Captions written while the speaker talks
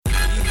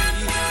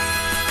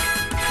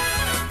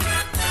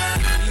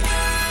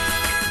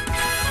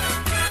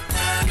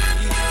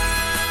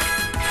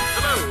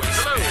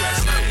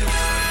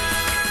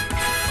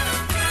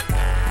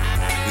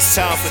It's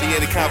time for the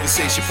End of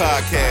Conversation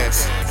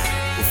podcast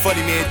with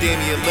funny man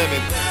Damian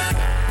Lemon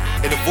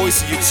and the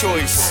voice of your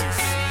choice,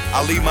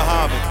 Ali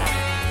Muhammad.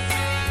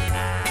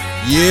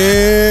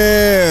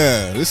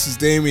 Yeah, this is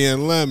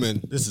Damian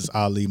Lemon. This is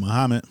Ali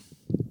Muhammad.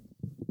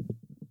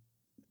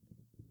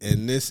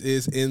 And this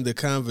is In the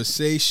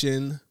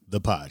Conversation,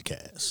 the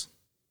podcast.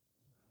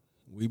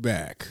 We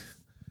back.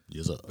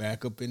 Yes, sir.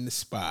 Back up in the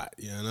spot,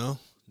 you know?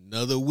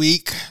 Another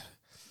week.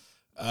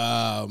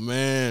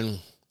 Man.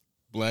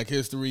 Black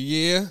History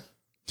Year.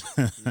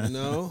 You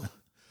know?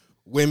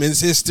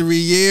 Women's History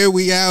Year.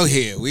 We out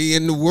here. We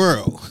in the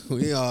world.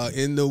 We are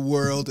in the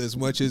world as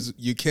much as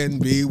you can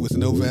be with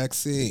no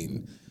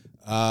vaccine.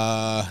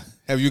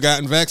 Have you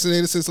gotten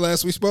vaccinated since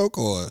last we spoke,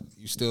 or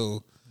you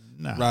still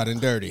riding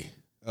dirty?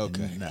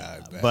 Okay,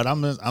 but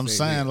I'm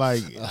saying,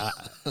 like,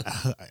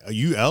 are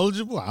you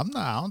eligible? I'm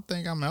not. I don't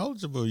think I'm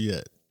eligible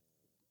yet.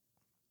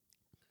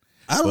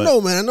 I don't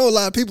know, man. I know a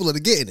lot of people that are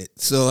getting it.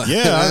 So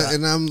yeah,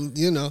 and I'm,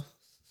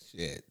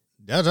 shit.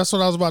 Yeah, that's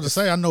what I was about to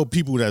say. I know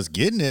people that's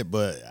getting it,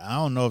 but I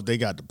don't know if they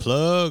got the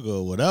plug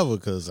or whatever.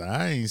 Because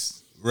I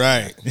ain't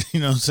right. You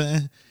know what I'm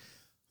saying?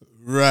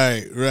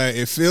 Right.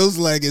 It feels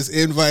like it's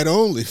invite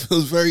only. It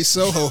feels very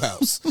Soho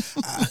House.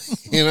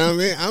 You know what I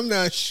mean? I'm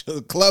not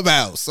sure.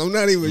 Clubhouse. I'm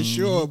not even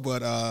sure,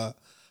 but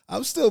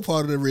I'm still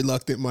part of the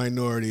reluctant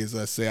minority, as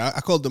I say.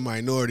 I call it the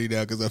minority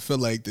now because I feel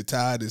like the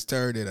tide is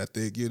turning. I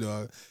think,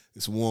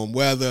 it's warm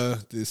weather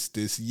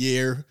this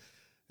year.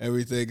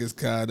 Everything is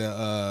kind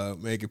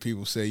of making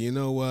people say, you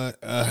know what?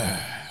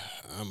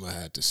 I'm going to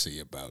have to see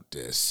about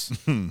this.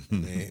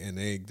 and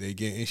they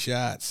getting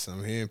shots.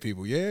 I'm hearing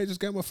people, I just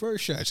got my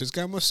first shot. Just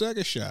got my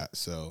second shot.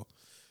 So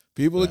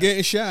people are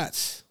getting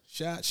shots.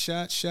 Shots.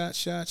 Yeah.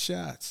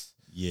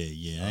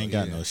 I ain't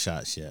got no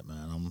shots yet,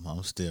 man.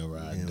 I'm still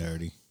riding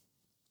dirty.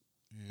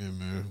 Yeah,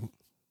 man.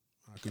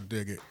 I could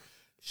dig it.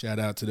 Shout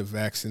out to the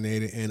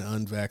vaccinated and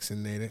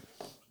unvaccinated.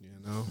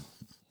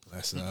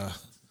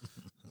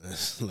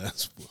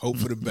 Let's hope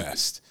for the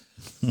best.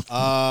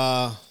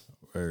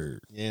 Word.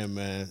 Yeah,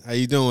 man. How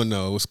you doing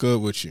though? What's good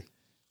with you?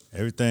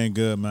 Everything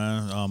good,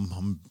 man.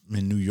 I'm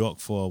in New York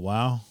for a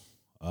while.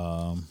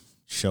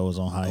 Show was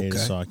on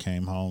hiatus, so I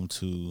came home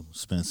to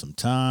spend some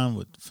time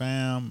with the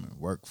fam and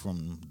work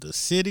from the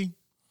city.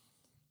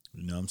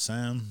 You know what I'm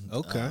saying?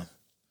 Okay.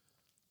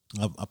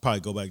 I'll probably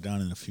go back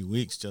down in a few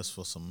weeks just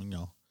for some,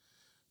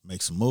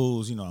 make some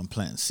moves. I'm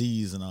planting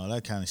seeds and all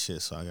that kind of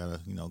shit, so I gotta,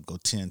 go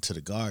tend to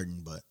the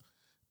garden. But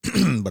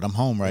but I'm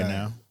home right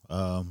now.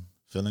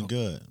 Feeling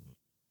good.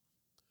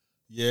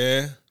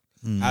 Yeah.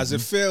 Mm-hmm. How's it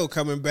feel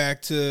coming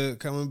back to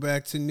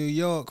New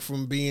York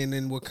from being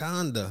in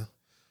Wakanda?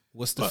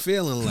 What's the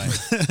feeling like?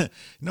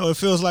 It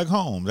feels like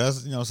home.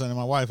 That's saying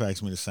my wife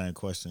asked me the same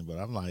question, but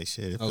I'm like,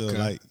 shit, it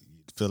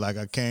feel like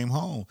I came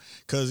home.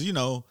 Cause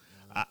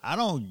I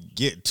don't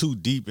get too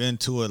deep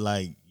into it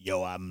like,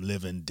 I'm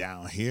living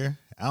down here.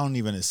 I don't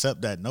even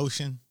accept that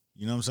notion.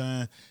 You know what I'm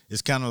saying?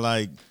 It's kind of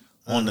like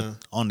on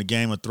the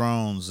Game of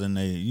Thrones, and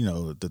they,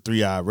 the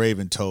 3-eyed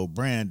raven told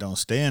Bran, don't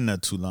stay in there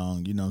too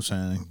long. You know what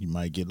I'm saying? You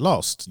might get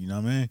lost. You know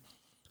what I mean?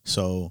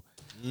 So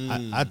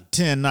I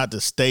tend not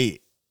to stay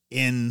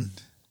in,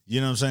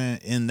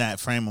 in that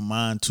frame of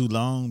mind too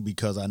long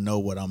because I know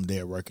what I'm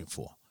there working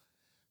for.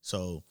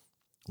 So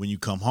when you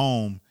come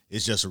home,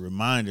 it's just a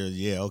reminder,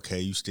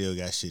 you still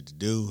got shit to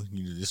do.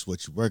 This is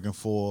what you're working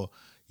for.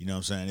 You know what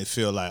I'm saying? It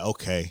feel like,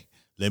 okay,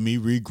 let me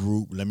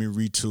regroup, let me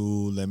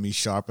retool, let me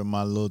sharpen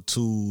my little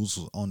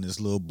tools on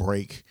this little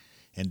break,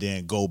 and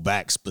then go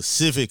back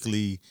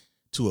specifically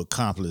to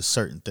accomplish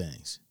certain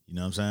things. You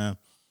know what I'm saying?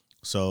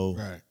 So,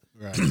 right.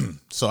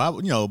 So I,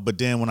 but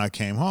then when I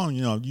came home,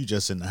 you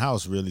just in the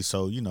house really.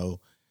 So, you're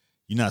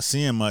not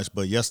seeing much.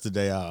 But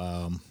yesterday,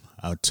 I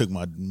took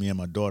me and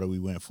my daughter, we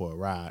went for a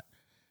ride,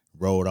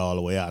 rode all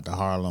the way out to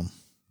Harlem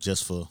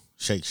just for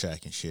Shake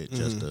Shack and shit,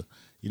 just to.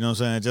 You know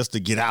what I'm saying? Just to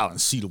get out and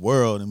see the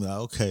world and be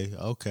like,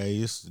 okay,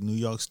 it's New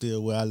York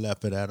still where I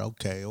left it at.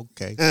 Okay.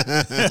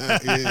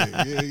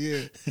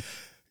 Yeah.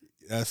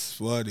 That's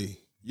funny.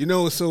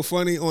 What's so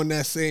funny on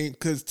that same,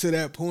 because to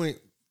that point,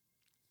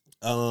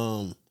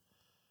 I've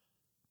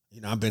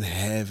been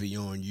heavy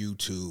on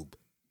YouTube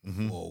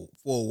for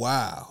a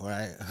while,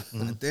 right?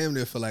 I damn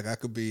near feel like I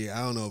could be,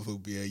 I don't know if it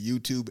would be a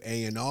YouTube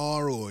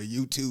A&R or a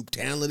YouTube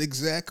talent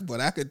exec, but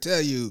I could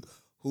tell you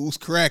who's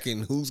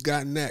cracking, who's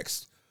got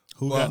next.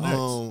 Who got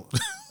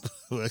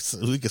next?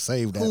 We can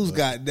save that. Who's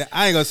got that?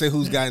 I ain't gonna say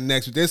who's got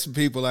next, but there's some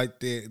people out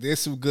there. There's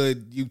some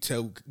good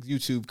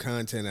YouTube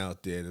content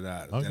out there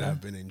that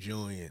I've been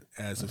enjoying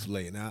as of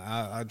late. Now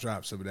I'll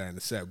drop some of that in a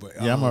sec. But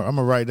I'm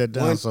gonna write that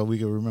down so we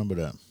can remember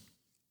that.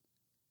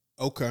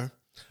 Okay.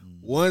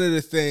 One of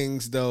the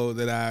things though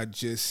that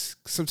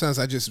sometimes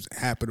I just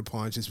happen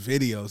upon just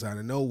videos out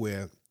of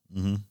nowhere,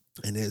 and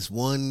there's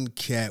one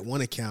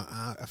account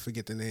I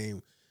forget the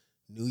name.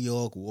 New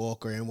York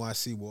Walker,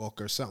 NYC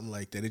Walker, something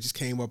like that. It just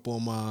came up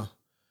on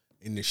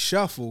in the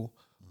shuffle,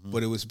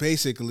 but it was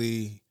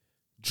basically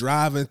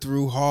driving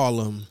through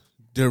Harlem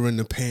during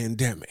the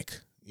pandemic.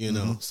 you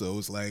know. So it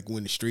was like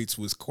when the streets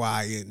was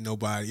quiet,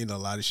 nobody, you know, a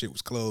lot of shit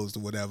was closed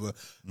or whatever.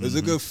 It was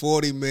a good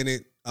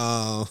 40-minute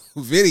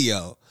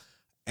video.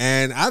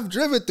 And I've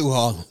driven through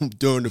Harlem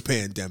during the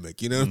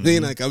pandemic, you know what I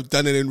mean? Like I've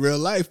done it in real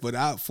life,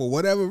 but for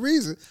whatever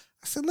reason,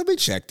 I said, let me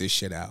check this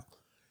shit out.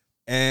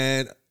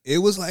 And it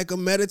was like a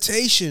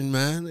meditation,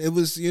 man. It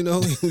was, you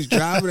know, he was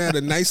driving at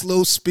a nice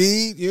low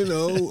speed, you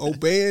know,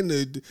 obeying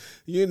the,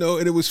 you know,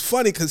 and it was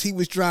funny because he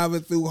was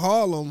driving through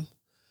Harlem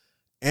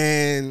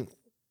and,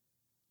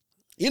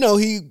 you know,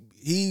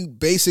 he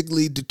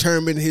basically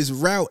determined his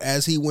route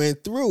as he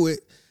went through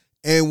it.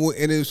 And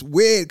it's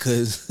weird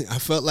because I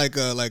felt like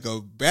a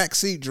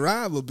backseat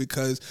driver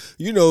because,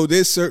 you know,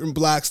 there's certain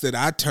blocks that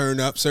I turn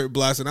up, certain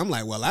blocks, and I'm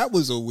like, well, that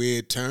was a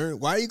weird turn.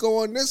 Why you go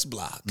on this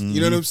block?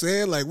 You know what I'm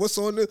saying? Like,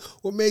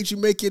 what made you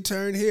make your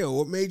turn here?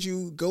 What made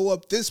you go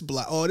up this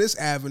block or this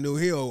avenue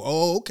here?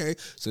 Oh, okay.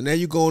 So now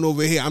you're going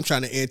over here. I'm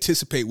trying to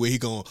anticipate where he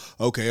going.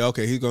 Okay,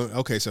 he's going.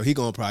 Okay, so he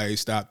gonna probably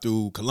stop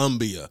through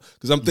Columbia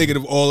because I'm thinking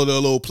of all of the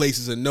little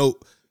places of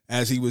note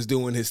as he was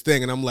doing his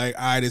thing. And I'm like,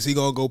 all right, is he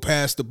going to go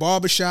past the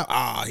barbershop?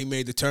 He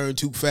made the turn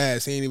too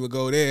fast. He ain't even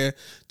go there.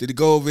 Did he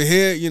go over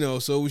here? You know,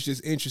 so it was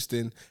just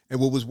interesting.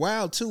 And what was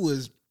wild, too,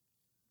 is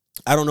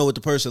I don't know what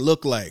the person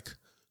looked like.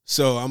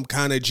 So I'm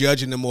kind of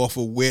judging them off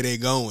of where they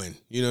going.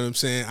 You know what I'm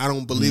saying? I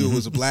don't believe it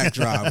was a black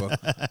driver.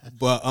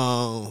 But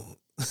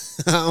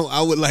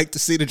I would like to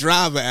see the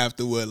driver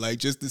afterward, like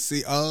just to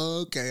see,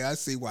 okay, I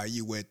see why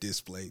you went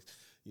this place,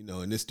 you know,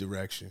 in this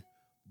direction.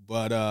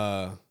 But,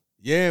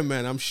 yeah,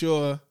 man, I'm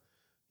sure,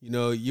 you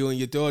know, you and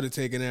your daughter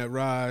taking that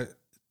ride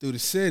through the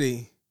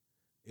city,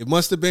 it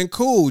must have been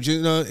cool.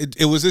 You know,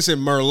 it was this in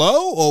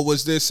Merlot or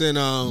was this in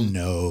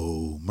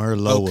No,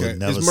 Merlot will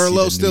never Is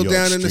Merlot see still New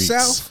York down streets. in the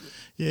South?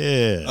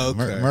 Yeah.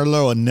 Okay.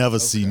 Merlot will never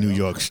see New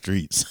York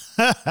streets.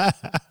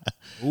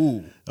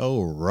 Ooh.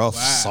 Oh, rough,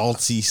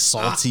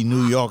 salty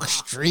New York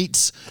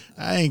streets.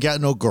 I ain't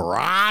got no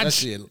garage.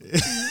 That's it.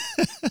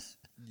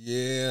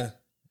 Yeah.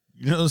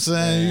 You know what I'm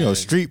saying? You know,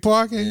 street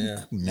parking?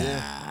 Yeah.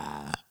 Nah.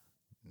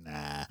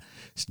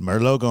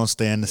 Merlot gonna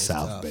stay in the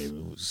South, tough. baby.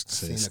 We'll just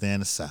stay in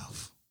the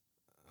South.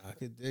 I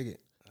could dig it.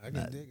 I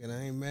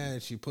ain't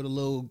mad. She put a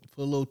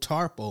little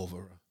tarp over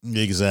her.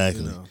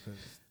 Exactly. You know,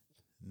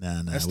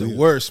 Nah. that's the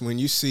worst when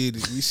you see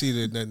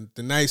the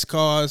nice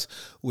cars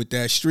with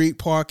that street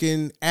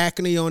parking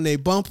acne on their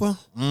bumper.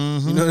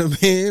 Mm-hmm. You know what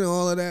I mean?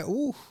 All of that.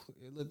 Ooh,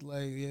 it looked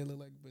like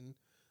been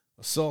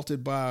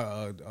assaulted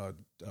by a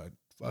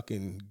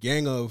fucking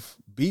gang of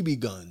BB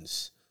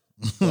guns.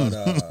 But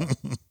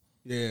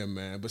yeah,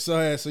 man. But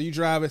so you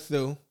drive it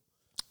through.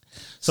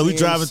 So we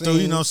driving through,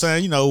 you know what I'm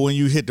saying? You know, when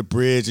you hit the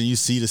bridge and you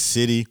see the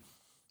city,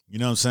 you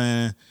know what I'm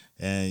saying?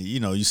 And, you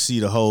know, you see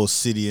the whole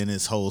city in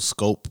its whole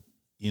scope,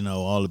 you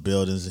know, all the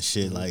buildings and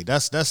shit. Like,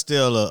 that's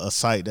still a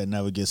sight that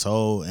never gets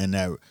old and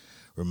that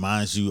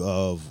reminds you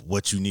of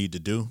what you need to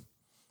do.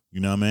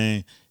 You know what I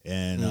mean?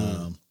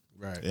 And,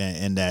 right.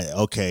 And that,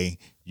 okay,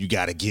 you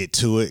got to get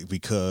to it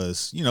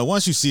because, you know,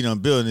 once you see them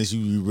buildings,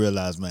 you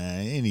realize,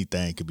 man,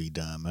 anything could be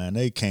done, man.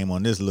 They came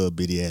on this little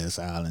bitty ass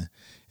island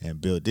and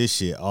built this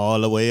shit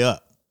all the way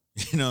up.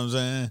 You know what I'm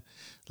saying?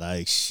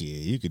 Like, shit,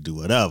 you could do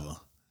whatever.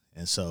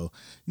 And so,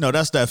 you know,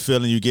 that's that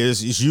feeling you get.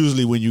 It's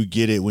usually when you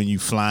get it when you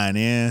flying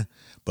in,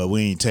 but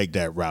we ain't take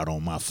that route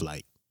on my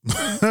flight.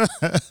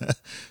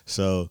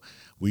 So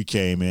we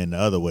came in the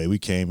other way. We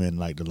came in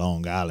like the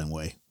Long Island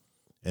way.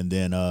 And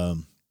then,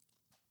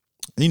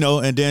 you know,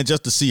 and then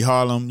just to see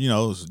Harlem, you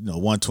know,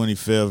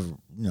 125th,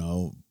 you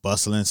know,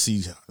 bustling,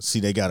 see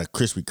they got a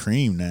Krispy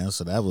Kreme now.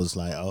 So that was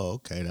like, oh,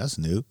 okay, that's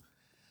new.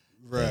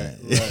 Right.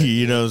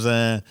 You know what I'm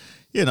saying?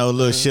 You know,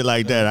 little shit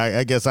like that.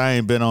 I guess I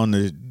ain't been on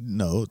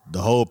the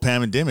whole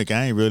pandemic.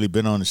 I ain't really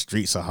been on the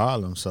streets of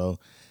Harlem. So,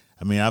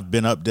 I mean, I've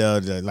been up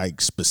there to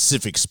like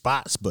specific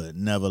spots, but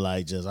never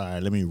like just, all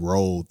right, let me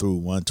roll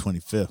through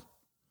 125th.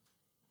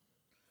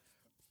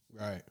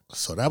 Right.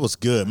 So that was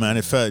good, man.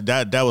 It felt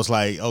that was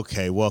like,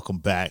 okay, welcome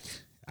back.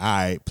 All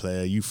right,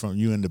 player, you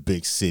in the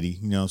big city.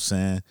 You know what I'm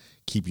saying?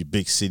 Keep your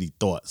big city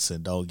thoughts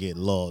and don't get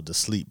lulled to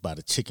sleep by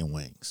the chicken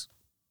wings.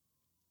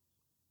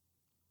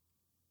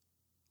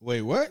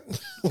 Wait, what?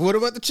 What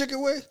about the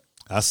chicken wing?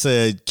 I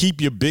said,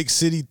 keep your big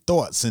city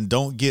thoughts and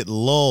don't get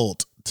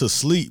lulled to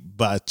sleep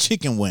by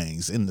chicken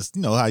wings. And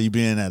you know how you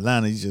be in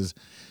Atlanta, you just,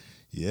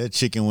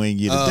 chicken wing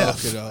you to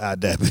death out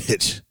that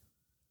bitch.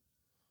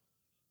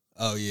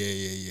 Oh,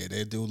 yeah.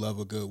 They do love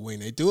a good wing.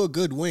 They do a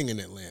good wing in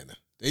Atlanta.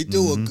 They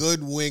do a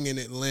good wing in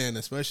Atlanta,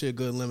 especially a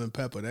good lemon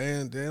pepper.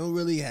 They don't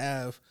really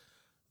have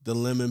the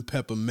lemon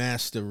pepper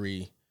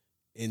mastery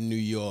in New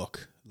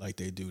York like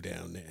they do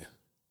down there.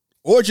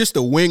 Or just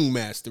the wing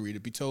mastery,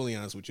 to be totally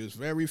honest with you. There's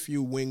very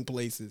few wing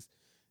places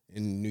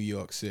in New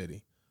York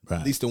City. Right.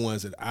 At least the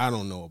ones that I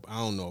don't know. I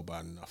don't know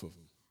about enough of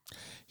them.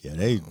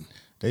 Yeah,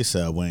 they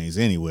sell wings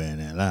anywhere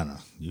in Atlanta.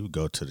 You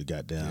go to the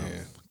goddamn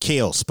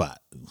kale spot.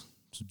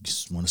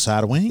 Just want a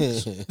side of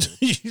wings?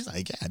 She's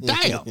like, God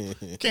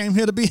damn, came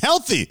here to be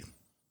healthy.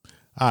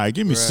 All right,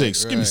 give me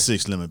six. Give me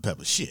 6 lemon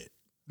pepper. Shit.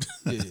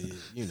 Yeah,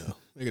 you know,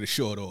 make it a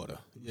short order.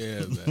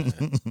 Yeah,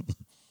 man.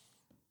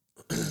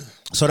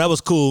 So that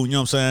was cool, you know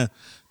what I'm saying?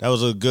 That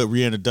was a good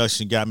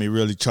reintroduction, got me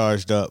really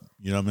charged up,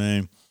 you know what I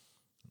mean?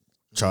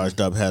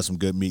 Charged up, had some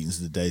good meetings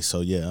today,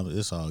 so yeah,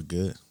 it's all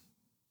good.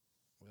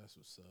 That's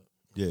what's up.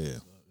 Yeah.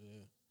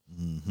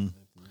 Mm-hmm.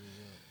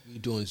 You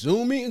doing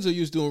Zoom meetings or you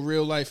was doing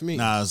real life meetings?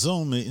 Nah,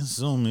 Zoom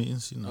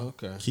meetings, you know.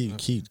 Okay.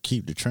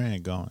 Keep the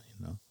trend going,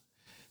 you know.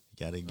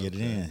 You gotta get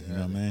it in, you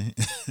know what I mean?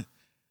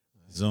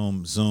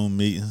 Zoom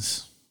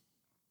meetings.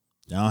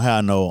 I don't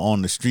have no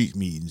on the street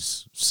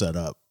meetings set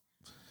up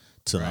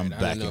till I'm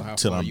back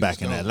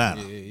in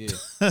Atlanta. Yeah.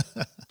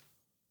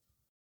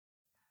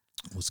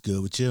 What's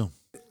good with you?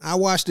 I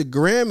watched the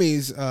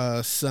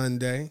Grammys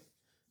Sunday.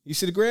 You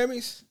see the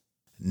Grammys?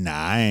 Nah,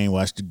 I don't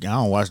watch the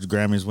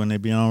Grammys when they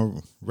be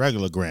on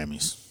regular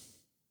Grammys.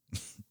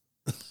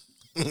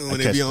 When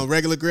they be on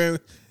regular Grammys?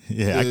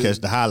 Yeah, I catch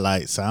the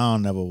highlights. I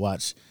don't ever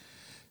watch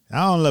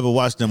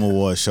them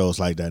award shows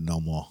like that no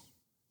more.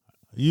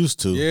 I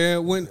used to. Yeah,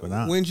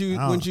 when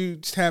you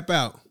tap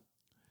out?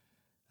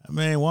 I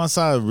mean, once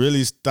I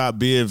really stopped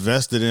being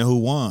invested in who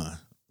won,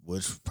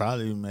 which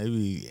probably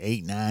maybe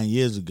 8-9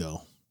 years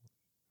ago.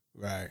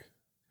 Right.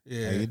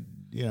 Yeah. Like,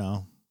 you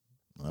know,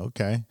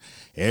 okay.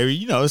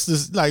 It's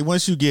just like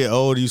once you get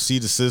old, you see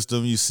the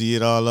system, you see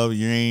it all over.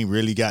 You ain't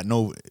really got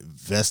no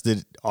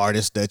vested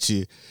artist that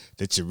you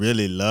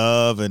really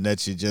love and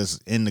that you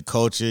just in the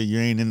culture. You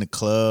ain't in the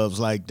clubs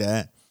like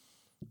that.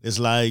 It's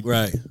like,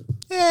 right.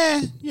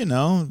 Yeah,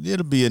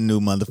 it'll be a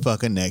new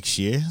motherfucker next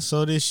year.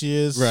 So this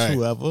year's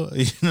whoever,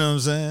 you know what I'm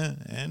saying?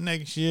 And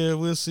next year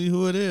we'll see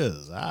who it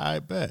is. I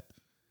bet.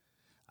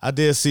 I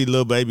did see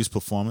Lil Baby's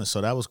performance,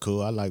 so that was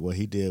cool. I like what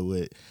he did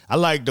I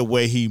like the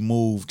way he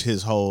moved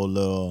his whole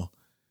little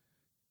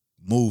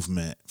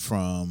movement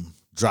from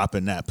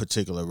dropping that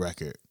particular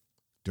record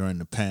during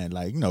the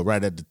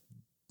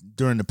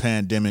during the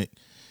pandemic.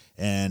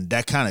 And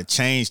that kind of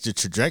changed the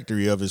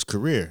trajectory of his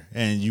career.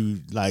 And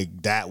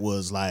that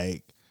was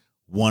like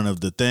one of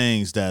the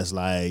things that's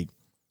like,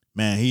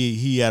 man,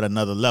 he had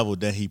another level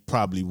that he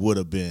probably would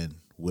have been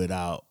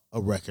without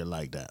a record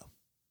like that.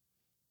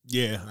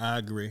 Yeah, I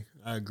agree.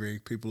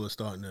 People are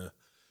starting to,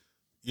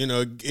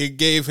 it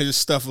gave his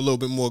stuff a little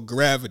bit more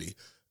gravity.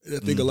 And I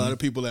think a lot of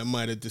people that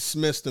might have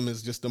dismissed him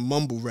as just a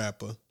mumble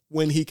rapper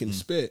when he can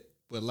spit,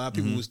 but a lot of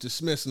people was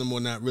dismissing him or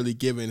not really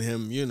giving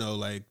him,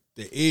 like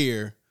the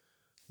ear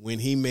when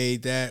he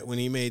made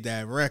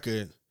that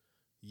record.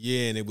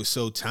 Yeah, and it was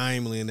so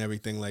timely and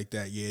everything like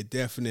that. Yeah, it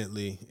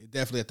definitely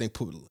I think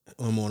put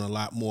him on a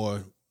lot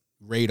more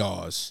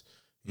radars,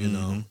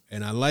 know.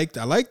 And I like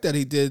that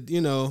he did,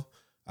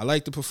 I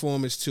like the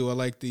performance too. I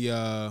like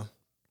that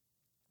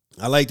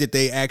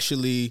they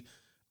actually,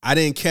 I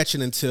didn't catch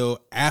it until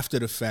after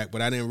the fact, but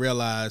I didn't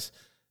realize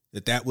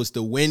that was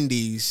the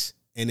Wendy's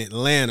in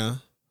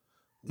Atlanta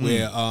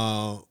where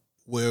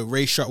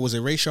Rayshard, was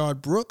it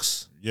Rayshard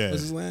Brooks? Yeah.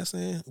 Was his last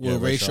name? Yeah, Well,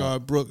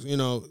 Rayshard Brooks,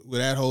 where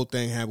that whole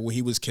thing happened, where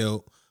he was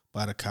killed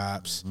by the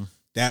cops.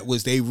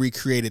 They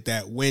recreated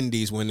that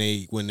Wendy's when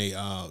they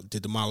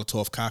did the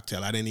Molotov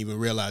cocktail. I didn't even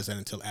realize that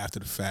until after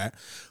the fact.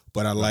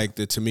 But I like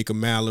the Tamika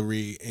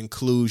Mallory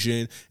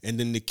inclusion, and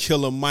then the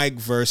Killer Mike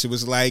verse. It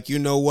was like, you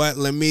know what?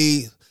 Let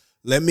me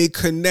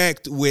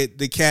connect with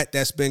the cat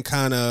that's been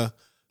kind of,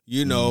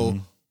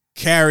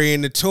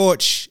 carrying the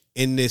torch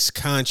in this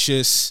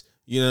conscious,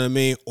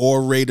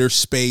 orator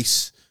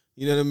space.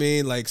 You know what I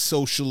mean? Like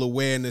social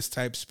awareness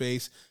type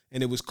space.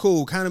 And it was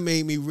cool. Kind of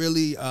made me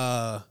really,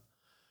 I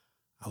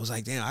was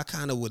like, damn, I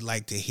kind of would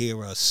like to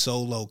hear a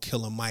solo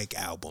Killer Mike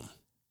album.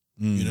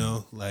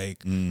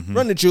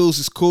 Run the Jewels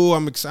is cool.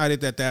 I'm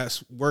excited that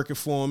that's working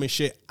for him and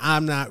shit.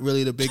 I'm not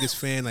really the biggest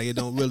fan. Like, it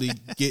don't really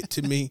get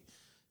to me.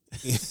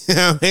 It's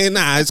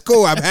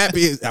cool. I'm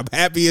happy.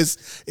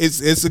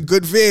 It's a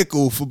good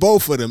vehicle for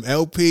both of them,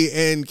 LP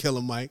and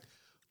Killer Mike.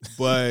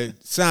 But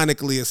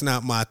sonically, it's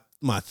not my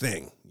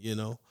thing,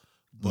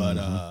 But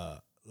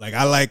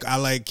I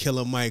like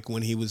Killer Mike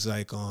when he was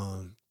like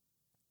on.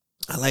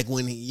 I like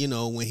when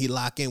he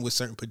lock in with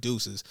certain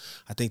producers.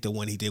 I think the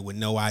one he did with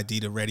No ID,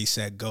 the Ready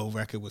Set Go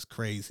record was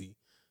crazy.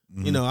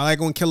 I like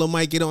when Killer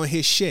Mike get on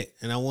his shit,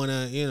 and I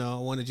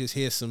wanna just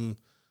hear some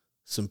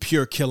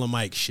pure Killer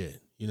Mike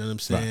shit. You know what I'm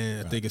saying?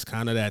 Right. I think it's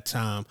kind of that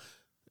time.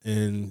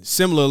 And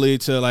similarly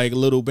to like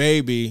Lil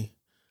Baby,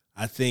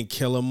 I think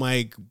Killer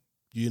Mike,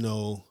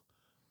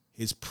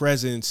 his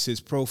presence, his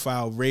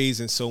profile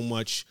raising so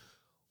much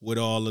with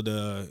all of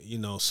the,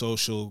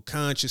 social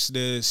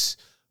consciousness,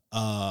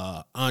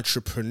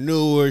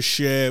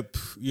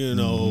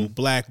 entrepreneurship,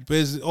 black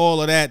business,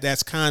 all of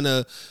that's kind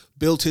of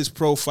built his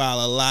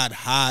profile a lot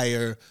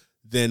higher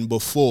than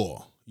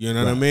before. You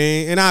know what I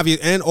mean?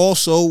 And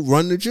also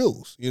Run the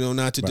Jewels,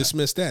 not to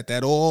dismiss that.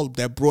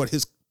 That brought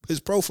his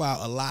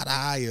profile a lot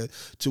higher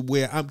to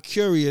where I'm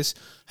curious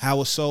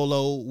how a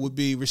solo would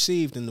be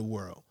received in the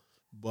world.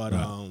 But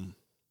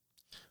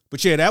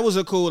yeah, that was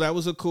a cool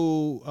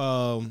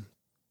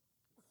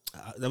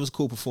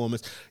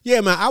performance.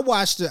 Yeah, man, I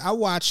watched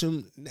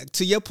him.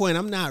 To your point,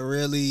 I'm not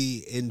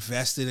really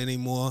invested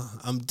anymore.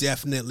 I'm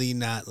definitely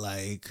not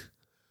like,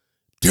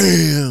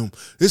 damn,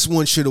 this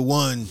one should have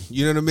won.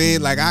 You know what I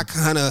mean? Like, I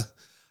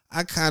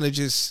I kind of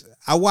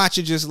I watch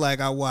it just like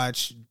I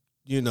watch,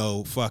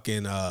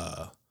 fucking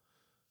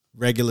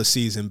regular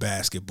season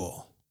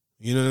basketball.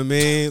 You know what I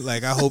mean?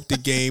 Like, I hope the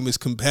game is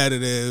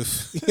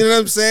competitive. You know what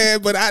I'm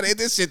saying? But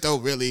this shit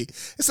don't really,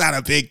 it's not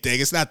a big thing.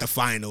 It's not the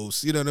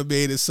finals. You know what I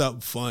mean? It's something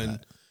fun. Right.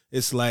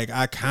 It's like,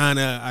 I kind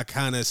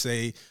of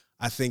say,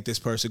 I think this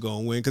person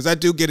going to win. Because I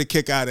do get a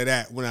kick out of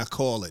that when I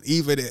call it,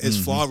 even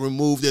as far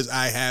removed as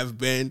I have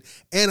been.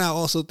 And I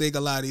also think a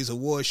lot of these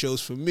award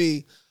shows for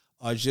me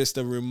are just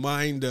a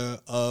reminder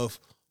of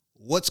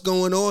what's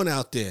going on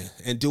out there.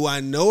 And do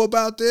I know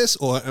about this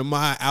or am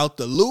I out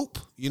the loop?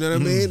 You know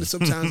what I mean?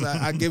 Sometimes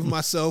I give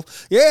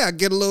myself, I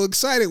get a little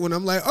excited when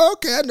I'm like, oh,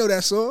 okay, I know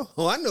that song.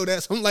 Oh, I know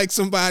that. I'm like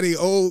somebody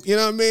old, you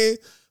know what I mean?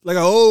 Like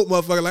an old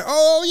motherfucker, like,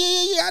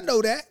 oh, yeah, I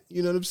know that.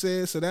 You know what I'm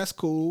saying? So that's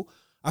cool.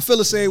 I feel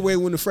the same way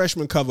when the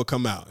freshman cover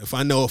come out. If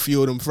I know a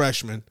few of them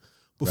freshmen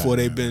before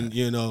they've been,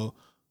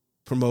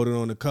 promoted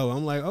on the cover,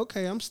 I'm like,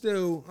 okay, I'm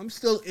still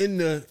in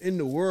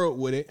the world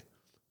with it.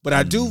 But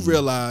I do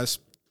realize,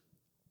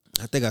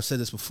 I think I've said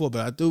this before,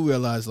 but I do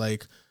realize,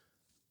 like,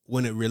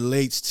 when it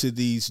relates to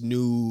these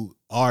new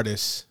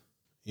artists,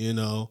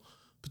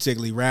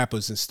 particularly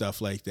rappers and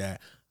stuff like that,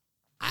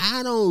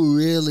 I don't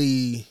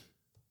really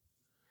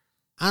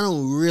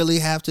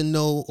have to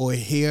know or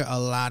hear a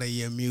lot of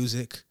your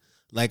music.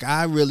 Like,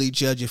 I really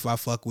judge if I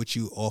fuck with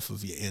you off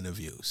of your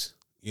interviews.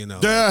 And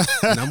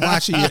I'm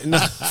watching you. No,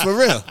 for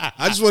real.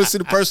 I just want to see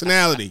the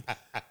personality.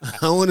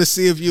 I want to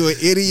see if you're an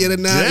idiot or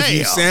not. Damn. If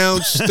you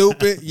sound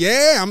stupid.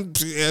 Yeah,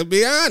 I'll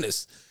be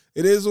honest.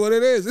 It is what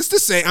it is. It's the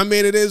same. I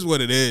mean, it is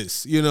what it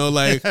is.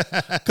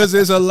 Because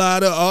there's a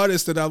lot of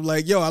artists that I'm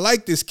like, yo, I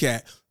like this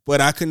cat, but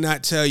I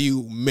couldn't tell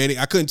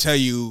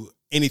you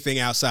anything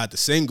outside the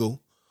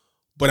single,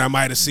 but I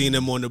might have seen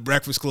them on The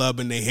Breakfast Club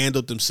and they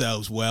handled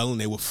themselves well and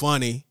they were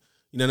funny.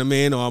 You know what I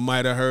mean? Or I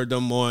might have heard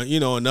them on,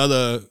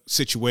 another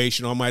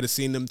situation, or I might have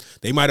seen them.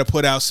 They might have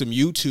put out some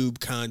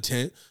YouTube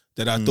content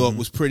that I thought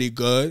was pretty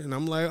good. And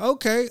I'm like,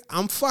 okay,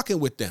 I'm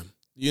fucking with them.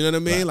 You know what I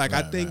mean?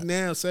 I think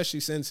now, especially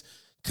since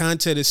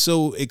content is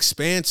so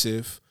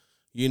expansive,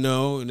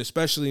 and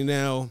especially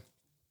now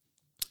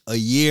a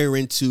year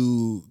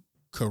into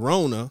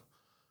Corona,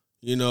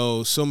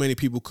 so many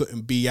people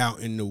couldn't be out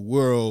in the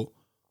world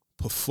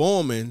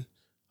performing.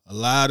 A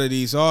lot of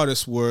these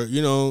artists were,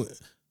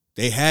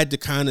 they had to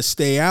kind of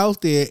stay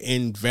out there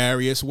in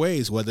various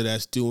ways, whether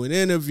that's doing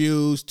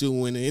interviews,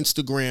 doing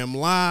Instagram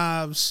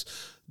lives,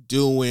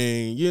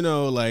 doing,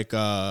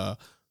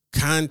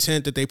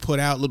 content that they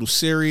put out, little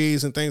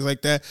series and things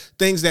like that.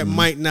 Things that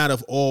might not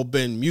have all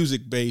been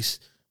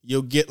music-based.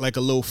 You'll get like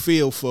a little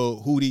feel for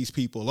who these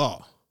people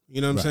are.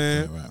 You know what I'm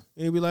saying? Right.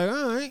 And you'll be like,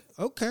 all right,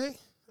 okay.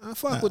 I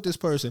fuck with this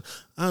person.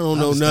 I don't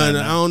know none.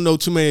 I don't know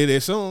too many of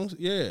their songs.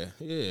 Yeah.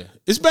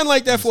 It's been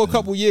like that for a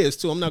couple years,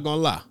 too. I'm not going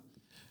to lie.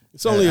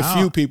 It's only a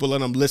few people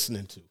that I'm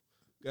listening to.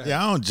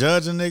 Yeah, I don't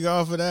judge a nigga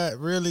off of that,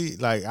 really.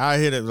 Like, I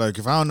hit it, like,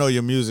 if I don't know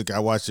your music, I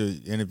watch your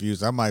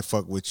interviews, I might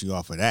fuck with you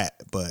off of that.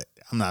 But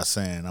I'm not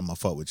saying I'm going to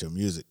fuck with your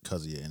music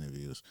because of your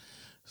interviews.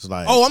 It's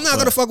like, I'm not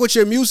going to fuck with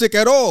your music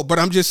at all. But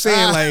I'm just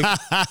saying, like,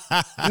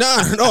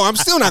 no, I'm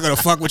still not going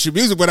to fuck with your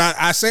music. But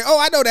I say,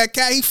 I know that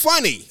cat. He's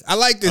funny. I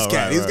like this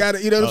cat. Right, He's got,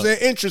 what I'm saying?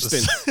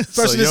 Interesting.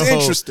 Person is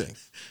interesting.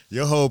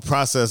 Your whole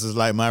process is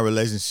like my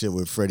relationship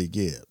with Freddie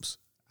Gibbs.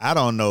 I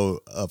don't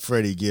know a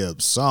Freddie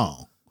Gibbs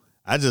song.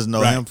 I just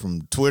know him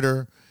from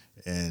Twitter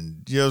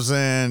and, you know what I'm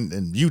saying,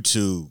 and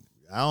YouTube.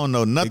 I don't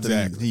know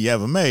nothing he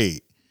ever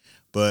made,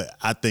 but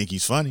I think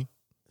he's funny.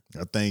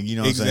 I think, you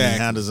know what I'm saying, he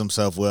handles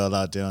himself well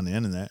out there on the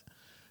internet.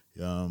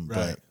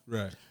 But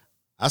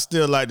I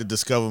still like to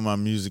discover my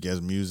music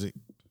as music,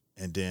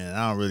 and then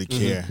I don't really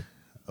care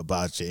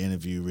about your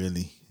interview,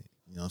 really.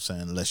 You know what I'm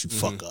saying, unless you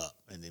fuck up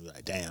and they be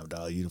like, damn,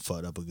 dog, you done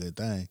fucked up a good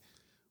thing.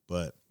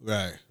 But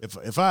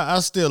if I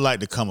still like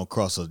to come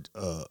across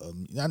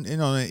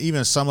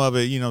even some of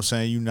it, you know what I'm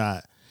saying, you're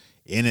not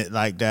in it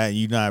like that,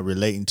 you're not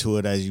relating to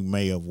it as you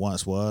may have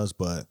once was,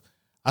 but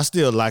I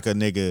still like a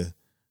nigga,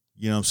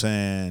 you know what I'm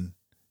saying,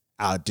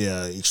 out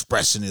there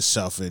expressing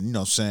himself and, you know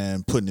what I'm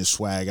saying, putting his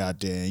swag out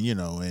there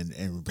and,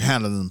 and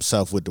handling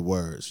himself with the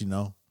words,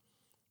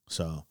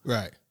 So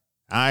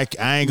I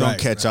ain't gonna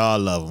catch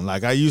all of them.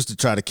 Like, I used to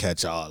try to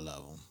catch all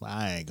of them.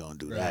 I ain't gonna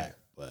do that.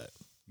 But,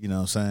 you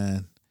know what I'm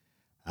saying?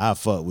 I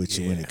fuck with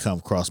you when it come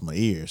across my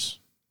ears.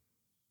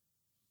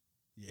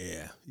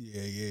 Yeah.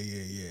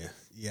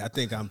 I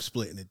think I'm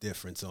splitting the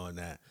difference on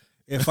that.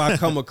 If I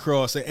come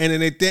across it, and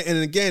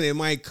again, you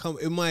might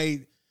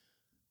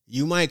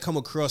come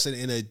across it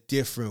in a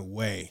different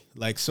way.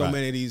 Like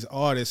many of these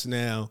artists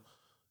now,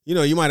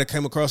 you might have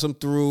come across them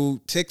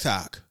through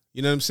TikTok.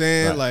 You know what I'm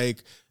saying?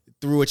 Like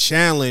through a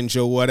challenge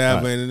or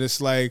whatever. And it's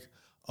like,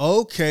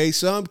 okay,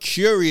 so I'm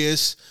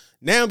curious.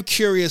 Now I'm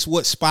curious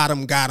what Spot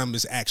 'em Got 'em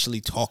is actually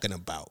talking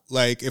about.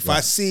 Like, if I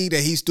see that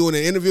he's doing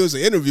an interview,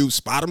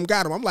 Spot 'em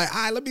Got 'em. I'm like,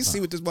 all right, let me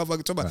see what this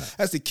motherfucker talking about.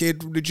 That's the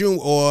Kid from the June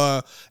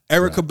or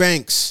Erica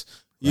Banks.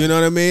 You know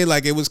what I mean?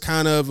 Like, it was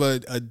kind of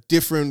a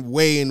different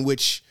way in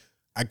which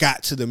I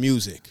got to the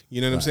music.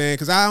 You know what I'm saying?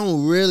 Because I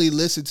don't really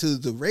listen to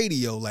the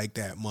radio like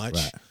that much.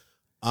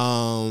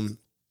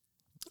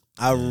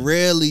 I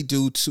rarely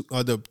do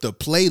the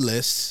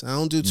playlists. I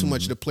don't do too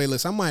much of the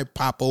playlists. I might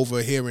pop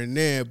over here and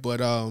there,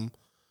 but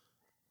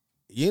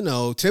you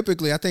know,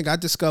 typically I think I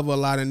discover a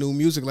lot of new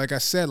music. Like I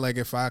said, like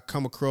if I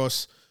come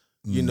across,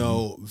 you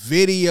know,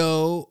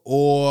 video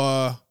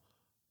or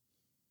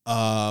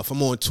if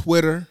I'm on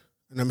Twitter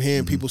and I'm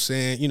hearing people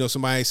saying, you know,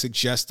 somebody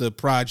suggest a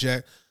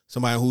project,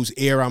 somebody whose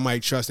ear I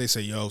might trust, they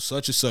say, yo,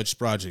 such and such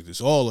project is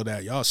all of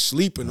that. Y'all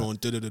sleeping on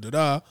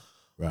da-da-da-da-da.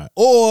 Right.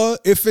 Or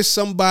if it's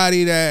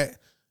somebody that,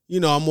 you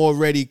know, I'm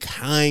already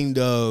kind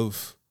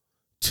of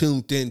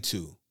tuned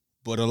into.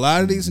 But a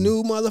lot of these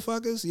new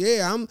motherfuckers,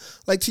 yeah, I'm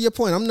like, to your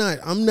point,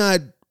 I'm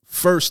not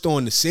first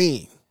on the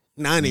scene.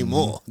 Not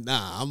anymore.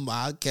 Nah,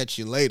 I'll catch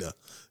you later.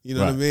 You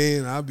know what I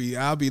mean?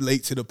 I'll be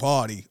late to the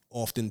party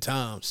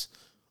oftentimes.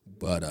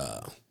 But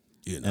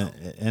you know.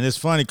 And it's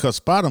funny because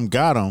Spot 'em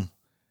Got 'em.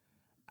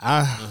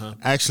 I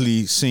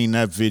actually seen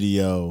that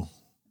video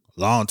a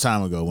long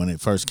time ago when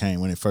it first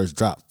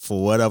dropped,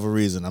 for whatever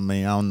reason. I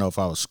mean, I don't know if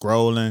I was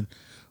scrolling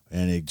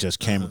and it just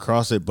came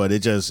across it, but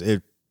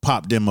it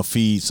popped in my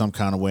feed some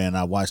kind of way, and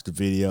I watched the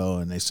video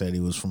and they said he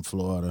was from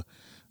Florida.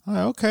 I'm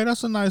like, okay,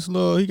 that's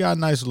he got a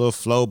nice little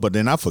flow, but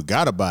then I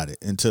forgot about it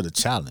until the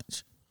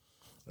challenge.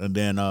 And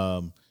then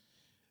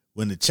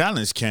when the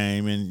challenge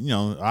came, and you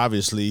know,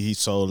 obviously he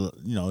sold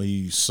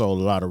a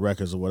lot of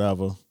records or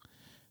whatever,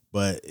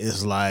 but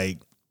it's like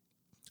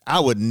I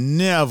would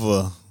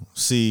never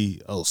see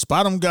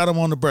Spot 'em Got 'em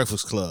on the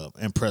Breakfast Club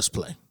and press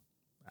play.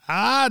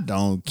 I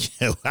don't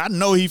care. I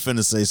know he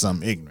finna say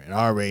something ignorant.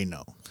 I already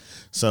know.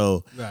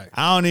 So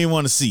I don't even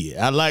want to see it.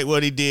 I like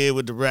what he did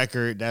with the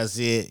record. That's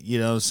it. You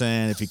know what I'm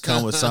saying? If he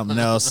come with something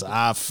else,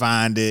 I'll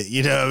find it.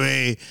 You know what I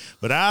mean?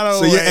 But I don't.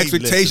 So your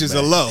expectations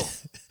are low.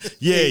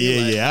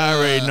 Yeah. I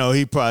already know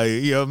he probably,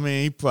 you know what I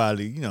mean? He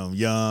probably, you know,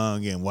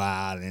 young and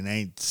wild and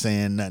ain't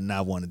saying nothing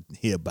I want to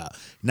hear about.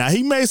 Now,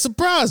 he may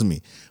surprise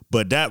me,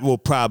 but that will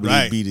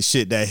probably be the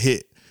shit that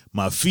hit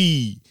my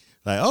feed.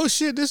 Like, oh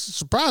shit,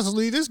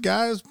 surprisingly, this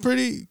guy is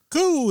pretty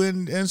cool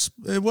and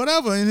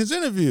whatever in his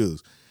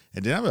interviews.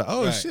 And then I'm like,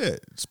 oh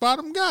shit, Spot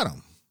 'em Got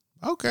 'em.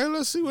 Okay,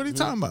 let's see what he's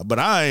talking about. But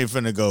I ain't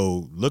finna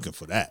go looking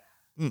for that.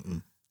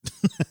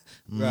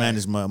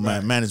 Manage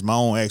my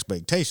own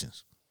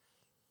expectations.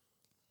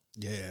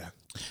 Yeah.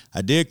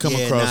 I did come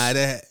across.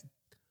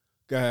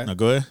 Go ahead. No,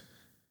 go ahead.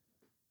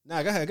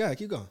 Nah, go ahead.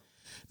 Keep going.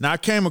 Now I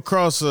came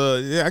across.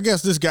 I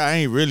guess this guy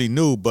ain't really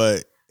new,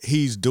 but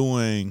he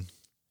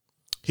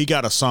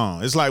got a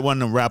song. It's like one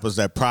of them rappers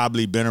that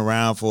probably been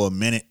around for a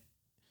minute.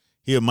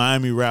 He a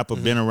Miami rapper,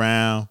 been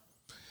around.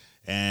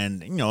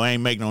 And, you know,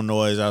 ain't make no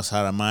noise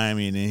outside of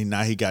Miami. And then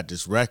now he got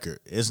this record.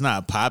 It's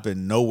not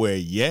popping nowhere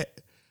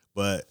yet.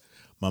 But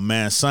my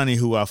man Sonny,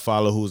 who I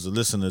follow, who's a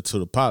listener to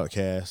the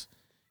podcast,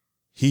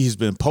 he's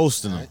been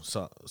posting them.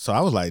 So I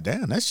was like,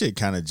 damn, that shit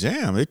kind of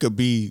jam. It could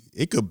be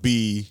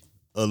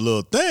a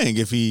little thing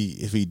if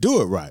he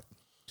do it right.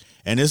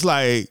 And it's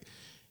like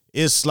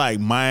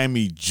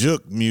Miami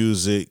juke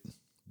music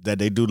that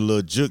they do the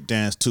little juke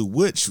dance to,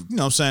 which, you know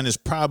what I'm saying, is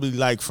probably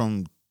like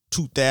from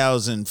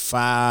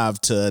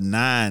 2005 to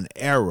 9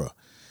 era,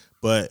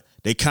 but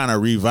they kind of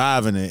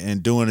reviving it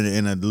and doing it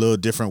in a little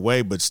different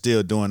way, but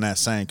still doing that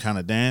same kind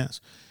of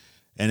dance.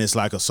 And it's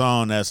like a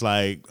song that's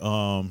like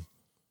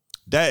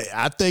that.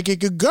 I think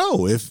it could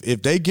go if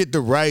they get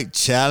the right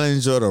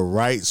challenge or the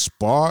right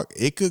spark,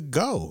 it could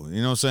go.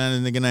 You know what I'm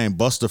saying? The nigga named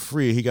Buster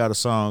Free, he got a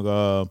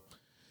song,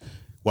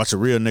 Watch a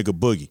Real Nigga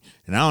Boogie.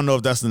 And I don't know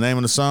if that's the name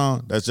of the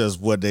song. That's just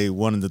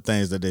one of the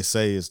things that they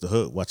say is the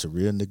hook. Watch a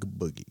real nigga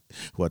boogie.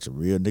 Watch a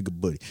real nigga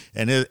boogie.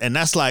 And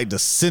that's like the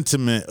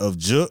sentiment of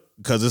juke,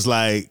 because it's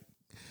like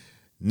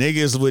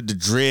niggas with the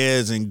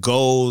dreads and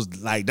goals,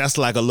 like that's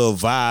like a little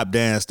vibe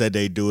dance that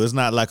they do. It's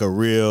not like a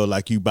real,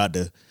 like you about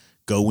to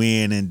go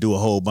in and do a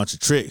whole bunch of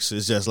tricks.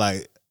 It's just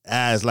like,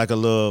 it's like a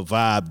little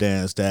vibe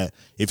dance that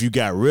if you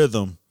got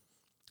rhythm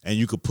and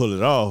you could pull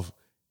it off,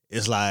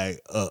 it's like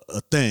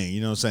a thing,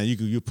 you know what I'm saying?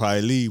 You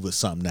probably leave with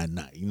something that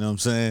night, you know what I'm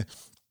saying?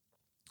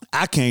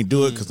 I can't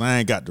do it because I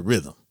ain't got the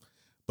rhythm,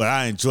 but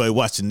I enjoy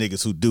watching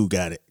niggas who do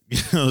got it. You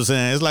know what I'm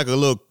saying? It's like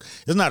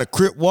it's not a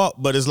crip walk,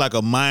 but it's like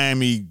a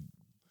Miami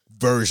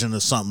version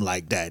of something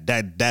like that.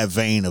 That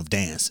vein of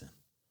dancing.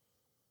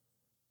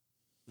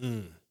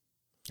 All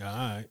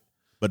right.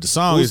 But the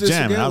song is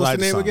jamming. I like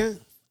the song.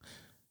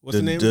 What's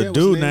the name again? The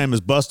dude name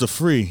is Buster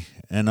Free.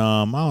 And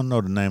I don't know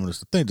the name of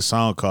this. I think the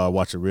song called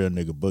Watch a Real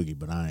Nigga Boogie,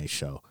 but I ain't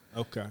sure.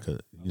 Okay.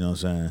 You know what I'm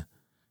saying?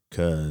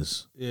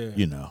 Because,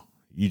 you know,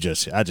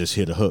 I just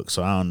hit a hook,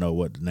 so I don't know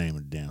what the name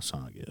of the damn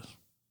song is.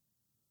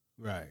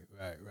 Right.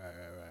 All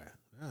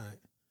right.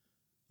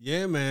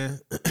 Yeah,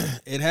 man.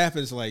 It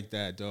happens like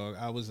that, dog.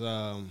 I was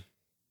thinking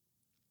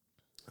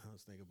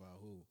about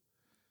who.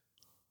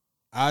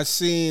 I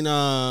seen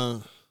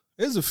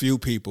there's a few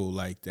people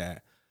like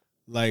that.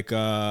 Like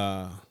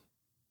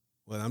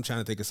well, I'm trying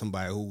to think of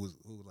somebody who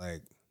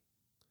like,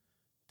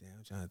 damn,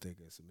 I'm trying to think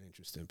of some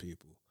interesting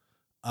people.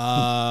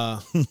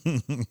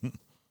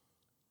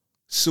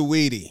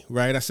 Saweetie,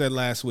 right? I said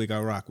last week I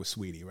rock with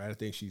Saweetie, right? I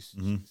think she's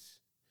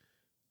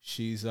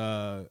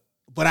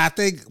but I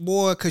think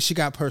more because she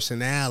got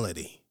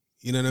personality.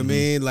 You know what I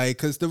mean? Like,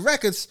 because the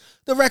records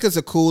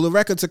are cool. The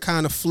records are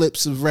kind of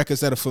flips of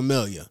records that are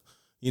familiar.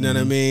 You know what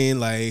I mean?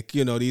 Like,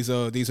 you know, these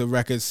are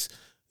records.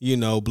 You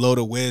know, Blow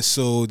the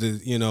Whistle,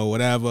 you know,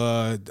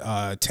 whatever,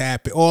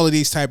 Tap It, all of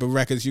these type of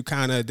records.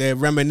 They're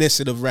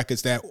reminiscent of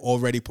records that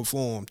already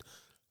performed.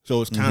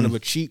 So it's kind of a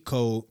cheat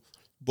code.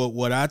 But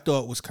what I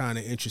thought was kind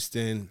of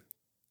interesting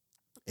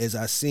is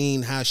I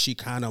seen how she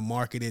kind of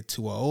marketed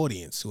to her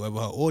audience, whoever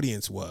her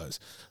audience was.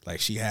 Like,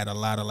 she had a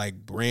lot of like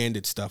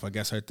branded stuff. I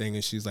guess her thing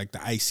is she's like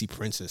the Icy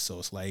Princess. So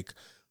it's like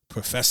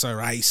Professor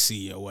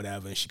Icy or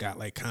whatever. And she got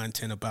like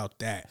content about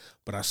that.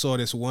 But I saw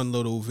this one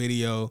little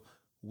video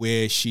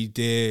where she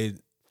did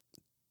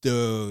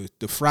the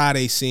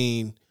Friday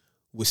scene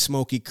with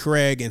Smokey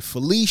Craig and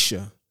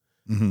Felicia,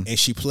 and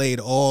she played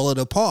all of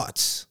the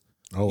parts.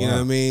 Oh, you know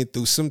what I mean?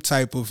 Through some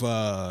type of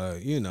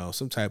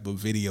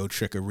video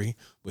trickery,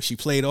 but she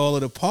played all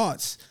of the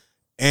parts,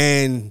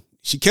 and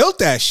she killed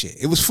that shit.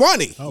 It was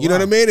funny. You know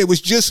what I mean? It was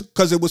just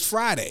because it was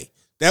Friday.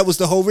 That was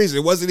the whole reason.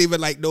 It wasn't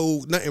even like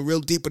nothing real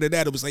deeper than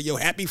that. It was like, yo,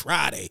 happy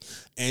Friday.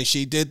 And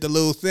she did the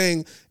little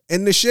thing.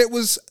 And the shit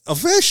was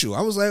official.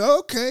 I was like,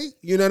 okay,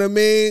 you know what I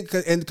mean?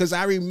 Because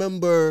I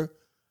remember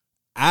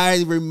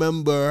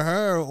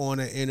her on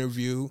an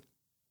interview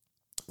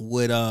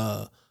with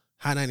High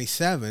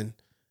 97,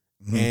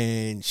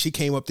 and she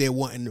came up there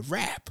wanting to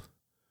rap.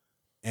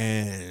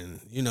 And,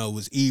 you know, it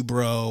was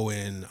Ebro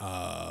and,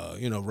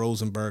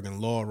 Rosenberg and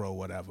Laura or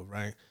whatever,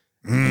 right?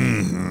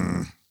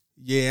 Mm-hmm.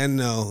 Yeah, I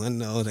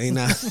know. They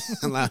not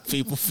a lot of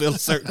people feel a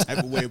certain type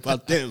of way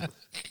about them.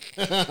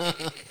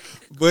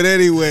 But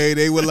anyway,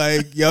 they were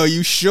like, yo,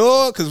 you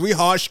sure? Because we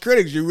harsh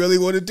critics. You really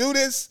want to do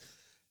this?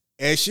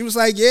 And she was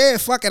like, yeah,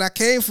 fuck it. I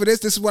came for this.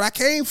 This is what I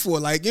came for.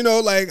 Like, you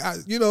know,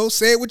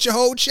 say it with your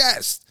whole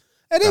chest.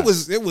 And it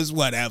was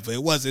whatever.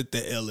 It wasn't the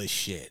illest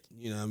shit,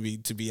 you know what I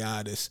mean, to be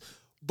honest.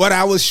 But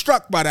I was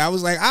struck by that. I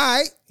was like, all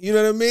right, you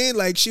know what I mean?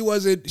 Like, she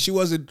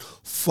wasn't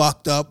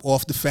fucked up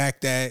off the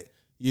fact that,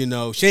 you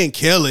know, she ain't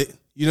kill it.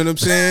 You know what I'm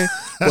saying?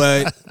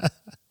 But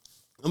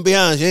I'm be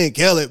honest, she ain't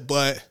kill it,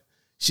 but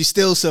she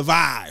still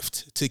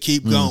survived to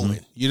keep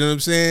going. You know what I'm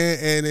saying?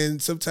 And then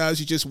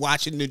sometimes you're just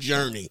watching the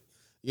journey.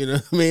 You know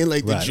what I mean?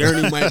 Like, the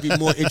journey might be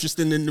more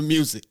interesting than the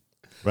music.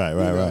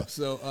 Right.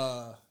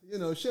 So,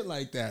 shit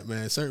like that,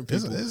 man. Certain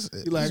people. It's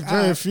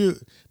very few.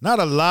 Not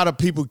a lot of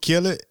people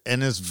kill it.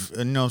 And it's,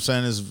 you know what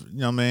I'm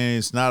saying?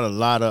 It's not a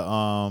lot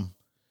of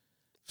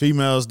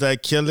females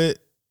that kill it,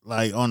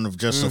 like on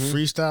just a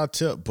freestyle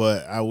tip.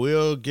 But I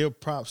will give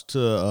props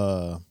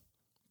to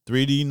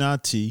 3D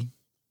Na'Tee.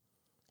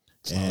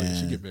 And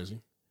she get busy.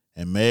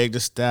 And Meg Thee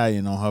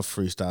Stallion on her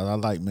freestyles. I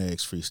like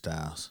Meg's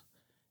freestyles.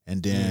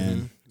 And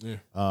then,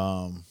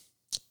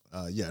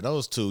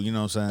 those two, you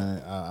know what I'm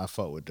saying? I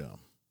fuck with them.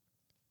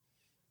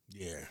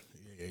 Yeah.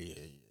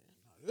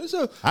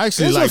 I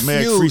actually like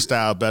Meg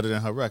freestyle better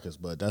than her records,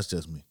 but that's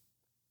just me.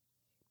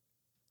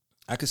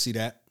 I could see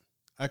that.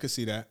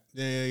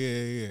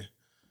 Yeah.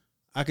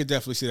 I could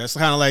definitely see that. It's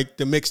kind of like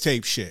the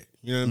mixtape shit.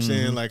 You know what I'm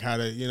saying? Like how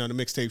the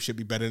mixtape should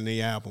be better than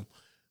the album.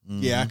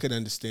 Yeah, I could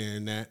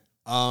understand that.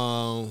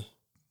 And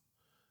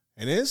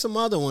there's some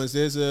other ones.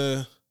 There's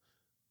a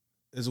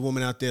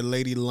woman out there,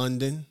 Lady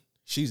London.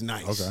 She's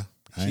nice. Okay.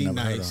 She's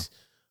nice.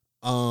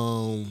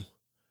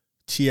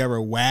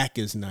 Tierra Whack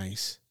is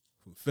nice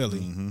from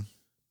Philly.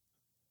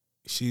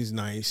 She's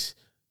nice.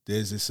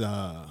 There's this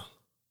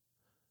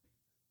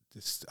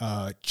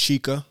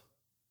Chica.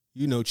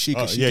 You know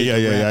Chica.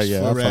 Yeah.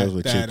 I follow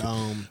with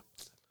Chica.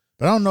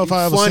 But I don't know if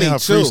I ever seen her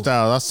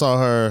freestyle. I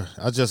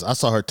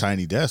saw her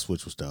Tiny Desk,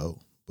 which was dope.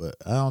 But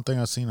I don't think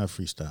I've seen her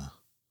freestyle.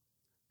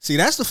 See,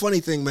 that's the funny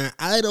thing, man.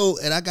 I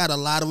got a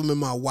lot of them in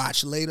my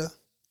watch later.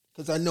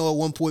 Because I know at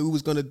one point we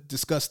was going to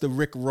discuss the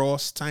Rick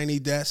Ross Tiny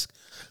Desk.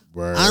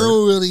 Word. I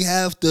don't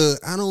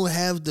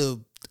have the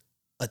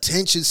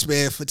attention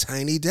span for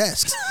Tiny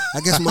Desks.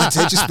 I guess my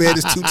attention span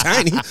is too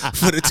tiny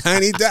for the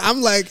Tiny Desk.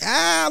 I'm like,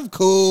 I'm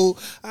cool.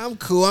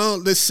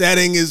 The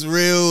setting is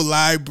real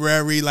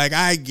library. Like,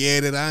 I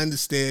get it. I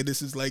understand.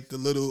 This is like the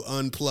little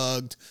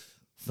unplugged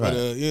for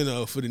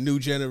the new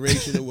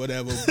generation or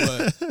whatever.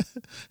 But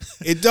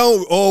it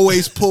don't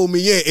always pull me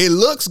in. It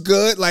looks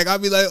good. Like, I'll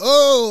be like,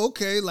 oh,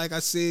 okay. Like I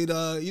said,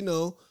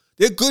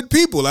 they're good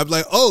people. I'm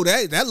like, oh,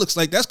 that looks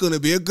like that's going to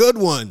be a good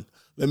one.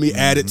 Let me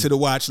add it to the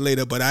watch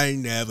later, but I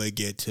never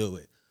get to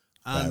it.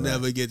 I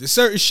never get to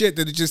certain shit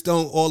that it just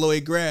don't all the way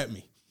grab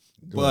me.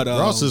 But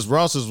Ross's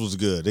was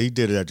good. He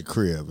did it at the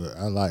crib. But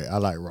I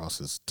like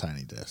Ross's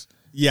Tiny Desk.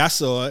 Yeah, I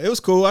saw it. It was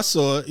cool. I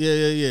saw it.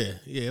 Yeah.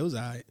 It was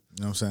all right.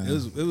 You know what I'm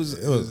saying? It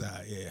was all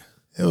right. Yeah.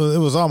 It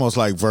was almost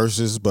like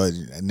Versus, but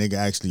a nigga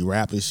actually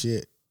rap his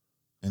shit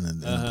in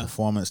a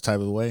performance type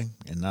of way,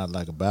 and not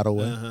like a battle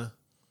way.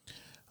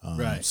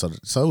 Right. So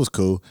it was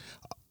cool.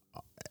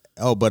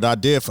 Oh, but I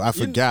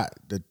forgot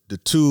the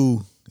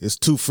two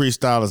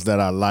freestylers that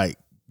I like.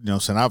 You know what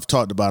I'm saying? I've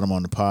talked about them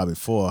on the pod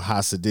before,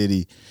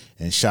 Hasadiddy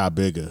and Shy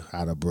Bigger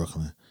out of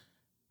Brooklyn.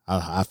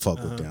 I fuck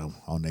with them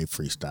on their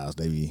freestyles.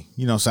 They be,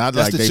 you know what I'm saying?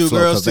 That's like the two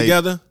girls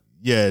together?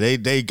 yeah,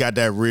 they got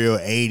that real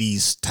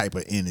 80s type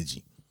of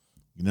energy.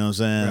 You know what I'm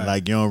saying? Right.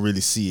 Like you don't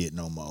really see it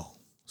no more.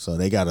 So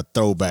they got a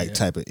throwback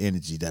type of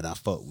energy that I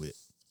fuck with.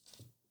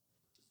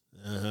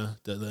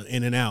 The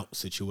in and out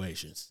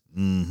situations.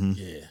 Mm-hmm.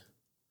 Yeah.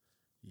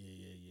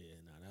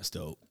 No, that's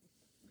dope.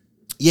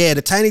 Yeah,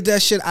 the Tiny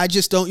Desk shit, I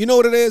just don't. You know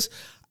what it is?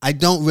 I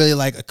don't really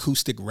like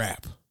acoustic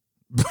rap.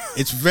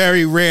 It's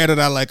very rare that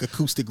I like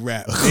acoustic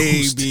rap.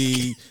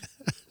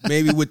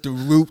 Maybe with the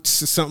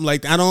Roots or something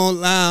like that.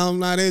 I'm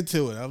not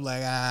into it. I'm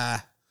like,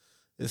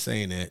 this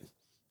ain't it.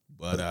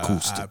 But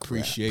I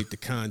appreciate the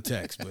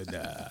context, but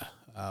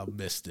I'll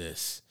miss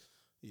this.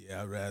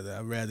 Yeah, I'd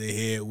rather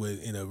hear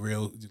it in a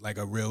real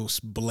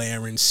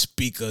blaring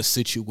speaker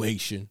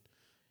situation.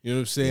 You know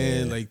what I'm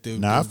saying? Yeah. Like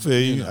I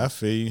feel you. I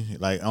feel you.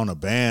 Like on a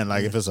band,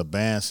 like if it's a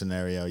band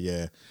scenario,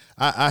 yeah.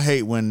 I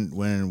hate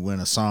when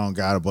a song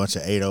got a bunch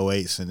of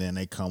 808s and then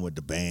they come with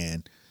the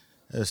band.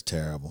 That's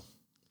terrible.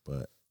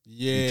 But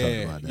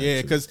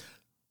because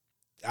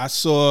I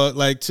saw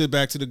back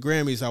to the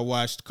Grammys. I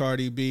watched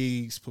Cardi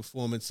B's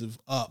performance of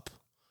Up,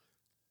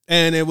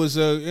 and it was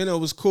it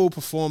was a cool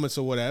performance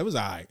or whatever. It was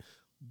all right,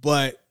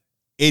 but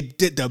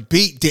the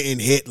beat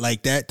didn't hit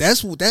like that.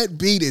 That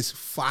beat is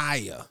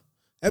fire.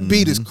 That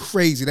beat is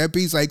crazy. That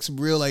beat's like some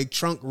real like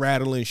trunk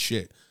rattling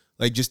shit.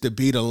 Like just the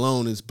beat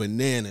alone is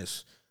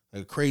bananas.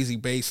 Like a crazy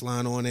bass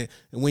line on it.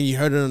 And when you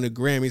heard it on the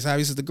Grammys,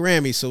 obviously the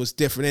Grammys, so it's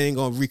different. They ain't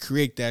gonna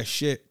recreate that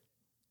shit.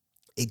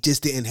 It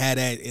just didn't have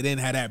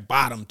that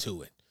bottom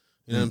to it.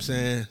 You know what I'm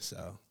saying?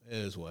 So it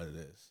is what it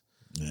is.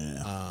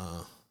 Yeah.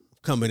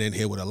 Coming in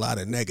here with a lot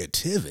of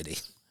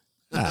negativity.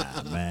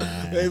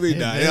 Man. Maybe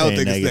not. I don't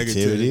think it's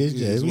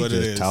negativity. It's what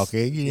it is.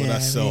 Talking, you know what I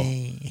saw.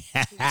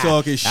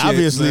 Talking shit.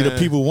 Obviously, man. the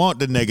people want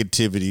the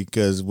negativity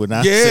because when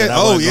I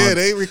said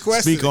they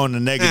requested speak on the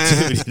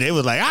negativity, they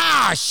was like,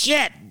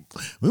 shit,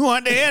 we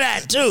want to hear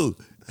that too.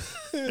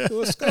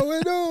 What's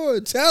going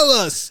on? Tell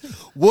us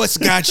what's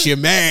got you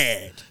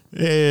mad.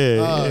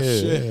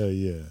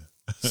 Yeah.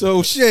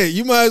 So shit,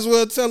 you might as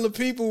well tell the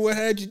people what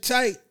had you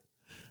tight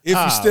if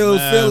you still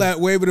feel that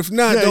way. But if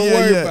not, don't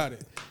worry about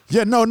it.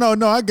 Yeah, no,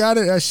 I got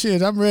it.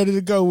 Shit, I'm ready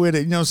to go with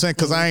it. You know what I'm saying?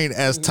 Because I ain't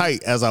as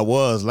tight as I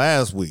was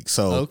last week.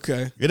 So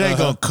it ain't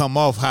going to come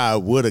off how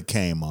it would have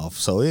came off.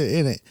 So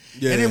it ain't.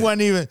 Yeah. And it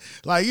wasn't even,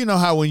 like, you know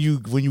how when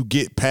you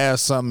get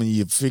past something and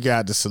you figure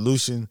out the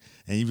solution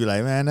and you be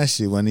like, man, that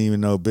shit wasn't even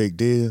no big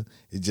deal.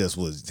 It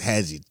just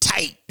has you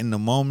tight in the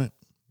moment.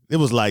 It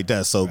was like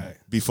that. So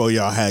before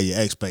y'all had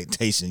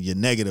your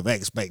negative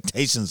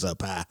expectations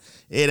up high,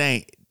 it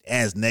ain't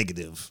as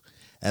negative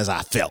as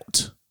I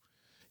felt.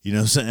 You know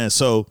what I'm saying?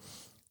 So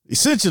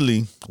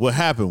essentially what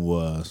happened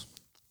was,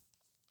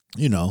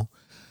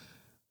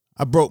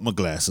 I broke my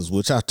glasses,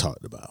 which I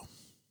talked about.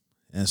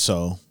 And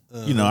so,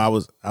 I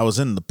was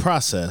in the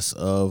process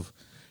of,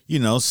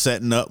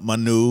 setting up my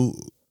new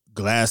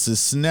glasses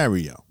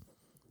scenario.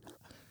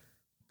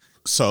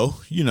 So,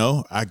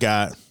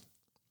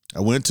 I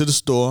went to the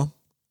store.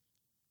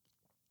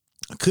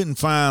 I couldn't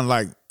find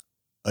like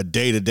a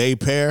day-to-day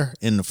pair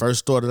in the first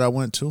store that I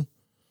went to.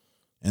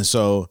 And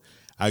so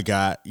I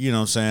got,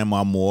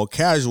 my more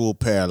casual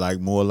pair, like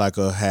more like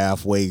a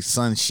halfway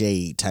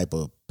sunshade type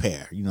of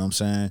pair. You know what I'm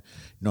saying?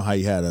 You know how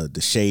you had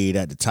the shade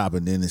at the top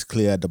and then it's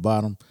clear at the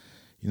bottom?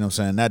 You know what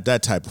I'm saying?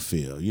 That type of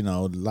feel. A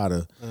lot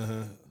of, you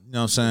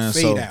know what I'm saying?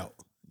 Fade out.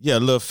 Yeah, a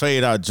little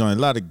fade out joint.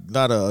 A lot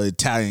of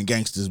Italian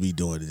gangsters be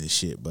doing this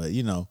shit. But,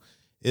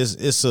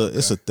 it's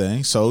a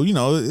thing. So,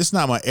 it's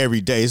not my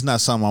everyday. It's not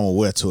something I'm going to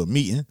wear to a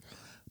meeting.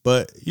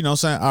 But, you know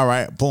what I'm saying? All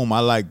right, boom, I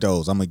like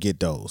those. I'm going to get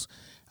those.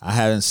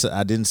 I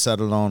didn't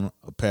settle on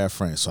a pair of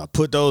frames. So I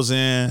put those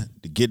in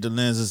to get the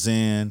lenses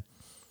in,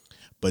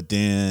 but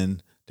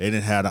then they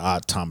didn't have the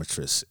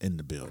optometrist in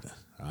the building.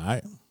 All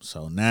right.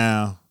 So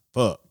now,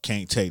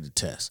 can't take the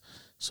test.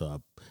 So I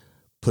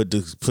put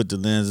the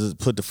lenses,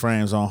 put the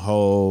frames on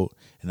hold,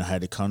 and I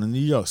had to come to New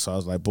York. So I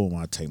was like, boom,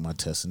 I'll take my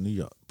test in New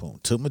York. Boom.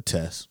 Took my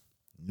test.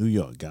 New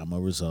York, got my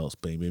results,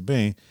 bing, bing,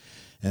 bing.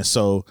 And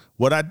so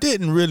what I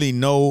didn't really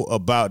know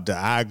about the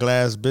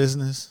eyeglass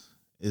business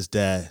is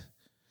that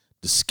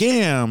the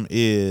scam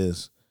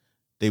is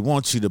they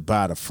want you to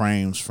buy the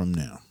frames from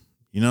them.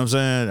 You know what I'm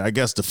saying? I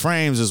guess the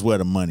frames is where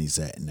the money's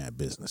at in that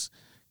business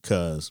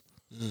because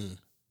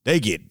they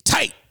get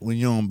tight when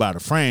you don't buy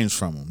the frames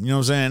from them. You know what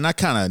I'm saying? And I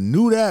kind of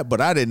knew that,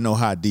 but I didn't know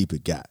how deep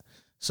it got.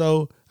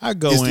 So I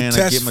go in. Is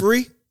the test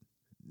free?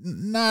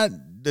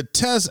 The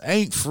test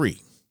ain't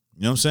free.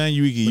 You know what I'm saying?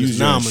 You can use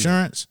your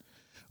insurance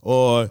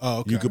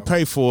or you could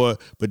pay for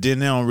it, but then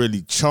they don't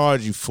really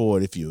charge you for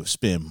it if you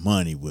spend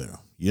money with them.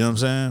 You know what I'm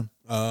saying?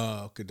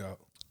 Okay, dog.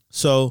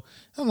 So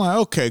I'm like,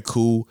 okay,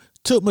 cool.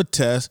 Took my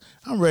test.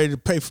 I'm ready to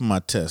pay for my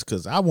test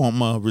because I want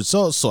my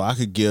results so I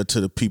could give to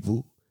the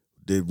people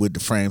with the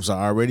frames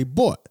I already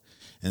bought.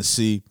 And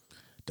see,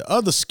 the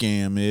other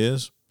scam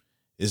is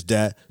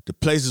that the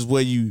places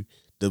where you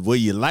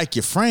like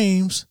your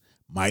frames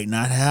might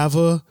not have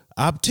a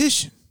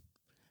optician.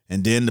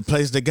 And then the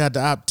place that got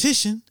the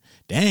optician,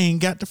 they ain't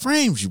got the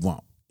frames you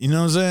want. You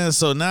know what I'm saying?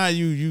 So now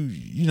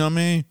you know what I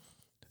mean?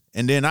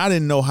 And then I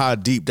didn't know how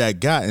deep that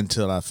got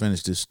until I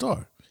finished this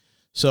story.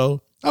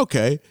 So,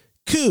 okay,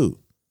 cool.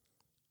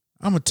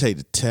 I'm going to take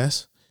the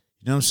test.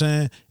 You know what I'm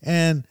saying?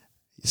 And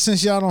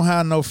since y'all don't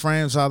have no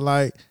frames I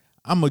like,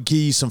 I'm going to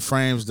give you some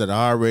frames that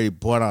I already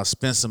bought. I'll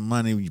spend some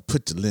money when you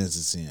put the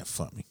lenses in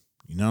for me.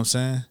 You know what I'm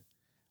saying?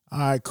 All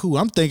right, cool.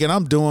 I'm thinking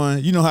I'm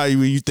doing, you know how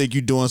you think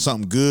you're doing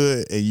something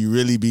good and you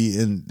really be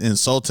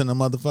insulting a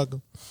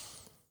motherfucker?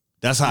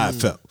 That's how I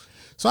felt.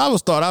 So I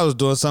thought I was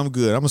doing something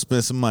good. I'm going to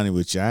spend some money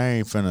with you. I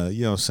ain't finna,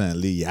 you know what I'm saying,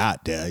 leave you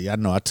out there. Y'all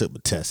know I took my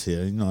test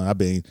here. You know, I've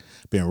been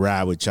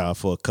riding with y'all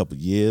for a couple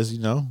years.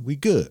 You know, we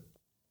good.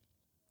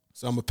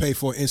 So I'm going to pay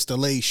for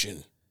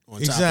installation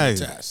on top of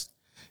the test.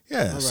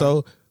 Yeah, right.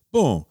 So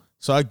boom.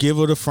 So I give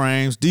her the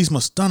frames. These my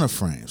stunner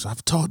frames.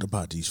 I've talked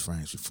about these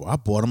frames before. I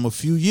bought them a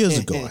few years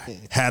ago.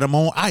 I had them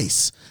on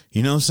ice.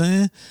 You know what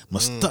I'm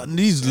saying?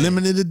 These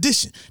limited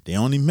edition. They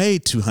only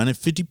made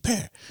 250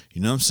 pair.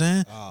 You know what I'm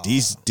saying? Oh.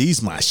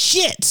 These my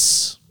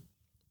shits.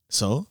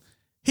 So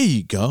here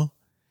you go.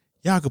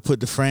 Y'all could put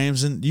the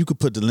frames in. You could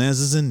put the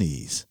lenses in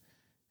these.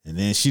 And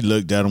then she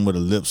looked at them with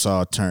her lips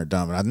all turned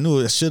down. But I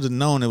knew I should have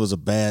known it was a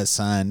bad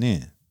sign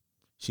then.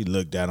 She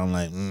looked at them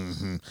like,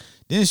 mm-hmm.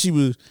 Then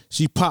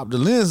she popped the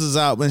lenses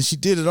out and she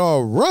did it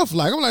all rough.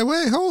 Like, I'm like,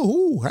 wait,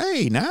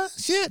 hey, nah,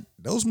 shit.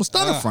 Those my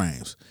stunner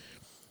frames.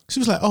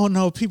 She was like, oh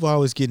no, people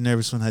always get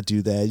nervous when I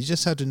do that. You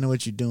just have to know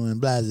what you're doing.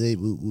 Blah, blah,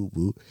 woo, woo,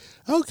 woo.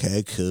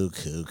 Okay,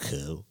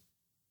 cool.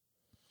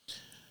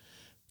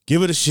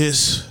 Give it a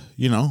shits,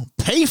 you know,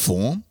 pay for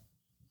them,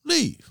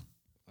 leave.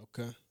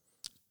 Okay.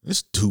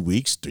 It's 2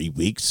 weeks, 3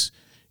 weeks.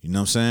 You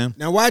know what I'm saying?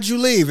 Now, why'd you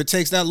leave? It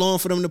takes that long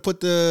for them to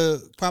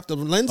pop the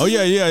lenses? Oh,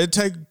 yeah. It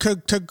take a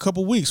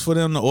couple weeks for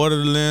them to order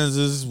the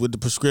lenses with the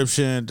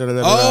prescription.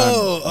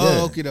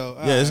 Okay, though.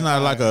 It's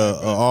not like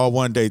a all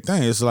one day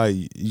thing. It's like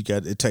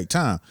it take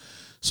time.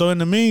 So in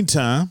the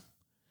meantime,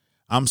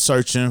 I'm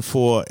searching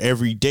for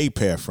everyday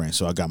pair of frames.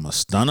 So I got my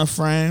stunner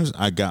frames.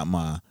 I got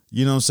my,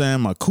 you know what I'm saying,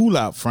 my cool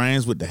out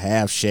frames with the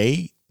half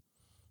shade.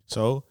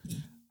 So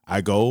I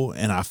go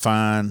and I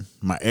find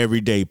my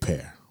everyday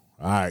pair.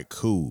 All right,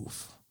 cool.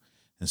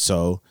 And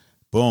so,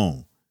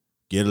 boom,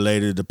 get a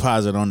later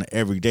deposit on the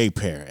everyday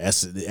pair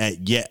at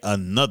yet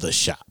another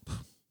shop.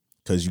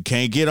 Because you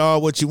can't get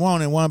all what you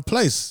want in one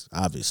place,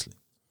 obviously.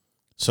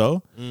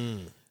 So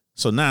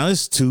now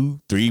it's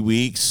 2-3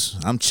 weeks.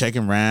 I'm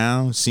checking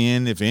around,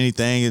 seeing if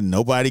anything, and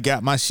nobody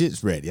got my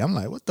shits ready. I'm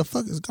like, what the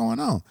fuck is going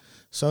on?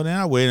 So then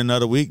I wait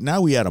another week.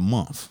 Now we at a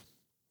month.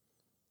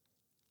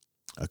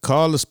 I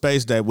called the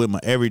space that with my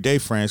everyday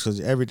friends, because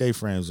everyday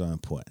friends are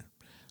important.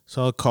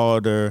 So I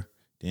called her.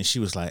 Then she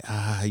was like,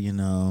 you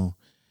know,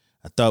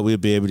 I thought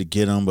we'd be able to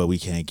get them, but we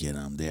can't get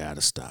them. They're out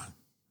of stock.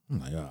 I'm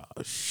like, oh,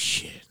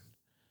 shit.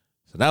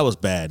 So that was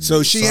bad news.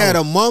 So she had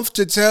a month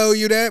to tell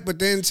you that, but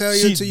then tell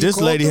you until you called This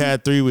lady them?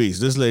 had 3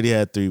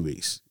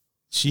 weeks.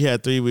 She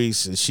had 3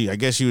 weeks, and I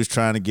guess she was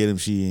trying to get them.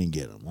 She didn't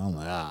get them. I'm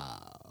like,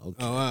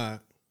 okay. Oh, all right.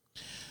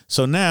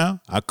 So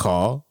now I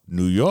call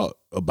New York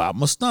about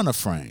my stunner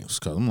frames,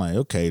 because I'm like,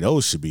 okay,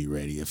 those should be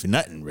ready. If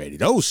nothing ready,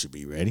 those should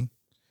be ready.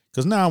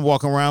 Because now I'm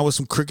walking around with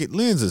some crooked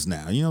lenses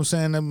now. You know what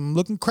I'm saying? I'm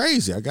looking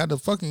crazy. I got to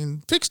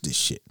fucking fix this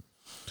shit.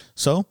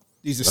 So.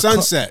 These are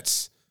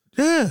sunsets.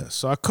 Yeah.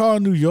 So I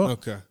called New York.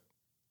 Okay.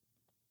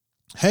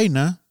 Hey,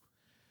 now.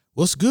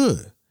 What's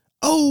good?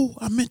 Oh,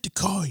 I meant to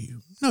call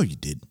you. No, you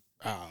didn't.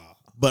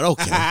 But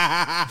okay.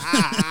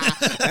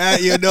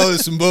 You know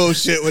there's some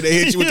bullshit when they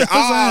hit you with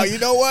you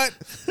know what?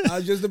 I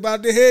was just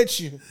about to hit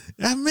you.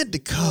 I meant to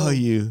call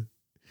you.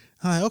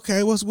 I'm like,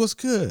 okay, what's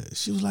good?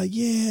 She was like,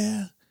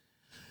 yeah.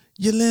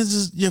 Your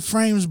lenses, your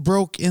frames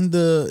broke in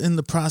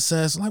the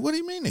process. I'm like, what do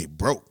you mean they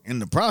broke in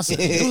the process?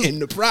 In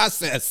the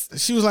process.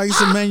 She was like,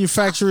 it's a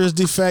manufacturer's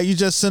defect. You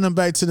just send them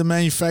back to the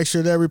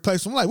manufacturer that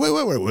replaced them. I'm like,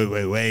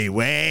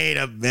 wait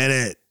a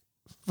minute.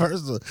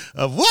 First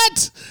of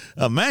what?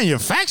 A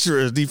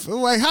manufacturer's defect?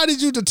 Like, how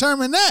did you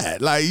determine that?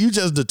 Like, you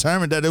just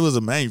determined that it was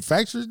a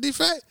manufacturer's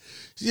defect?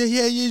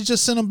 Yeah, you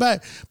just send them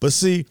back. But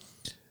see,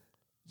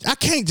 I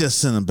can't just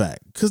send them back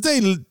because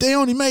they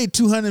only made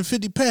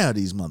 250 pair of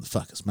these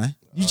motherfuckers, man.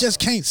 You just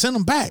can't send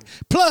them back.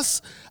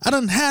 Plus, I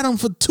done had them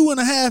for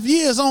 2.5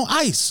 years on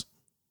ice.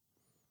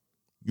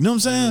 You know what I'm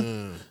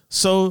saying?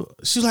 So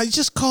she's like,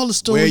 just call the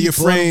store. Wear your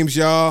frames,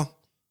 y'all.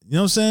 You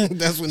know what I'm saying?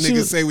 That's what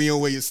niggas say when you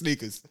don't wear your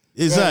sneakers.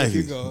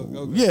 Exactly.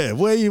 Okay. Yeah,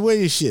 wear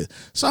your shit.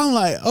 So I'm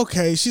like,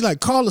 okay. She's like,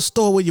 call the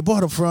store where you bought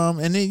them from,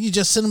 and then you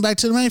just send them back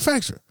to the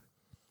manufacturer.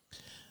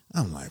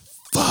 I'm like,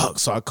 fuck.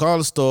 So I call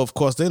the store. Of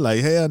course, they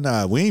like, hell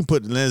nah, we ain't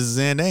put the lenses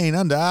in. They ain't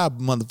under our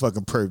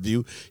motherfucking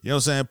purview. You know what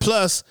I'm saying?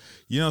 Plus,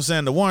 you know what I'm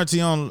saying, the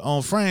warranty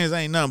on frames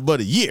ain't nothing but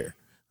a year.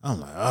 I'm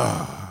like,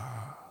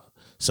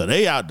 So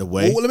they out the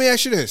way. Well, let me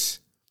ask you this.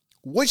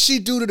 What'd she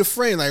do to the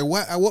frame? Like,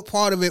 what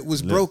part of it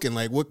was broken?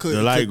 Like, what could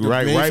right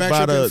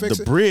by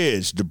the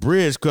bridge. The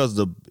bridge,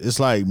 because it's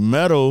like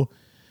metal.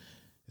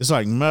 It's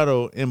like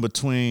metal in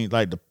between.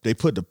 Like they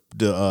put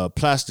the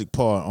plastic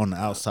part on the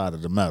outside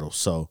of the metal.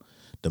 So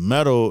the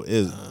metal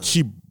is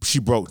she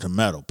broke the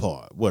metal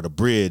part where the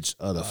bridge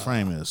of the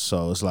frame is.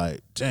 So it's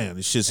like, damn,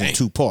 this shit's in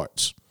two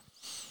parts.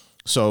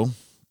 So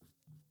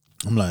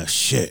I'm like,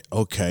 shit,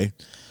 okay.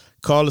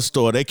 Call the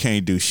store. They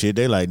can't do shit.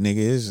 They like, nigga,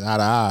 it's out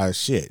of our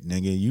shit.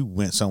 Nigga, you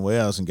went somewhere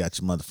else and got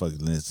your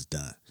motherfucking lenses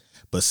done.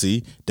 But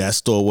see, that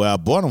store where I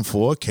bought them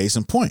for, case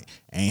in point,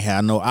 ain't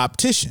had no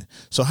optician.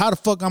 So how the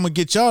fuck I'm gonna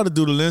get y'all to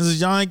do the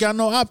lenses? Y'all ain't got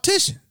no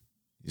optician.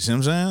 You see what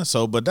I'm saying?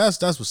 So, but that's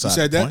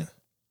beside the point.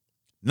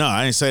 No,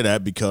 I didn't say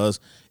that because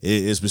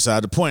it's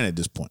beside the point at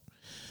this point.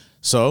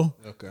 So,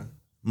 okay.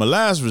 My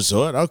last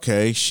resort,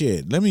 okay,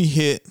 shit.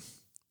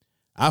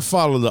 I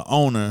follow the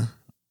owner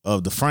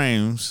of the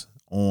frames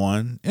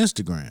on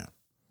Instagram.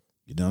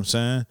 You know what I'm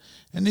saying?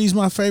 And these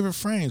my favorite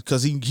frames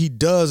because he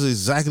does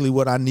exactly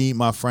what I need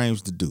my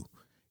frames to do.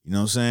 You know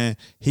what I'm saying?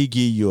 He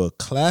give you a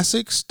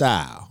classic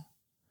style,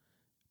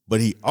 but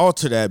he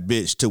alter that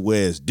bitch to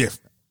where it's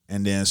different.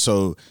 And then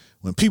so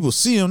when people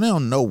see them, they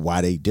don't know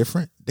why they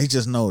different. They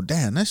just know,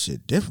 damn, that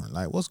shit different.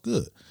 Like, what's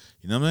good?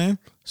 You know what I mean?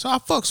 So I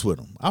fucks with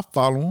him. I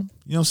follow him.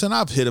 You know what I'm saying?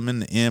 I've hit him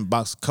in the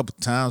inbox a couple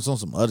times on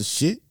some other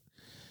shit.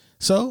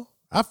 So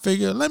I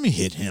figure, let me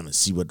hit him and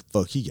see what the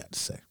fuck he got to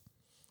say.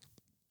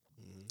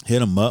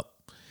 Hit him up.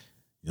 You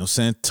know what I'm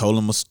saying? Told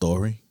him a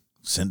story.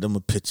 Sent him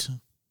a picture.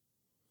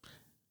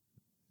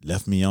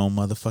 Left me on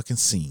motherfucking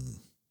scene.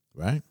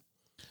 Right?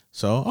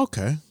 So,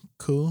 okay,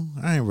 cool.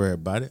 I ain't worried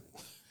about it.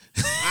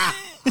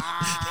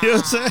 You know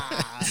what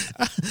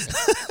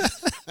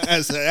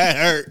I'm saying? That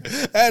hurt.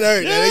 That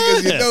hurt. Yeah.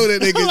 Because you know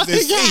that niggas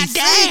is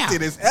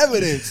it. It's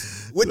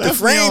evidence with left the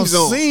frames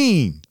on.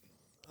 Scene.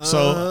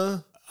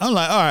 So I'm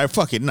like, all right,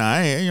 fuck it. Nah,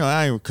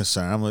 I ain't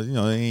concerned. It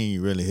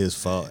ain't really his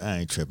fault. I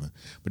ain't tripping.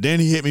 But then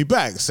he hit me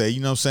back, say,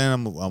 you know what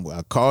I'm saying?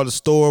 I called the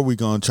store. We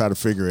gonna try to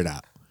figure it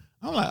out.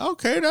 I'm like,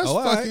 okay, that's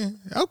fucking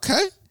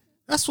okay.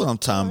 That's what I'm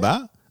talking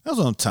about. That's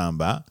what I'm talking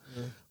about.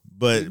 Yeah.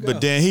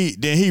 But then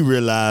he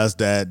realized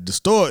that the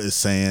store is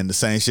saying the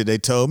same shit they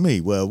told me.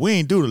 Well, we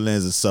ain't do the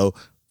lenses, so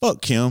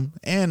fuck him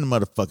and the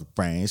motherfucking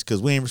frames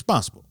because we ain't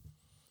responsible.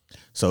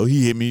 So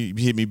he hit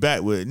me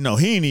back with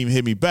he ain't even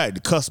hit me back. The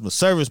customer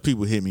service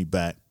people hit me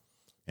back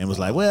and was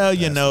like, well,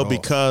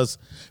 because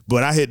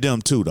but I hit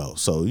them too though.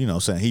 So, you know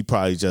what I'm saying, he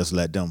probably just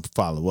let them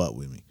follow up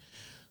with me.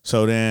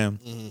 So then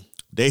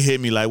they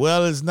hit me like,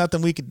 well, there's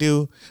nothing we could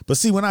do. But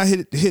see, when I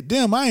hit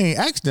them, I ain't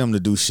asked them to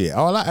do shit.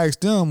 All I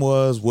asked them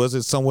was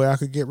it somewhere I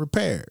could get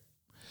repaired?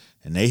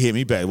 And they hit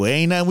me back, well,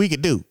 ain't nothing we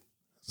could do.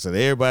 So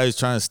everybody's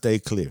trying to stay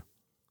clear.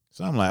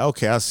 So I'm like,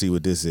 okay, I see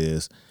what this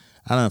is.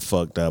 I done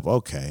fucked up.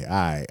 Okay, all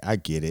right, I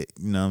get it.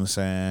 You know what I'm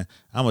saying?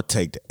 I'm going to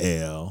take the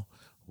L,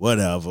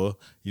 whatever.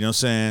 You know what I'm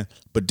saying?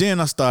 But then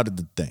I started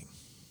to think.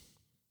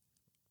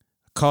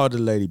 I called the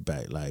lady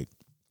back. Like,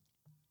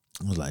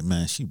 I was like,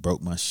 man, she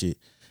broke my shit.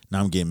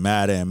 Now I'm getting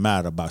madder and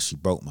madder about she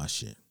broke my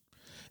shit.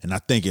 And I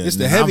think it's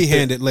the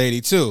heavy-handed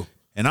lady, too.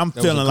 And I'm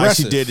feeling like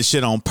she did the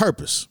shit on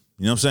purpose.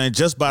 You know what I'm saying?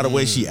 Just by the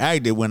way she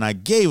acted when I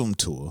gave them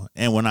to her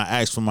and when I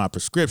asked for my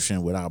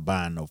prescription without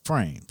buying no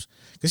frames.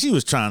 Because she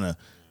was trying to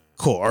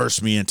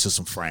coerce me into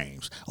some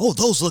frames. Oh,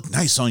 those look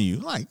nice on you.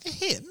 Like,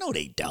 hell, no,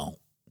 they don't.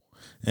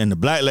 And the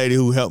black lady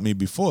who helped me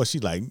before,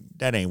 she's like,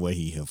 that ain't what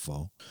he here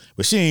for.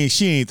 But she ain't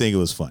think it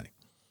was funny.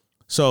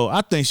 So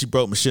I think she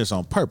broke my shit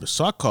on purpose.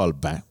 So I called her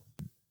back.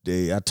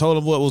 I told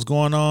them what was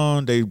going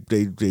on. They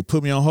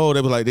put me on hold.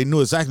 They was like, they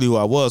knew exactly who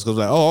I was. Cause I was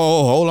like,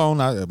 oh, hold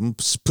on. I'm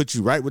put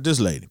you right with this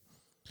lady.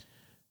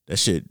 That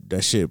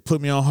shit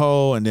put me on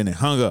hold and then it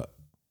hung up.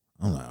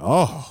 I'm like,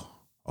 oh,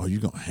 you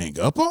gonna hang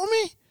up on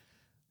me?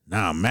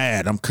 Now I'm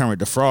mad. I'm Kermit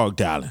the Frog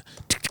dialing.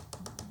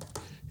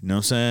 You know what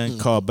I'm saying?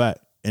 Call back.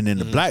 And then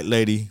the black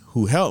lady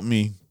who helped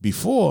me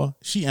before,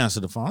 she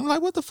answered the phone. I'm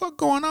like, what the fuck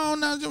going on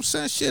now? You know what I'm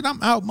saying? Shit,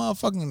 I'm out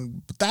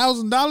motherfucking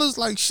 $1,000.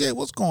 Like, shit,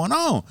 what's going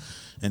on?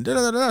 And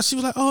da-da-da-da. She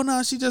was like, oh,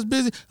 no, she just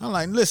busy. I'm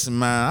like, listen,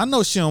 man, I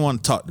know she don't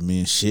want to talk to me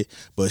and shit,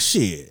 but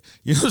shit,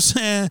 you know what I'm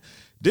saying?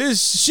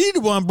 She the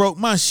one broke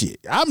my shit.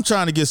 I'm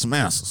trying to get some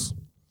answers.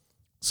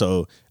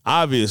 So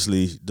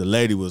obviously the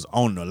lady was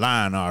on the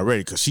line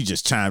already because she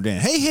just chimed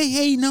in.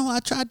 Hey, no, I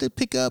tried to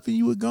pick up and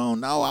you were gone.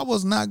 No, I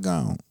was not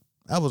gone.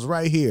 I was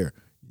right here.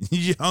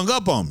 You hung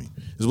up on me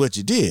is what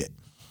you did.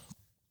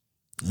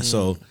 And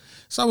so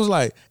I was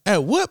like,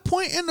 at what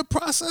point in the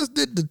process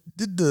did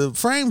the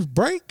frames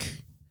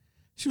break?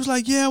 She was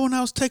like, yeah, when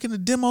I was taking the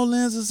demo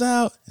lenses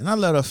out. And I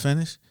let her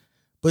finish.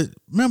 But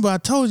remember, I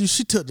told you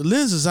she took the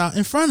lenses out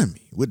in front of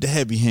me with the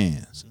heavy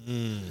hands.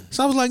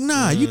 So I was like,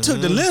 nah, you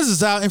took the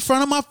lenses out in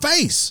front of my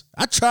face.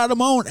 I tried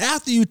them on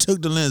after you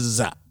took the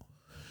lenses out.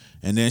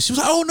 And then she was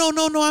like, oh,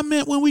 no, I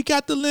meant when we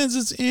got the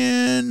lenses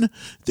in,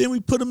 then we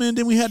put them in,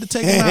 then we had to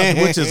take them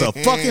out, which is a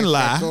fucking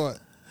lie. It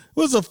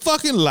was a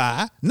fucking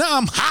lie. Now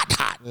I'm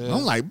hot. Yeah.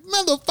 I'm like,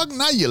 motherfucker,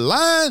 now you're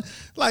lying.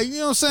 Like, you know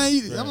what I'm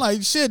saying? I'm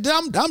like, shit,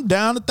 I'm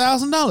down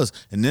 $1,000.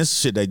 And this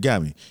shit that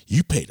got me,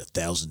 you paid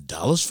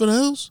 $1,000 for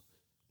those?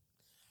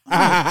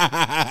 I'm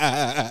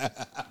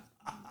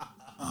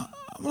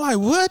like,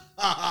 what?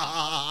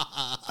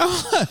 I'm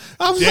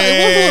like,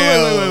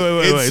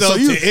 wait. Insult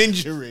to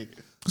injury.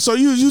 So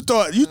you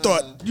thought you know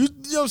what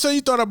I'm saying?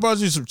 You thought I brought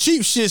you some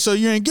cheap shit, so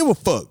you ain't give a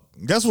fuck.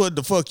 That's what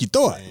the fuck you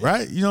thought,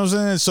 right? You know what I'm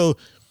saying? So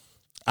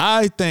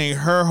I think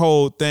her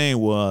whole thing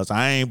was,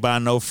 I ain't buy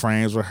no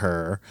frames with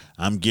her.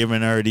 I'm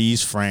giving her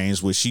these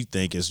frames, which she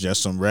think is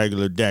just some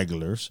regular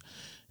degglers.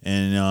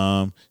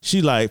 And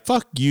she like,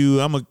 fuck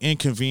you. I'm going to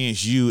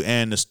inconvenience you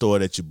and the store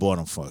that you bought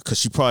them for. Because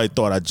she probably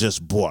thought I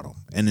just bought them.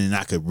 And then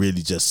I could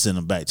really just send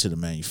them back to the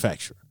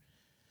manufacturer.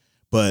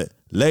 But,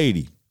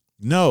 lady,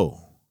 no.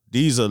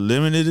 These are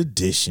limited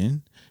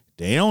edition.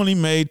 They only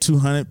made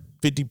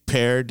 250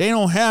 pair. They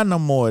don't have no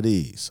more of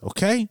these,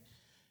 okay?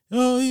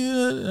 Oh,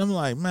 yeah. I'm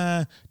like,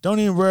 man, don't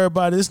even worry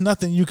about it. There's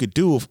nothing you could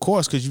do, of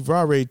course, because you've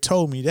already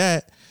told me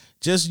that.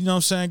 Just, you know what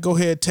I'm saying, go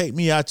ahead, take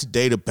me out your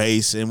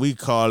database, and we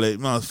call it,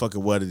 motherfucker,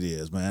 what it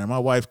is, man. My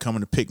wife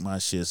coming to pick my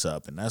shits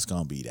up, and that's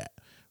going to be that,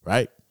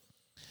 right?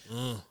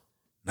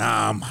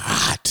 Now I'm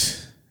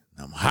hot.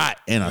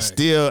 And I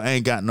still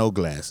ain't got no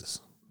glasses.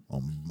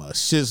 My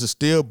shits are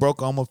still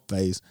broke on my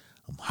face.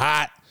 I'm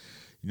hot.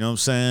 You know what I'm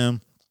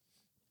saying?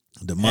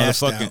 The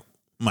motherfucking,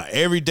 my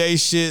everyday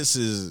shits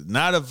is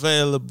not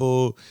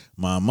available.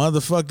 My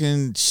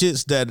motherfucking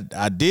shits that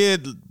I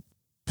did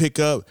pick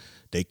up,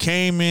 they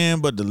came in,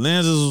 but the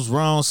lenses was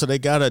wrong, so they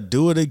got to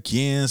do it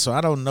again. So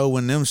I don't know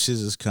when them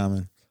shits is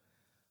coming.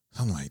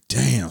 I'm like,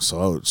 damn.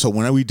 So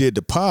when we did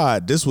the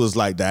pod, this was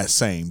like that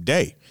same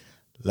day,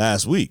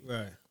 last week.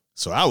 Right.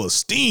 So I was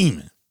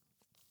steaming.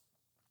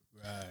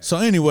 Right. So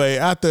anyway,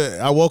 after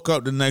I woke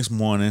up the next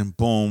morning,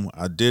 boom,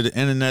 I did an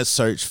internet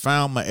search,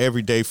 found my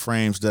everyday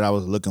frames that I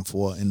was looking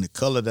for in the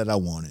color that I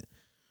wanted.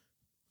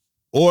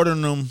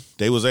 Ordering them,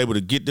 they was able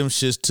to get them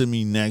shits to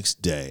me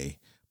next day.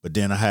 But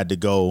then I had to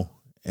go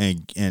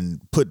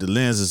and put the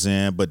lenses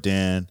in, but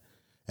then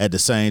at the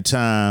same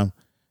time,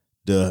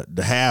 the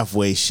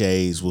halfway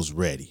shades was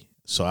ready.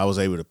 So I was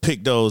able to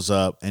pick those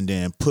up and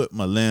then put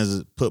my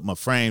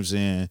frames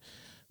in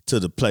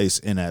to the place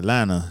in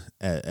Atlanta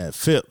at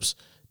Phipps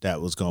that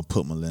was gonna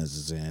put my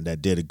lenses in.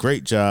 That did a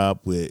great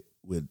job with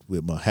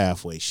my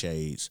halfway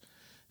shades.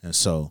 And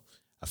so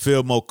I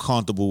feel more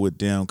comfortable with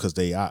them because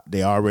they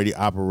already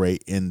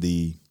operate in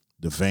the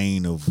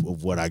vein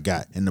of what I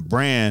got. And the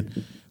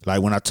brand,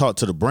 like when I talked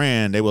to the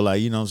brand, they were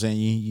like, you know what I'm saying,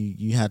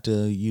 you have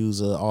to use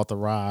an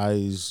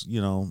authorized,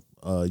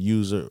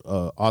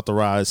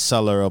 authorized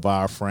seller of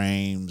our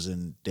frames,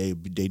 and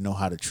they know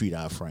how to treat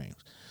our frames.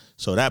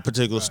 So that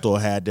particular store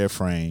had their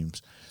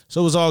frames.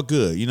 So it was all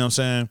good, you know what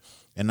I'm saying?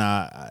 And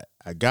I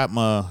got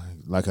my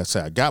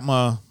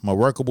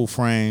workable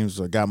frames.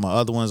 I got my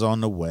other ones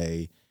on the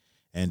way.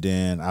 And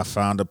then I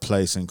found a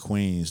place in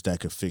Queens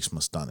that could fix my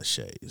stunner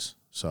shades.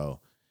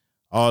 So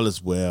all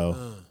is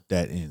well.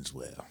 That ends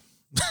well.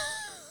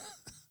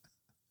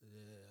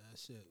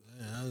 That's it,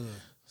 man.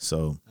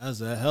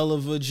 That's a hell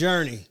of a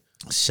journey.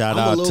 Shout I'm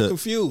out a little to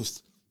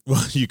confused.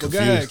 Well, you But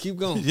confused. go ahead, keep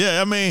going.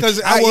 Yeah, I mean,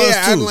 Because I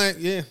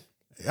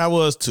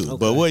was too. Okay.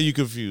 But where you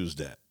confused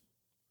at?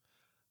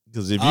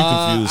 Because if you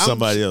confused,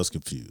 somebody else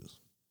confused.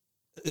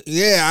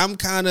 Yeah, I'm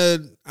kind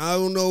of, I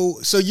don't know.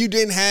 So you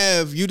didn't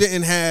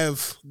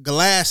have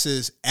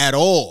glasses at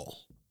all.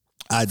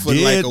 I for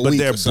did, like a but week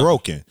they're or something.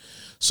 broken.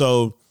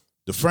 So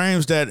the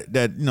frames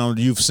that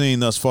you've seen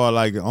thus far,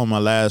 like on my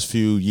last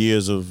couple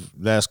years of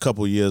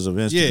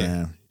Instagram,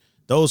 Yeah.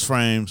 those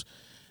frames,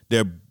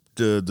 they're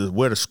the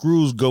where the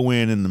screws go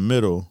in the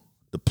middle,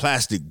 the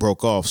plastic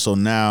broke off, so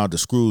now the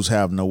screws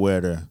have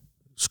nowhere to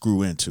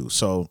screw into.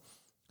 So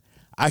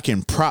I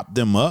can prop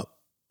them up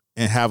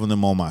and have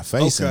them on my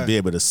face and be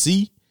able to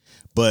see.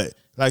 But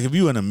like if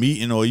you in a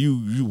meeting or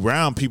you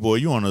round people or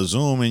you on a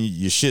Zoom and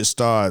your shit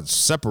starts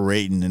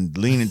separating and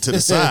leaning to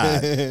the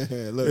side,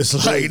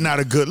 it's like not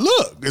a good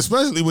look.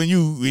 Especially when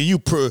you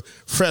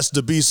profess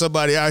to be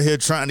somebody out here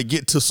trying to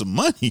get to some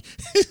money.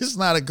 It's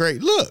not a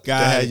great look to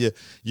have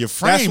your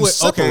frame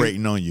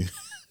separating on you.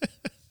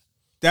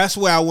 That's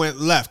where I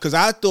went left because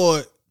I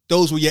thought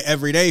those were your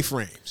everyday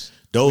frames.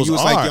 Those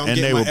was are, like, yo, I'm and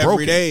getting they my were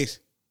broken. everydays.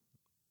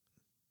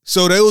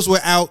 So those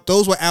were out.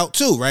 Those were out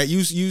too, right?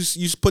 You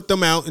put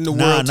them out in the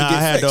world to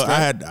get fixed,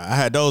 right? I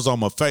had those on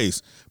my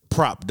face,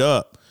 propped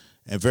up,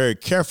 and very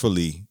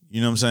carefully.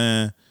 You know what I'm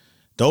saying?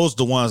 Those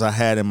the ones I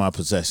had in my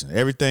possession.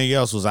 Everything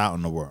else was out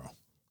in the world.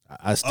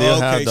 I still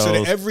have those.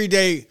 So the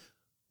everyday.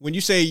 When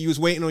you say you was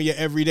waiting on your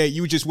everyday,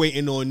 you were just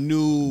waiting on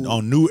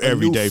new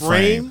everyday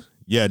frames.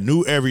 Yeah,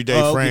 new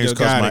everyday frames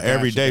because my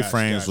everyday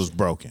frames was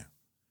broken.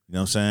 You know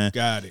what I'm saying?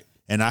 Got it.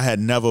 And I had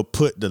never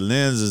put the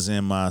lenses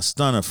in my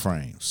stunner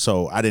frame.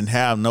 So I didn't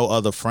have no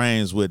other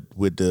frames with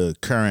the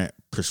current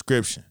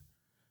prescription.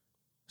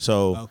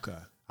 So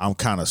I'm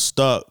kind of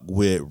stuck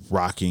with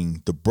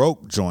rocking the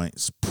broke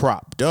joints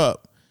propped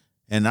up.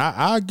 And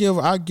I give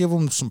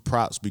them some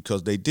props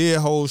because they did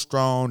hold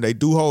strong. They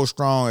do hold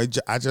strong.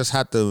 I just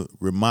have to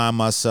remind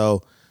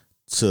myself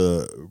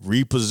to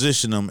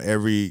reposition them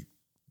every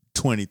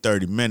 20,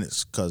 30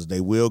 minutes because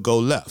they will go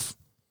left.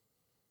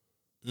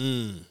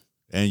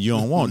 And you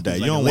don't want that. Like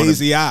you don't want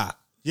lazy eye.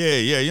 Yeah.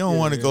 You don't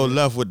want to go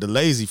left with the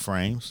lazy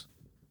frames.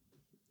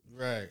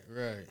 Right.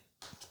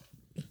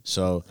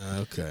 So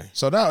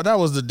So that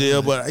was the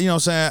deal. But you know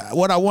what I'm saying?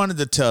 What I wanted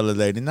to tell the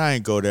lady, and I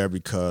ain't go there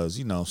because,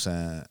 you know what I'm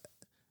saying,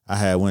 I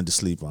had went to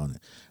sleep on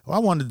it. Well, I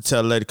wanted to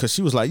tell the lady because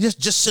she was like,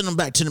 just send them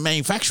back to the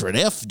manufacturer.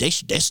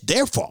 That's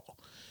their fault.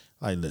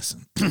 Like,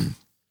 listen,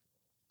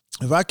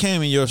 if I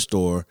came in your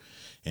store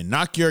and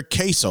knocked your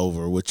case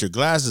over with your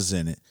glasses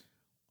in it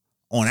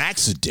on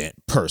accident,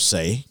 per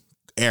se,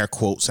 air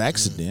quotes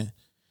accident,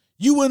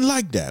 you wouldn't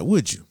like that,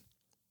 would you?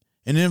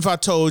 And then if I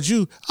told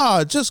you,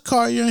 just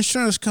call your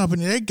insurance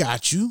company, they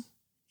got you,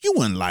 you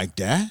wouldn't like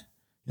that. You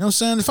know what I'm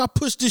saying? If I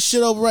push this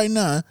shit over right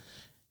now,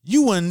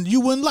 you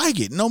wouldn't like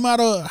it. No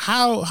matter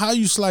how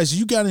you slice it,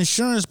 you got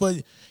insurance,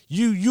 but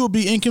you'll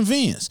be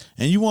inconvenienced.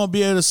 And you won't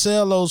be able to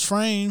sell those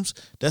frames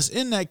that's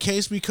in that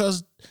case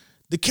because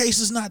the case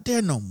is not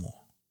there no more.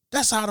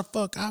 That's how the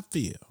fuck I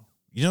feel.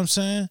 You know what I'm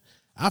saying?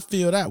 I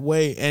feel that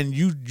way, and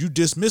you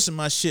dismissing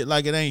my shit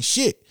like it ain't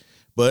shit.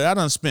 But I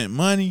done spent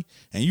money,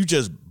 and you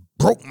just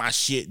broke my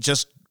shit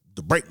just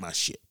to break my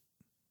shit.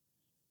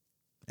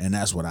 And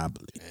that's what I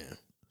believe. Damn.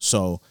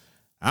 So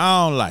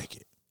I don't like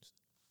it.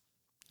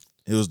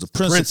 It was the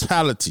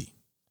principality.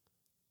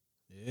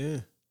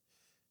 Yeah.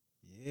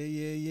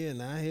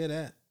 Now I hear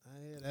that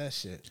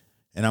shit.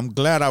 And I'm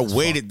glad I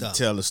waited to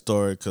tell the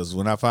story because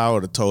if I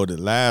would have told it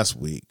last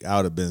week, I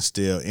would have been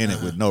still in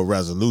it with no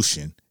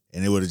resolution.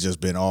 And it would have just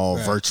been all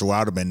virtual. I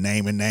would have been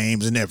naming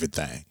names and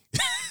everything.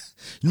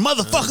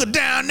 Motherfucker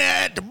down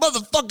there at the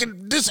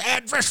motherfucking this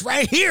address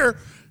right here.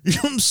 You know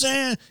what I'm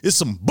saying? It's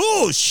some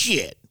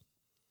bullshit.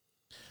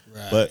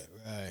 Right.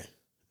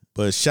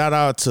 But shout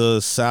out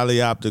to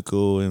Sally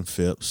Optical and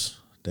Phipps.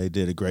 They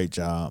did a great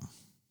job.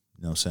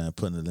 You know what I'm saying?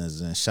 Putting the lenses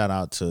in. Shout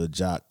out to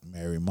Jock,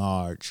 Mary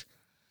Marge.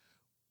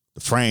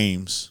 The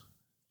frames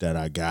that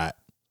I got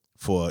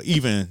for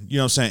even, you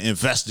know what I'm saying,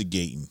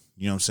 investigating,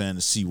 you know what I'm saying,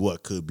 to see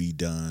what could be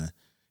done.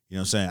 You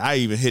know what I'm saying? I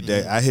even hit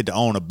that, I hit the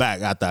owner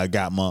back after I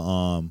got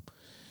my,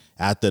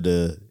 after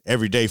the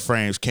everyday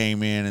frames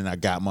came in and I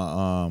got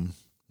my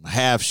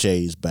half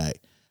shades back.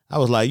 I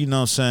was like, you know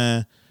what I'm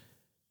saying?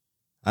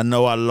 I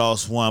know I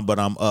lost one, but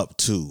I'm up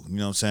two. You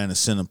know what I'm saying? And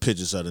send them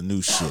pictures of the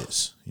new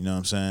shits. You know what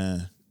I'm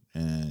saying?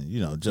 And,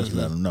 you know, just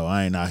let them know.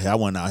 I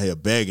wasn't out here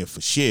begging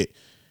for shit.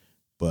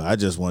 But I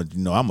just wanted to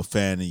know I'm a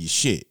fan of your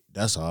shit.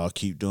 That's all.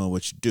 Keep doing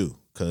what you do.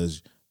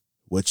 Because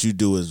what you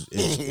do is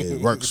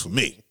it works for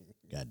me.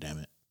 God damn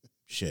it.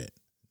 Shit.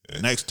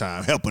 Next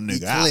time, help a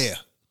nigga out.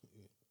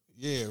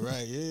 Yeah,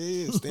 right.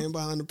 Yeah. Stand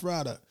behind the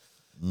product.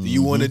 Do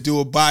you want to do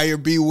a buyer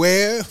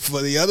beware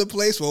for the other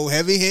place for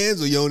heavy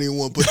hands, or you don't even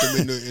want to put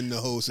them in the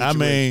whole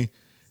situation?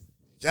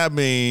 I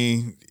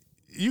mean,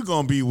 you're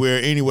gonna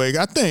beware anyway.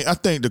 I think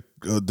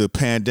the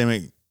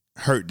pandemic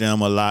hurt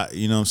them a lot.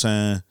 You know what I'm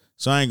saying?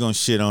 So I ain't gonna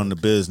shit on the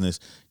business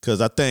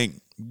because I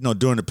think, you know,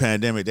 during the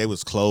pandemic they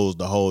was closed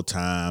the whole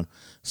time.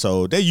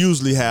 So they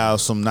usually have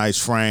some nice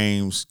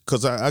frames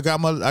because I got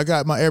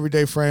my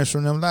everyday frames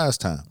from them last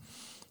time.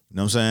 You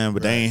know what I'm saying?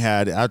 But they ain't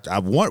had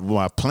it.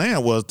 My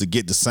plan was to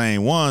get the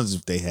same ones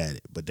if they had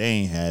it, but they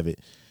ain't have it.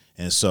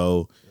 And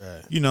so,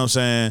 you know what I'm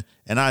saying?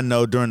 And I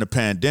know during the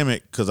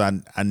pandemic, because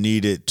I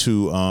needed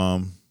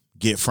to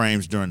get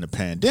frames during the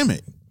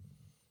pandemic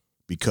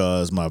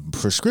because my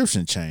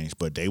prescription changed,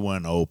 but they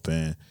weren't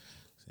open.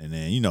 And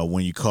then, you know,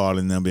 when you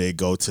calling them, they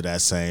go to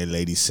that same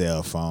lady's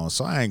cell phone.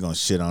 So I ain't going to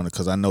shit on it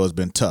because I know it's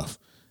been tough.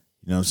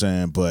 You know what I'm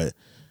saying? But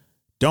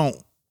don't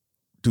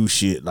do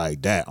shit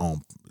like that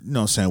on, you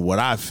know what I'm saying? What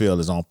I feel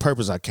is on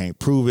purpose. I can't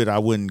prove it. I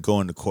wouldn't go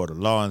in the court of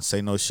law and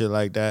say no shit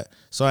like that.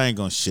 So I ain't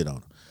going to shit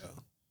on them.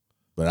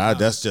 But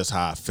that's just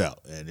how I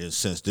felt. And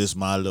since this is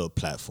my little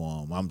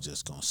platform, I'm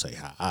just going to say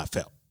how I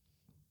felt.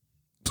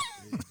 There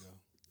you go.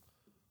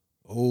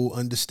 Oh,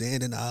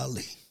 understanding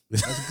Ali.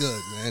 That's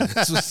good, man.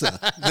 That's what's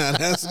up. Nah,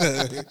 that's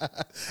good.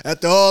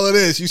 After all of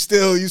this, you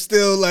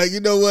still like, you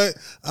know what?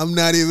 I'm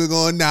not even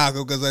going to knock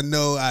them because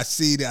I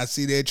see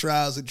their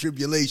trials and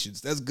tribulations.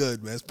 That's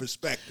good, man. That's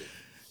perspective.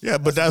 Yeah,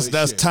 but that's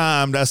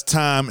time. That's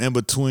time in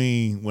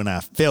between when I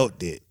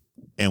felt it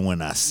and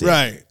when I said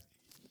right. it.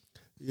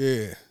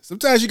 Yeah.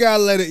 Sometimes you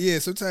gotta let it. Yeah.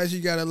 Sometimes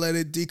you gotta let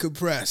it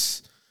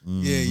decompress.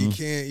 Mm-hmm.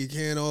 Yeah. You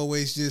can't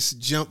always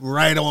just jump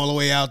right all the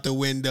way out the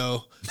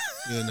window.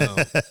 You know,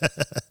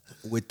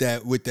 with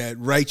that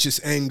righteous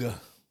anger.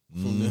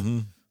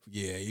 You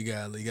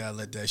gotta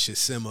let that shit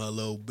simmer a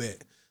little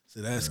bit.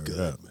 So that's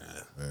good,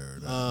 man.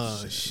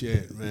 Oh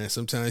shit, man.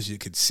 Sometimes you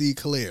could see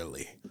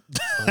clearly.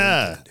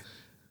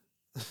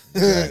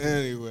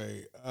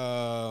 Anyway,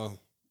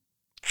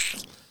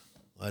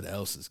 what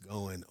else is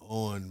going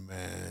on,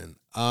 man?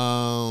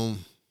 I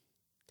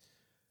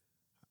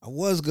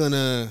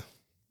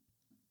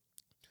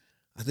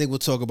think we'll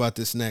talk about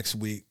this next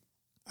week.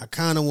 I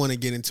kind of want to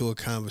get into a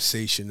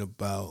conversation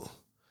about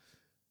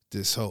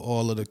this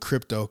all of the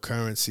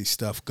cryptocurrency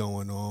stuff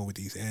going on with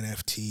these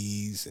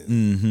NFTs,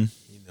 and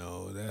you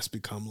know, that's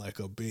become like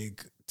a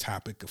big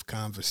topic of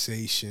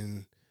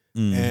conversation.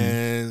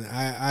 And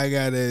I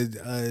got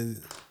a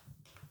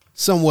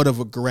somewhat of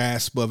a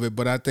grasp of it,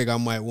 but I think I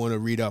might want to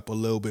read up a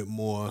little bit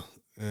more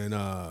and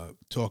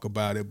talk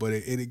about it. But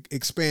it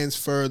expands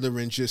further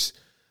in just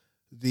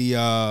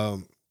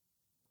the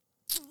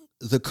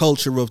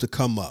culture of the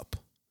come up.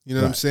 You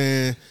know what I'm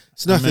saying?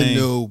 It's nothing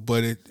new,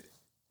 but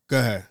go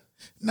ahead.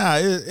 Nah,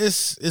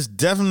 it's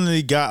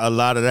definitely got a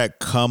lot of that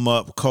come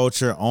up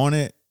culture on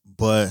it,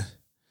 but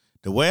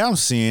the way I'm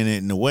seeing it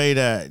and the way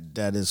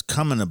that is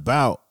coming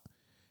about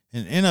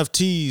in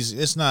NFTs,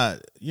 it's not,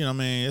 you know what I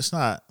mean, it's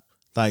not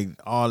like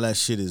all that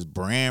shit is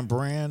brand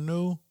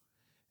new,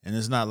 and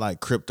it's not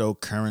like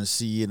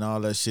cryptocurrency and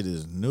all that shit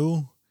is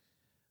new,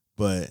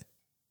 but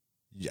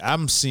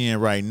I'm seeing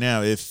right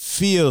now, it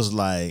feels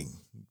like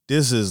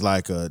this is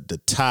like the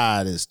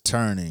tide is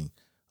turning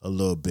a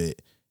little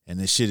bit. And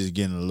this shit is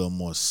getting a little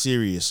more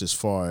serious as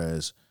far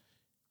as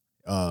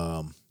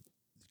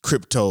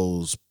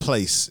crypto's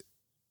place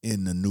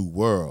in the new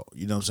world.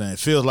 You know what I'm saying? It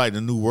feels like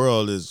the new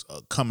world is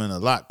coming a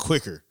lot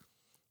quicker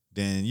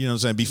than, you know what I'm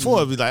saying? Before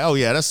it'd be like, oh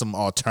yeah, that's some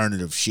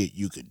alternative shit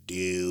you could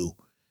do.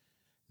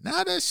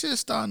 Now that shit's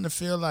starting to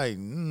feel like,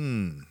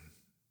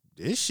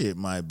 this shit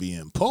might be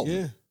important.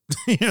 Yeah.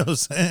 You know what I'm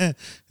saying?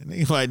 And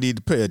they might need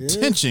to pay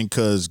attention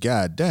because,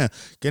 goddamn.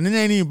 And it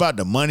ain't even about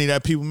the money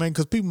that people make,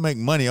 because people make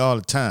money all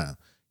the time.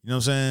 You know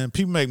what I'm saying?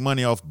 People make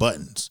money off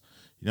buttons.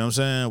 You know what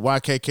I'm saying?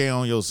 YKK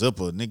on your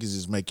zipper. Niggas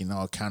is making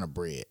all kind of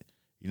bread.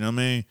 You know what I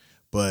mean?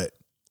 But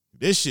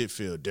this shit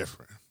feel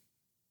different.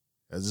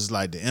 It's just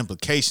like the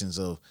implications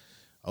of,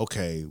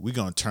 okay, we're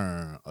going to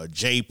turn a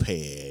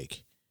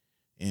JPEG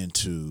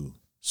into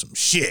some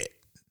shit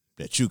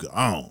that you could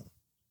own.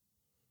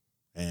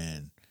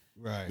 And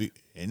right.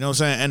 You know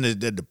what I'm saying?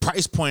 And the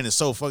price point is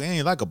so fucking,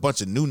 ain't like a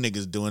bunch of new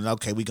niggas doing,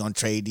 okay, we going to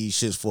trade these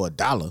shits for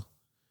 $1.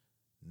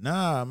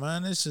 Nah,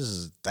 man, this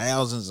is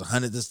thousands,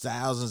 hundreds of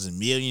thousands, and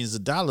millions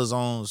of dollars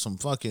on some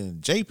fucking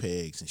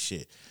JPEGs and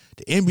shit.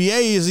 The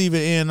NBA is even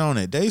in on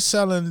it. They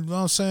selling, you know what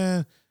I'm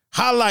saying,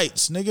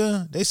 highlights,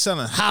 nigga. They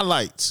selling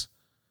highlights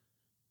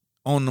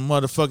on the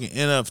motherfucking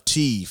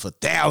NFT for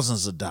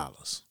thousands of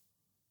dollars.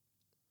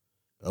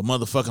 A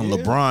motherfucking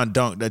LeBron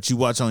dunk that you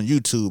watch on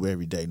YouTube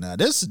every day. Now,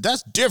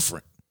 that's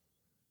different.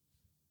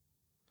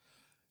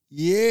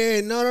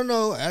 Yeah,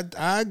 no.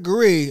 I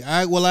agree.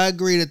 I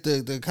agree that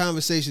the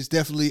conversation is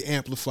definitely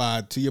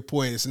amplified. To your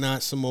point, it's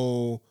not some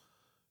old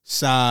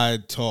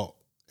side talk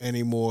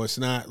anymore. It's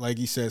not, like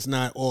you said, it's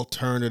not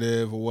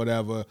alternative or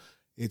whatever.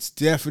 It's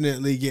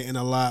definitely getting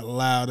a lot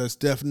louder. It's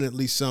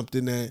definitely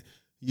something that,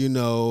 you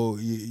know,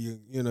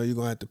 you're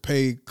gonna have to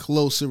pay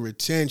closer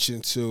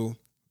attention to.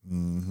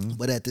 Mm-hmm.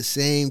 But at the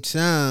same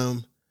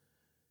time,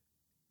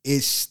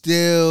 it's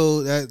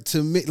still,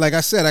 to me, like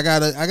I said, I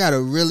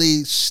gotta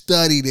really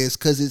study this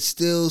because it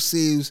still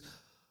seems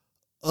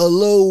a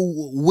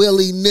little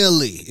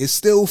willy-nilly. It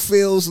still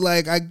feels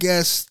like, I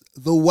guess,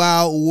 the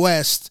Wild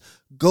West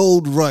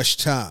gold rush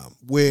time,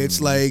 where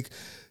it's like,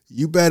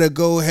 you better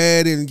go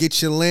ahead and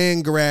get your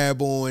land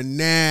grab on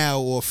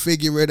now, or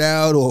figure it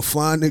out, or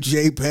find the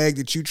JPEG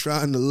that you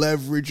trying to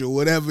leverage, or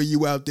whatever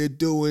you out there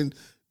doing.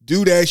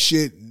 Do that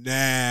shit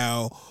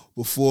now,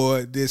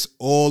 before this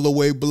all the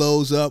way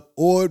blows up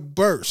or it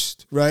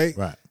bursts, right?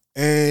 Right.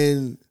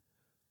 And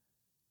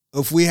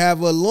if we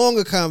have a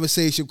longer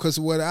conversation, because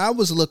what I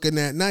was looking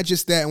at, not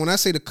just that, when I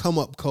say the come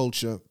up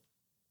culture,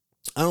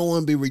 I don't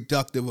want to be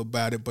reductive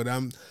about it, but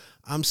I'm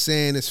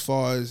saying as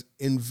far as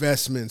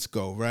investments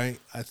go, right?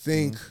 I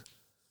think,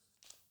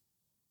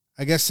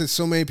 I guess that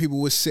so many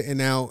people were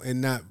sitting out and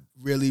not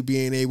really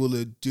being able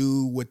to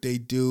do what they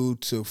do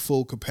to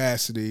full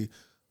capacity,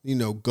 you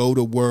know, go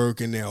to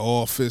work in their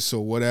office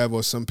or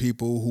whatever. Some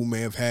people who may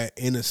have had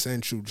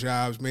inessential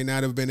jobs may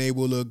not have been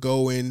able to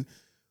go and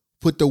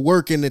put the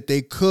work in that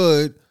they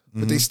could,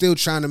 but they still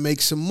trying to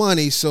make some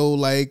money. So,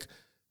 like,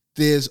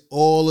 there's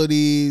all of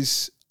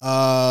these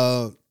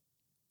I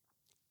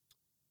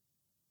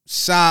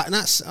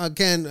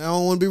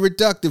don't want to be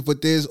reductive,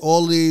 but there's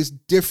all of these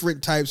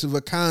different types of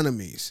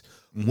economies,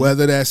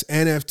 whether that's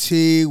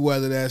NFT,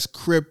 whether that's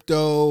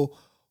crypto,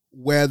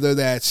 whether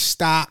that's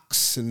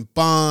stocks and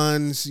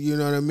bonds, you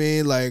know what I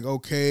mean? Like,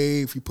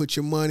 okay, if you put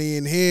your money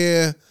in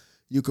here,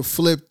 you could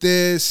flip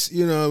this,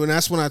 you know, and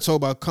that's when I talk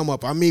about come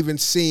up. I'm even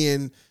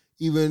seeing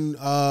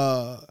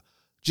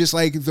just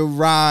like the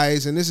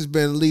rise, and this has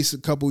been at least a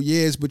couple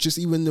years, but just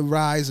even the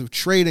rise of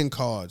trading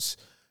cards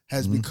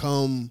has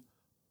become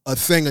a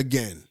thing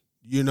again.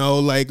 You know,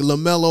 like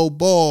LaMelo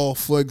Ball,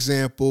 for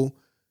example,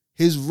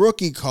 his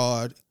rookie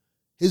card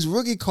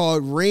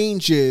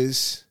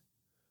ranges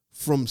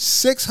from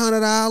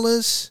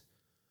 $600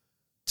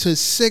 to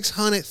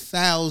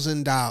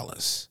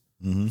 $600,000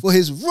 for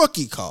his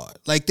rookie card.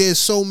 Like, there's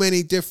so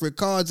many different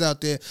cards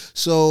out there.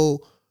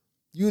 So,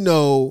 you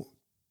know,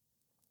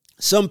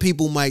 some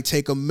people might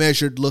take a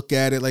measured look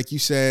at it. Like you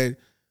said,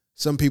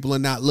 some people are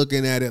not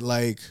looking at it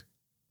like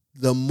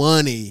the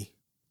money,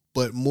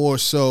 but more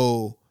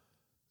so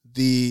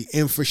the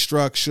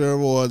infrastructure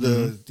or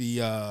the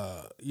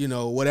you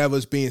know,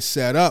 whatever's being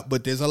set up.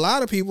 But there's a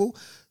lot of people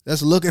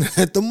that's looking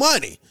at the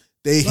money.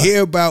 They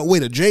hear about,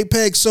 wait, a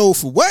JPEG sold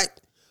for what?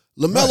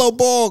 LaMelo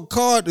Ball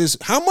card is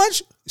how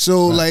much?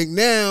 So, like,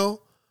 now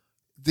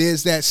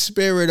there's that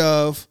spirit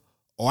of,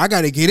 oh, I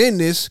got to get in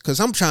this because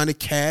I'm trying to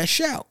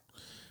cash out.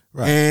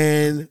 Right.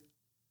 And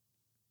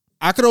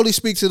I could only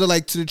speak to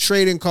the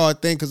trading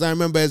card thing because I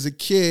remember as a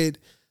kid,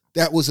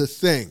 that was a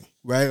thing.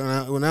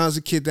 right? When I was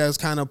a kid, that was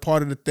kind of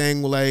part of the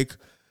thing. Like,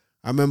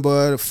 I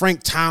remember the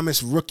Frank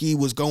Thomas rookie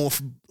was going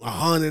for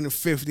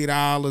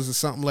 $150 or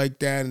something like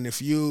that. And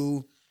if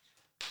you,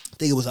 I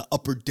think it was an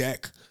Upper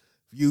Deck,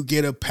 you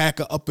get a pack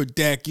of Upper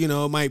Deck, you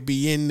know, it might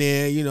be in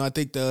there. You know, I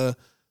think the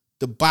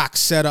box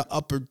set of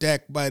Upper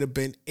Deck might have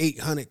been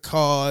 800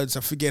 cards.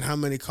 I forget how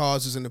many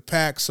cards was in the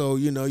pack. So,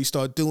 you know, you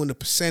start doing the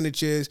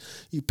percentages.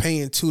 You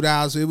paying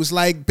 $2. It was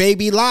like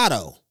Baby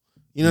Lotto.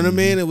 You know what I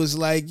mean? It was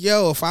like,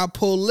 yo, if I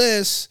pull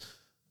this,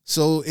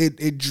 so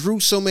it drew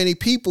so many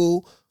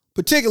people,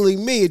 particularly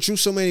me, it drew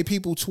so many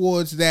people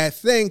towards that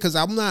thing because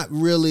I'm not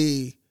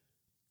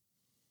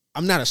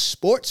a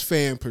sports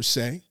fan per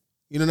se.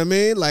 You know what I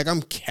mean? Like,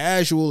 I'm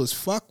casual as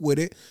fuck with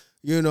it,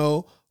 you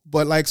know.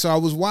 But, like, so I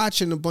was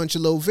watching a bunch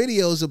of little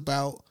videos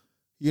about,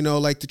 you know,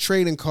 like the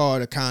trading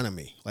card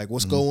economy, like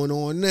what's going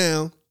on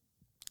now.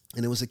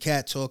 And there was a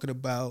cat talking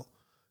about,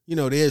 you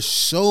know, there's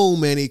so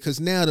many, because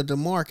now that the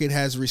market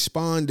has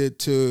responded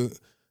to,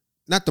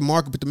 not the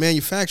market, but the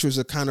manufacturers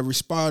have kind of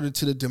responded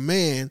to the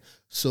demand.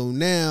 So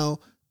now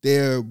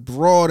they're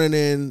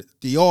broadening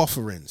the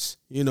offerings.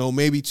 You know,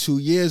 maybe 2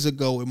 years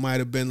ago, it might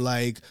have been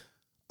like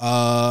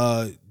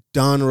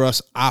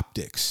Donruss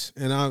Optics.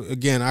 And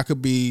I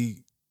could be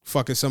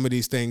fucking some of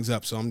these things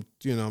up. So I'm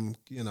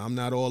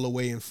not all the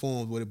way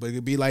informed with it, but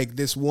it'd be like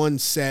this one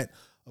set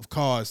of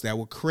cards that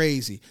were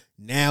crazy.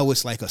 Now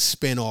it's like a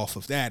spin-off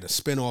of that,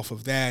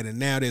 and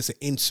now there's an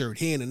insert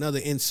here and another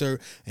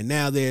insert, and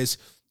now there's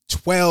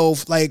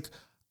 12. Like,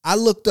 I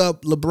looked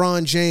up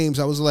LeBron James.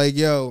 I was like,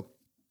 yo,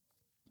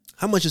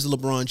 how much is the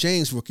LeBron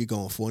James rookie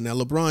going for? Now,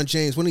 LeBron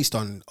James, when he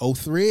started in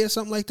 03 or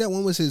something like that,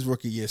 when was his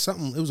rookie year?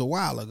 It was a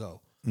while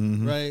ago,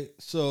 right?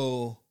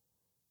 So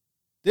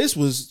this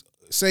was,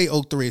 say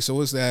 03, so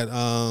what's that,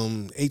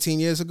 18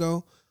 years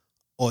ago?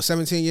 Or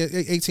 18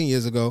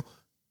 years ago.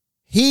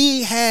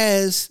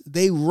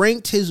 They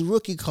ranked his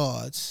rookie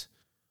cards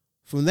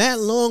from that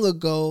long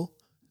ago.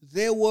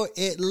 There were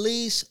at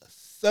least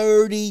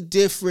 30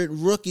 different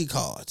rookie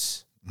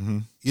cards.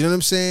 You know what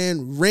I'm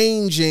saying?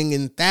 Ranging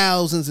in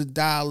thousands of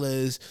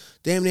dollars,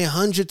 damn near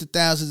hundreds of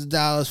thousands of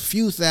dollars,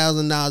 few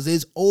 $1,000s.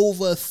 There's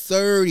over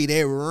 30.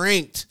 They're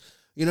ranked.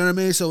 You know what I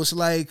mean? So it's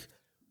like,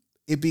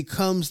 it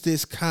becomes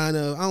this kind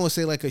of, I don't want to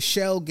say like a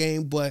shell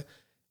game, but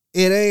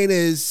it ain't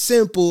as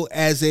simple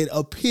as it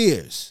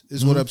appears,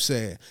 is what I'm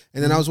saying.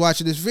 And then I was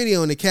watching this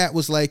video, and the cat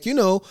was like, you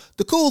know,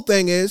 the cool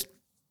thing is,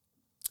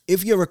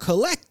 if you're a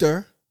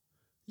collector,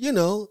 you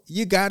know,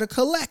 you got a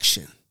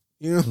collection.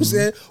 You know what I'm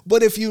saying?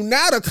 But if you're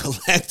not a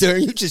collector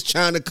and you're just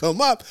trying to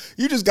come up,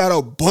 you just got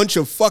a bunch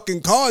of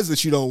fucking cards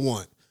that you don't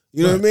want.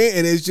 You know what I mean?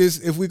 And it's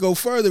just, if we go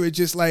further, it's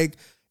just like,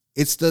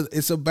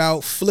 it's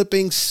about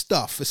flipping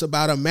stuff. It's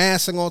about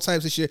amassing all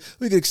types of shit.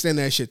 We could extend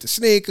that shit to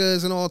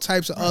sneakers and all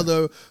types of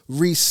other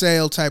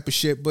resale type of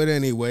shit. But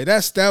anyway,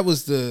 that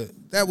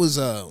was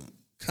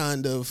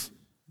kind of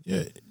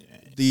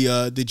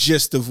the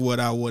gist of what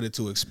I wanted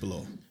to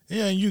explore.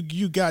 Yeah,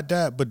 you got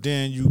that, but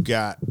then you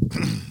got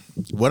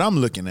what I'm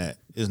looking at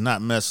is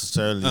not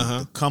necessarily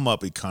the come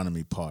up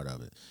economy part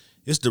of it.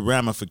 It's the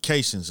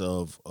ramifications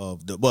of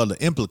the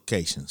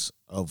implications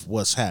of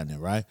what's happening,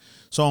 right?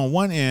 So on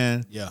one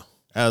end,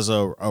 as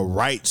a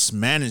rights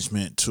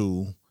management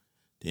tool,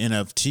 the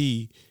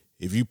NFT,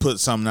 if you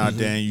put something out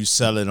there and you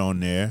sell it on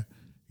there,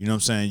 you know what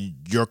I'm saying,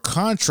 your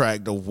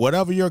contract or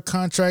whatever your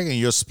contract and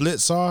your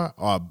splits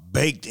are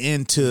baked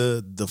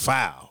into the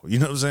file. You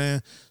know what I'm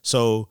saying?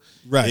 So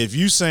if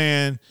you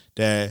saying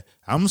that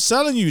I'm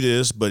selling you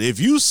this, but if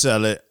you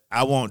sell it,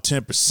 I want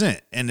 10%.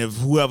 And if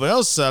whoever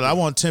else sell it, I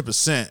want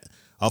 10%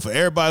 off of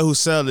everybody who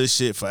sell this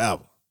shit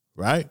forever,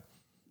 right?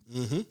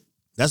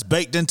 That's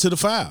baked into the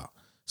file.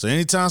 So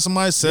anytime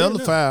somebody sell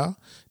the file,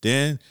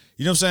 then,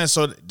 you know what I'm saying?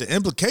 So the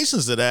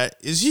implications of that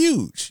is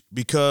huge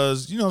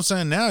because, you know what I'm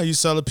saying, now you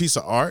sell a piece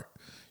of art,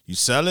 you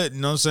sell it,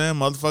 you know what I'm saying,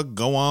 motherfucker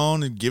go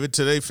on and give it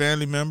to their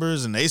family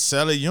members and they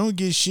sell it, you don't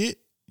get shit.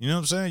 You know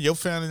what I'm saying? Your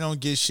family don't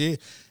get shit.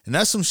 And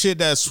that's some shit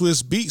that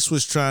Swiss Beats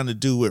was trying to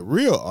do with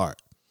real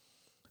art.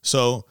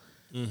 So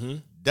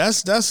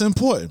that's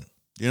important.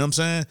 You know what I'm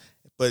saying?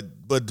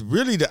 But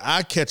really the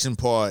eye-catching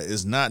part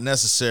is not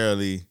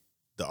necessarily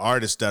the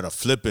artists that are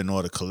flipping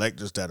or the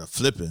collectors that are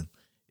flipping.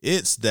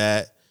 It's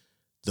that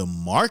the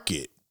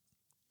market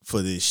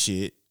for this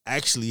shit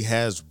actually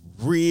has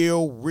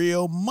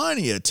real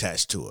money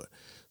attached to it.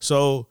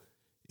 So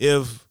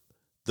if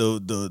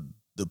the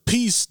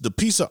piece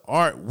of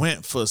art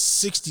went for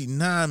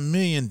 $69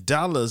 million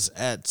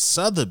at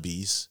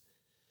Sotheby's,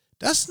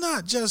 that's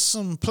not just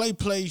some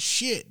play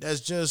shit. That's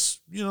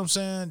just, you know what I'm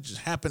saying,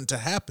 just happened to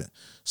happen.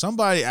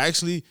 Somebody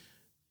actually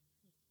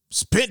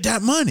spent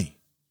that money.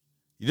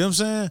 You know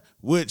what I'm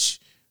saying?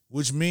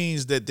 Which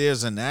means that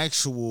there's an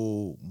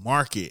actual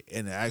market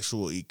and an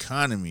actual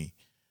economy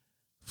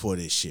for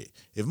this shit.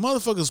 If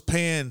motherfuckers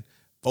paying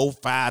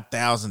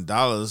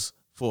 $4,000-$5,000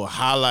 for a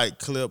highlight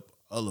clip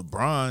of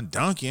LeBron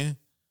dunking,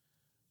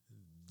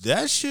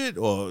 that shit,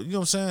 or, you know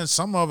what I'm saying,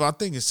 some of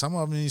them you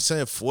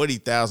said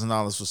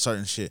 $40,000 for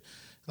certain shit.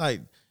 Like,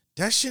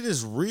 that shit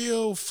is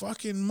real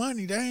fucking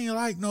money. That ain't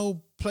like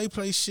no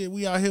play shit.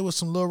 We out here with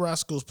some Lil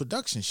Rascals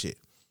production shit.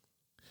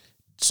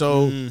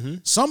 So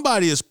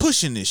somebody is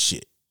pushing this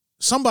shit.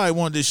 Somebody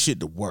want this shit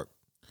to work.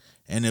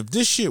 And if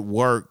this shit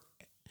work,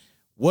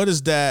 what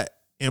does that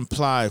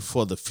imply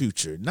for the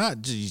future?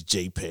 Not these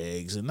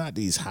JPEGs and not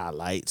these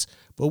highlights,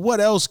 but what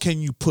else can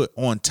you put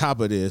on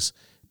top of this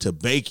to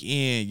bake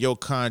in your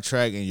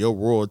contract and your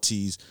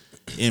royalties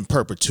in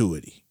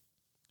perpetuity?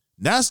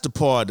 That's the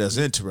part that's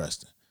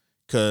interesting.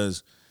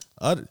 Because,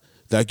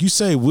 like you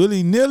say,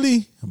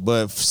 willy-nilly,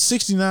 but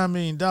 $69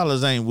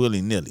 million ain't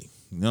willy-nilly.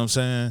 You know what I'm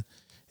saying?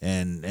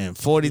 And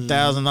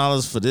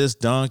 $40,000 for this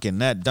dunk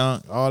and that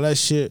dunk, all that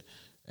shit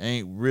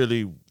ain't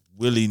really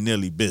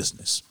willy-nilly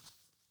business.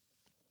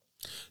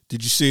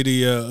 Did you see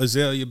the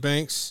Azalea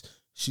Banks?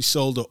 She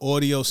sold an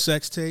audio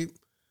sex tape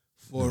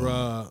for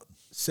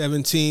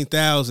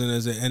 $17,000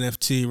 as an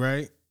NFT,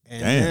 right?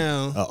 And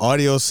now an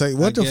audio sex.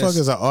 What the fuck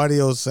is an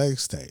audio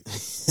sex tape?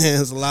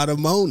 There's a lot of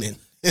moaning.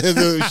 Shit,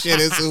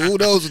 who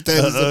knows what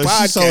that is? A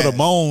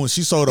podcast.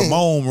 She sold a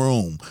moan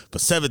room for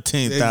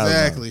 $17,000.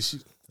 Exactly.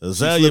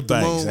 Azalea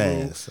Banks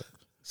ass.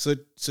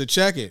 So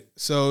check it.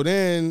 So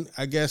then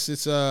I guess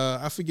it's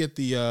I forget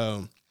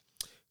the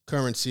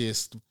currency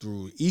is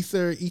through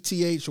Ether,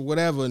 ETH or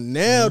whatever.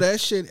 Now that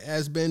shit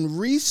has been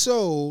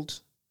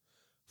resold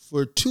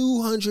for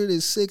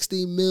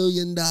 $260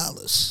 million.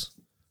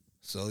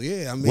 So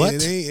yeah, I mean what?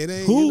 it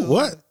ain't who? You know,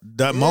 what?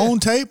 That moan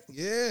tape?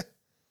 Yeah.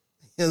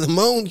 And the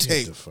moan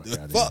tape.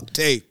 The fuck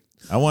tape.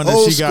 I wonder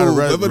if she got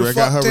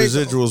her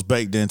residuals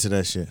baked into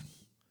that shit.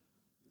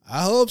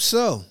 I hope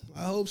so.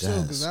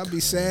 Because I'd be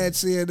sad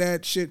seeing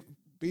that shit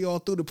be all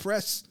through the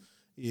press.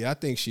 Yeah, I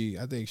think she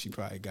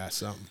probably got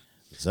something.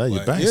 So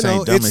your banks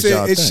ain't dumb as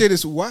y'all think. Shit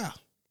is wow.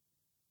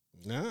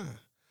 Nah,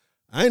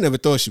 I ain't never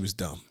thought she was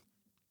dumb.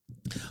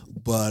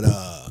 But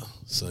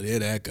so there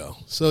that go.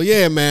 So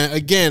yeah, man.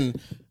 Again,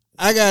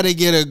 I gotta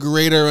get a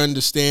greater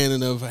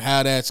understanding of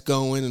how that's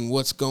going and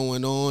what's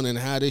going on and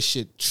how this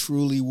shit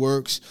truly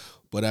works.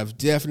 But I've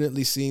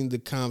definitely seen the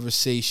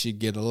conversation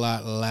get a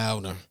lot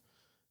louder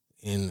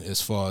in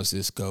as far as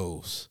this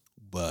goes.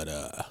 But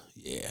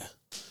yeah,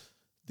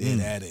 there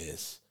that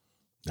is.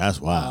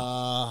 That's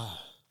wild.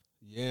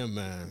 Yeah,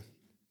 man,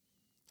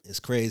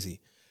 it's crazy.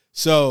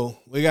 So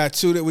we got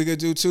two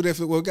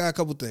different. We got a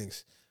couple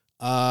things.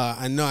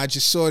 I know. I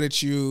just saw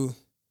that you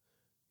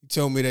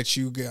told me that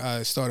you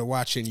started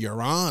watching Your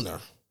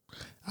Honor.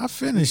 I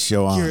finished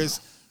Your Honor.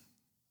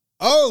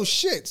 Oh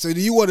shit! So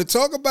do you want to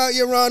talk about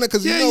Your Honor?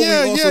 Because we also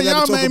got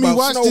y'all to talk made about me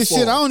watch Snowfall. this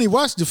shit. I only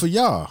watched it for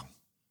y'all.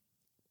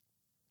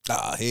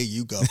 Here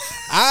you go.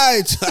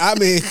 I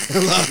mean,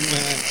 look,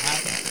 man.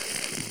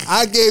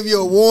 I gave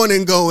you a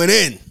warning going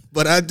in,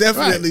 but I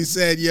definitely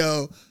said,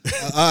 "Yo,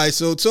 all right."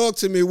 So talk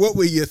to me. What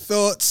were your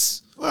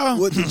thoughts? Well,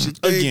 what did you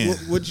think? Again,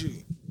 what you?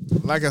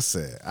 Like I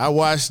said, I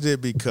watched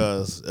it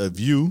because of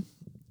you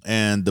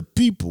and the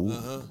people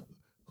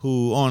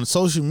who on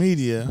social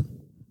media,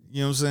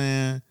 you know what I'm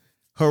saying,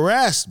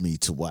 harassed me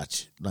to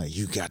watch it. Like,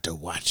 you got to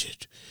watch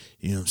it.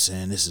 You know what I'm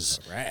saying? This is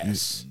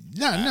harass.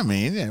 I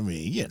mean,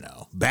 you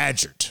know,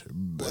 badgered.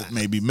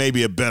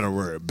 Maybe a better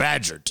word,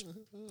 badgered.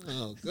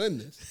 Oh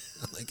goodness,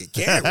 like a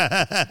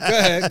camera. Go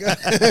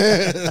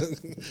ahead.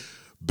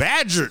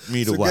 Badgered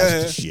me to watch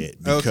the shit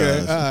because,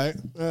 okay, all right.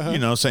 You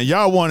know what I'm saying,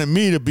 y'all wanted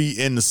me to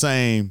be in the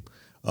same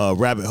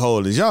rabbit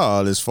hole as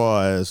y'all as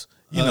far as,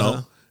 you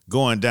know,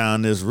 going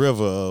down this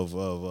river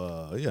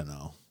of you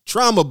know.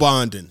 Trauma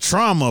bonding.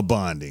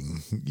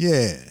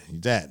 Yeah,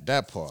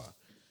 that part.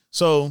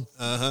 So,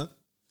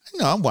 you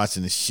know, I'm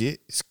watching this shit.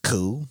 It's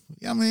cool.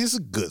 I mean, it's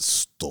a good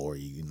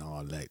story, you know,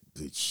 all that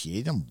good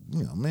shit. I'm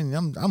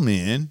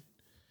in.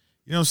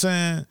 You know what I'm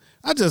saying?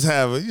 I just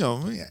have, you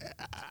know,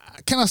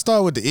 can I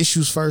start with the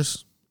issues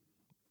first?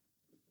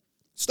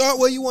 Start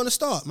where you want to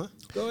start, man.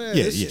 Go ahead.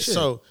 Yeah.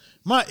 So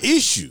my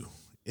issue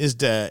is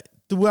that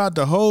throughout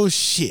the whole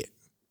shit,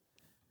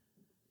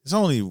 there's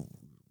only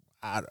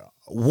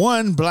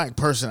one black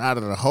person out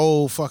of the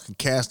whole fucking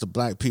cast of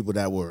black people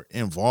that were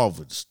involved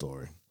with the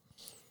story.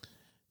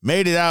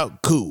 Made it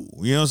out cool.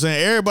 You know what I'm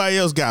saying? Everybody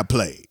else got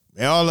played.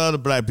 All the other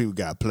black people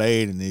got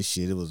played and this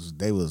shit.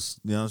 They was,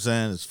 you know what I'm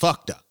saying? It's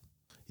fucked up.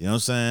 You know what I'm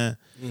saying?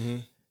 Mm-hmm.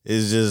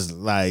 It's just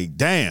like,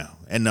 damn.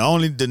 And the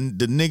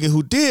nigga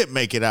who did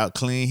make it out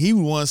clean, he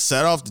was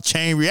set off the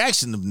chain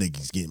reaction of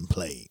niggas getting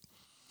played.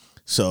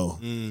 So,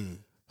 and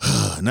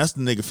that's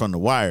the nigga from The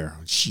Wire.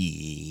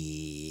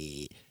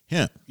 Shit.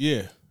 Him.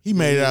 Yeah. He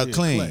made it out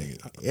clean. Clay.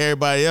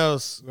 Everybody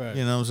else, right.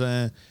 You know what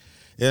I'm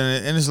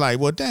saying? And it's like,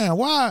 well, damn,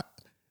 why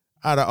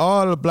out of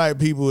all the black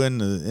people in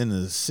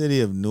the city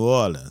of New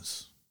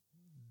Orleans,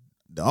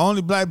 the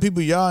only black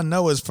people y'all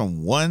know is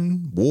from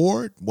one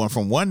ward,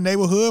 from one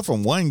neighborhood,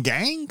 from one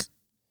gang?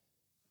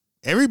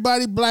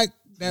 Everybody black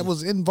that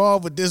was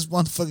involved with this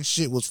motherfucking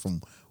shit was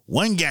from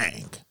one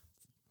gang.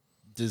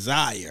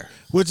 Desire.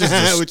 Which is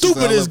the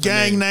stupidest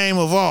gang name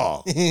of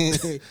all.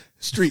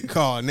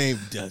 Streetcar named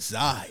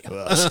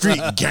Desire.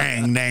 Street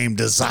gang named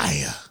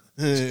Desire.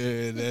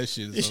 That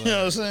shit is hilarious. You know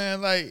what I'm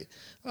saying? Like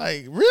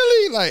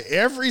really? Like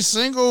every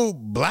single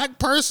black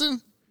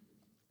person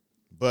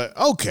But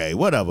okay,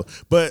 whatever.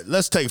 But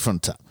let's take it from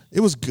the top. It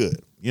was good.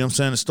 You know what I'm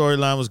saying? The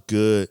storyline was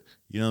good.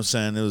 You know what I'm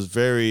saying? It was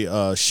very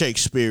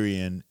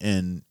Shakespearean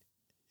in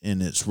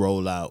its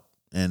rollout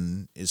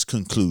and its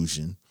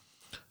conclusion.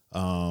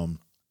 Old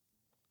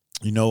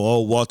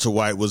Walter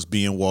White was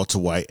being Walter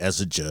White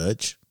as a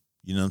judge.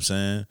 You know what I'm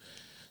saying?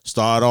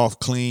 Start off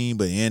clean,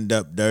 but end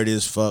up dirty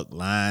as fuck,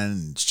 lying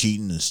and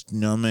cheating, and, you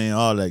know what I mean?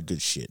 All that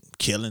good shit.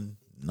 Killing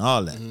and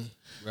all that.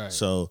 Mm-hmm. Right.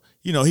 So,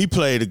 he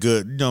played a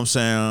good, you know what I'm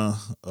saying,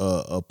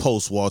 a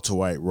post-Walter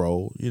White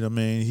role. You know what I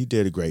mean? He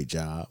did a great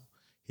job.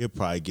 He'll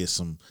probably get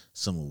some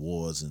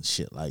awards and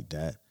shit like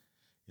that.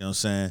 You know what I'm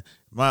saying?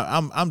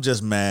 I'm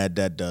just mad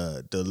that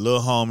the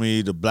little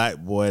homie, the black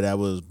boy that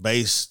was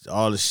based,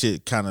 all the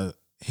shit kind of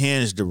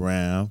hinged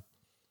around,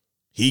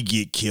 he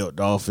get killed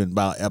off in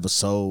about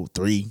episode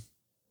 3.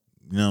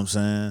 You know what I'm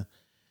saying?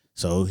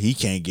 So he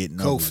can't get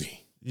no Kofi.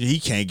 He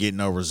can't get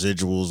no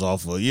residuals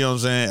off of, you know what I'm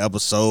saying,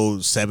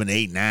 episode 7,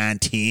 8, 9,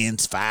 10,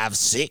 5,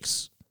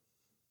 6.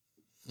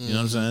 You know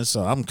what I'm saying?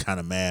 So I'm kind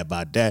of mad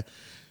about that.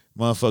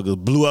 Motherfuckers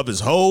blew up his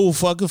whole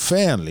fucking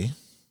family.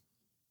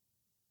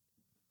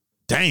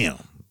 Damn.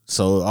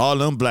 So all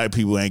them black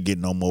people ain't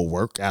getting no more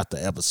work after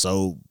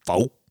episode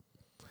 4.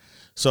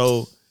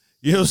 So,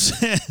 you know what I'm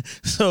saying?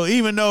 So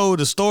even though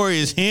the story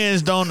is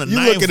hinged on the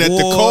ninth looking at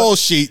the call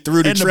sheet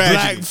through the and tragedy.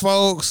 the black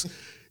folks,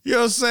 you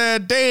know what I'm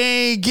saying? They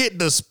ain't getting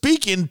the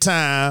speaking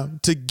time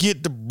to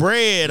get the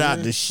bread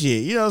out the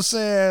shit. You know what I'm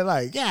saying?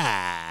 Like,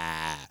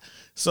 yeah.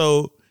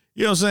 So,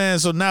 you know what I'm saying?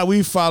 So now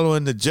we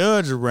following the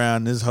judge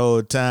around this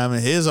whole time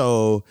and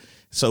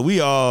so we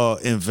all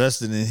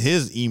invested in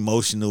his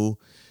emotional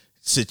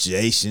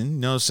situation, you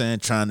know what I'm saying?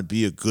 Trying to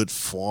be a good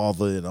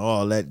father and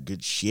all that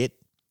good shit.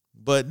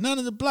 But none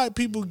of the black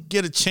people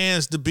get a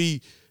chance to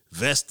be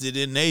vested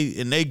in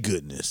they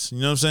goodness. You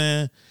know what I'm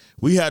saying?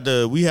 We had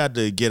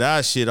to get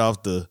our shit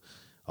off the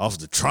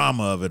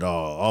trauma of it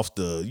all, off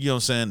the, you know what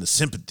I'm saying, the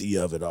sympathy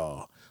of it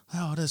all.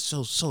 Oh, that's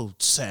so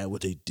sad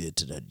what they did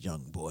to that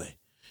young boy.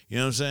 You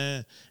know what I'm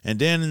saying? And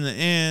then in the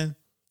end,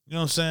 you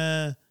know what I'm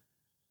saying,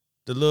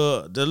 the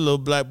little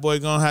black boy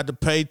gonna have to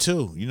pay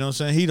too. You know what I'm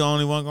saying? He the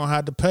only one gonna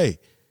have to pay.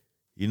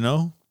 You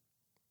know?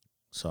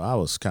 So I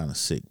was kind of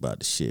sick about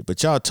the shit.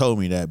 But y'all told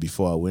me that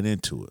before I went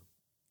into it.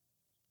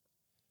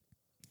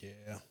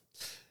 Yeah.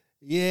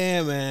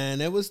 Yeah,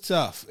 man. It was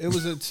tough. It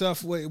was a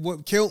tough way.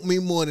 What killed me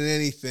more than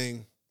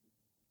anything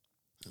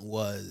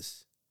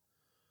was,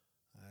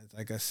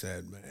 like I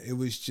said, man, it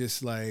was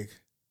just like,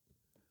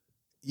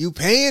 you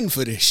paying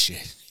for this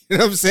shit. You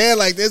know what I'm saying?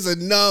 Like, there's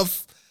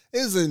enough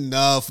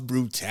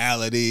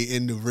brutality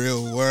in the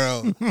real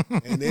world.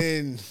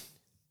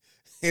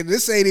 And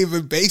this ain't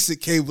even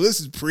basic cable. This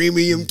is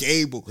premium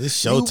cable.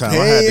 This Showtime. You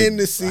paying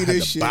to see I had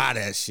this to shit. buy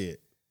that shit.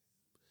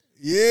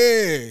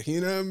 Yeah,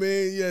 you know what I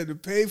mean? You had to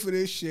pay for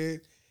this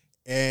shit.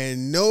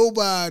 And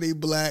nobody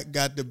black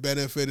got the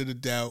benefit of the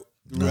doubt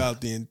throughout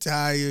the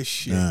entire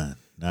shit. None.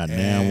 Not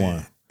damn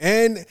one.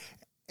 And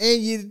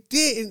you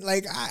didn't,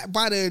 like,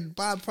 by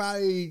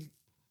probably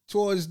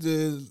towards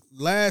the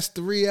last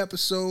 3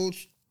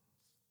 episodes,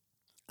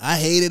 I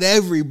hated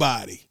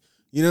everybody.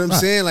 You know what I'm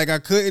saying? Like, I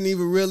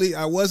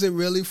wasn't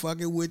really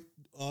fucking with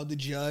the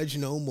judge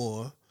no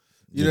more.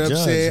 You know what I'm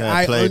saying?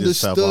 I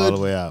understood all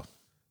the way out.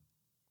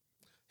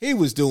 He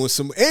was doing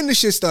and the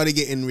shit started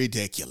getting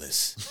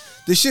ridiculous.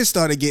 The shit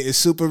started getting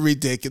super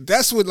ridiculous.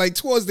 That's what, like,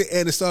 towards the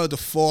end, it started to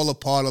fall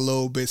apart a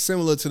little bit,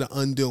 similar to The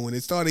Undoing.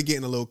 It started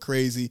getting a little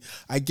crazy.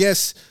 I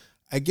guess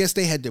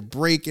they had to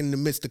break in the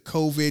midst of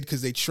COVID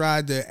because they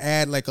tried to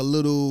add like a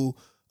little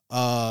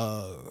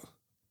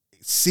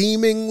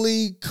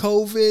seemingly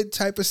COVID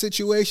type of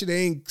situation.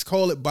 They ain't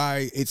call it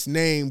by its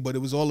name, but it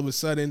was all of a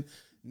sudden,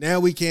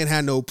 now we can't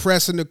have no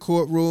press in the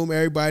courtroom.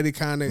 Everybody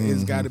kind of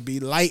has got to be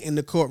light in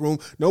the courtroom.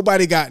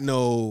 Nobody got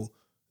no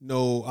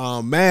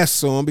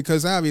masks on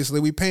because obviously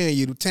we paying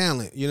you the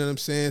talent. You know what I'm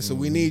saying? So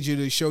we need you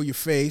to show your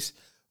face.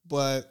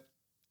 But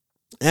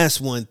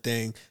that's one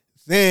thing.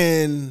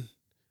 Then,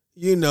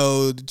 you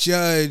know, the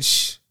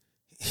judge,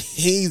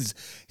 he's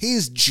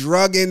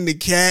drugging the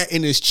cat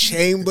in his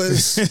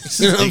chambers.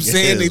 You know what I'm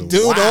saying? The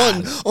dude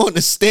on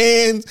the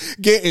stands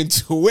getting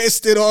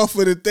twisted off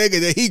of the thing,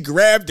 and then he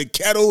grabbed the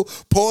kettle,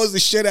 pours the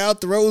shit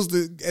out,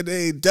 and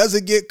then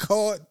doesn't get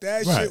caught.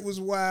 That shit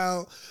was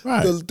wild.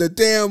 Right.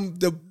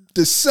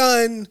 The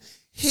son,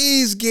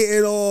 he's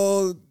getting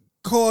all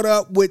caught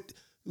up with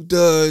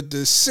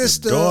the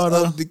sister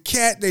of the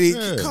cat. That he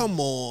come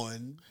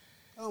on,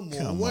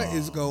 what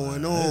is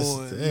going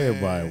on?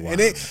 Everybody wild.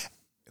 And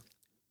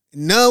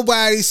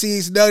nobody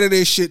sees none of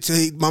this shit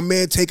till my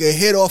man take a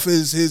hit off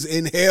his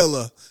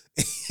inhaler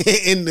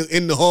in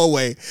the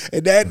hallway,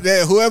 and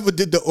that whoever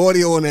did the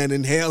audio on that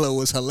inhaler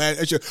was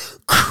hilarious.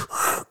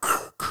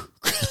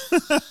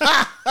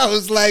 I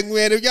was like,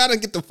 man, if y'all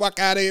don't get the fuck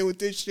out of here with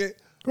this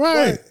shit,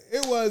 right? But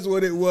it was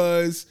what it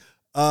was.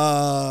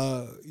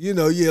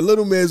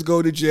 Little man's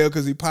go to jail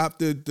because he popped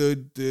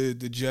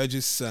the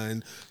judge's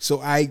son.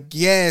 So I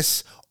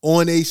guess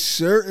on a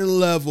certain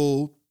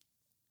level,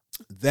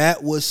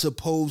 that was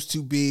supposed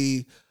to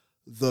be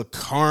the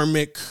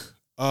karmic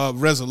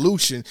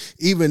resolution,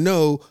 even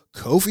though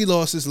Kofi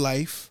lost his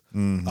life.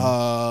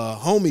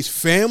 Homie's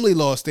family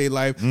lost their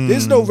life.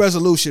 There's no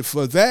resolution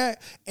for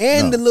that.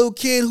 And the little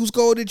kid who's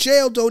going to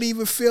jail don't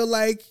even feel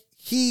like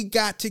he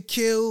got to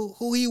kill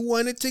who he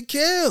wanted to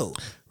kill.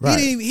 Right.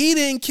 He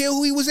didn't kill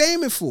who he was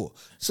aiming for.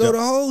 So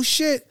the whole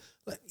shit,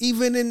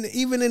 even in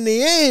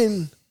the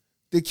end,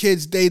 the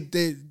kids they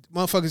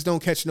motherfuckers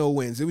don't catch no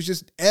wins. It was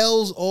just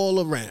L's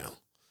all around.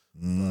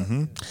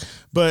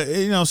 But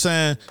you know what I'm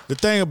saying? The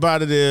thing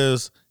about it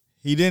is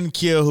he didn't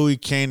kill who he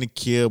came to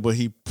kill, but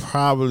he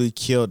probably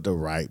killed the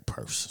right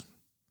person.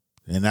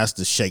 And that's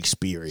the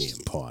Shakespearean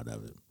part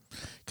of it.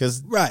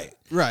 Cause right.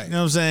 You know what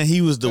I'm saying?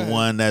 He was the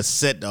one that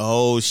set the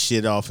whole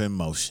shit off in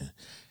motion.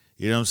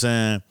 You know what I'm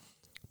saying?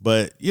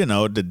 But, you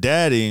know, the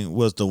daddy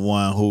was the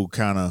one who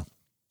kind of,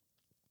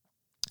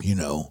 you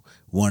know,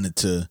 wanted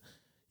to,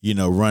 you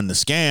know, run the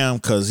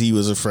scam because he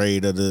was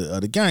afraid of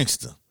the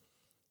gangster.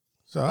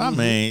 So, I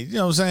mean, you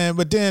know what I'm saying?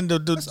 But then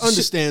that's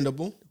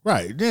understandable.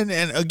 Right. Then,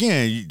 and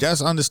again,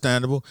 that's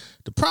understandable.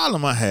 The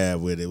problem I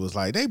had with it was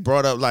like they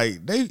brought up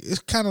it's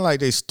kind of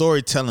like their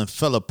storytelling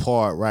fell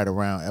apart right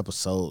around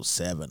episode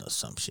 7 or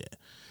some shit.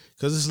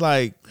 Cause it's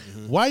like,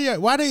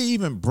 why they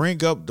even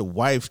bring up the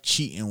wife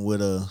cheating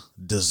with a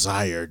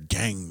desired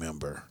gang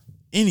member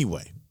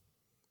anyway?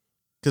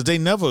 Cause they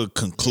never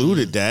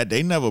concluded that.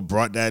 They never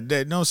brought that.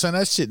 You know what I'm saying?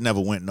 That shit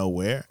never went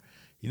nowhere.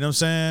 You know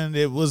what I'm saying?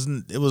 It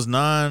was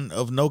none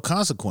of no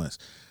consequence.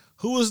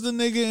 Who was the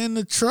nigga in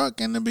the truck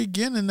in the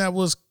beginning that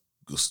was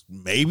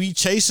maybe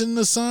chasing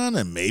the son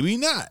and maybe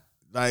not?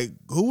 Like,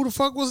 who the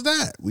fuck was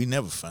that? We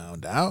never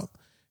found out.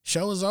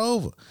 Show is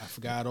over. I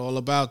forgot all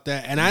about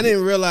that. And I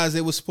didn't realize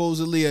it was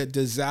supposedly a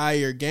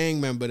Desire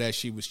gang member that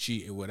she was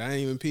cheating with. I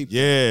didn't even peep.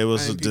 Yeah, it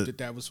was.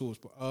 That was who was.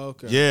 Oh,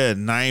 okay. Yeah,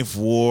 9th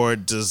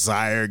Ward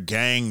Desire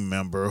gang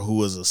member who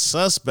was a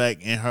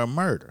suspect in her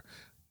murder.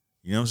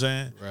 You know what I'm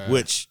saying? Right.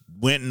 Which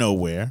went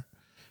nowhere.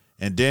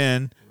 And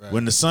then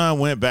when the son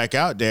went back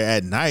out there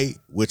at night,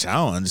 which I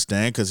don't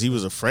understand because he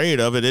was afraid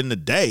of it in the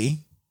day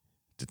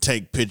to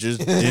take pictures,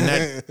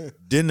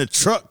 then the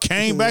truck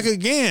came back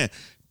again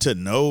to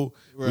know.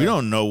 Right. We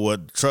don't know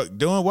what the truck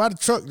doing. Why the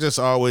truck just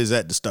always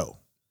at the store?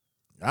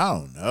 I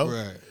don't know.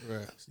 Right.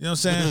 You know what I'm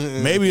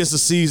saying? Maybe it's a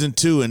season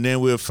 2, and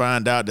then we'll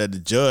find out that the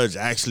judge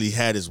actually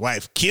had his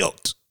wife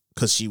killed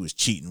because she was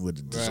cheating with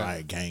a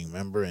Desire gang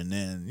member, and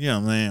then, you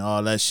know what I mean,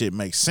 all that shit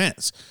makes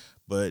sense.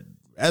 But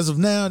as of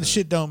now, the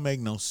shit don't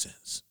make no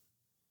sense.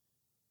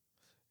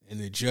 And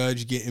the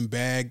judge getting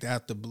bagged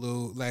out the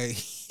blue, like,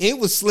 it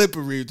was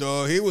slippery,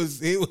 dog. He was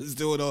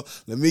doing all,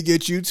 let me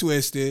get you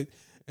twisted,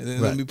 and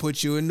then let me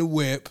put you in the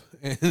whip,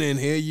 and then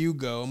here you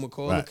go. I'm going to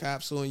call the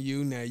cops on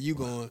you. Now you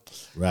going.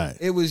 Right.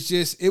 It was,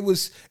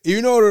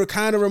 you know what it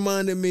kind of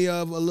reminded me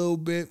of a little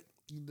bit?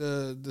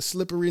 The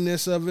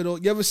slipperiness of it all.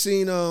 You ever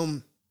seen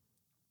Out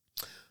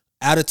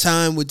of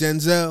Time with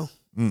Denzel?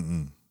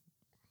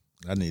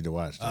 I need to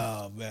watch that.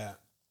 Oh, man.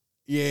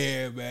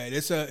 Yeah, man.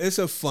 It's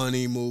a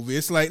funny movie.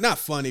 It's like, not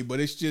funny, but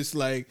it's just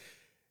like,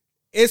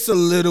 it's a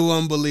little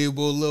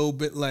unbelievable, a little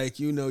bit like,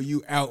 you know,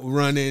 you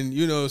outrunning,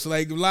 you know, it's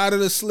like a lot of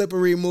the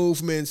slippery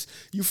movements,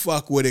 you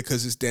fuck with it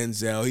because it's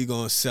Denzel. He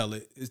gonna sell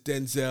it. It's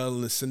Denzel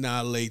and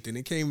Sanaa Lathan.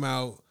 It came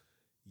out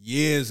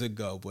years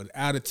ago, but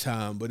Out of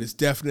Time. But it's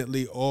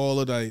definitely all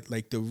of the,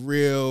 like the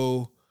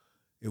real,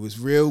 it was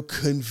real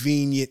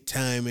convenient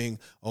timing.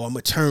 Oh, I'm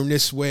gonna turn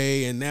this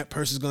way and that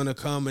person's gonna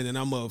come and then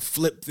I'm gonna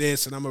flip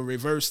this and I'm gonna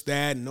reverse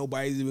that and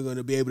nobody's even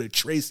gonna be able to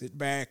trace it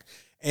back.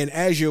 And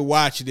as you're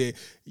watching it,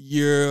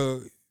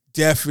 you're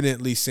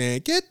definitely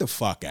saying, get the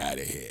fuck out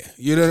of here.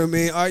 You know what I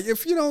mean? Or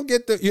if you don't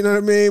get you know what I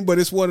mean? But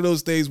it's one of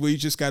those days where you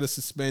just got to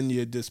suspend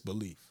your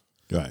disbelief.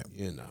 Right.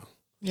 You know.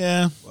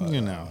 Yeah,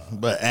 you know.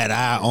 But at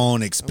our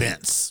own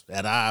expense,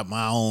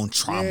 my own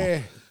trauma.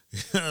 Yeah. You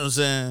know what I'm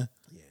saying?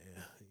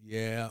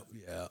 Yeah.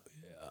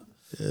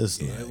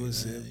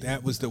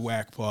 That was the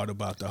whack part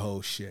about the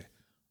whole shit.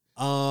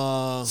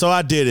 So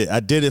I did it.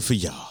 I did it for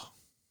y'all.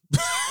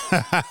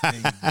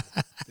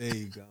 There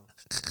you go.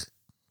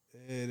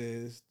 It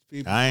is.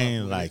 People I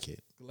ain't like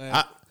it.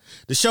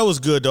 The show was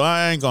good though.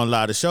 I ain't gonna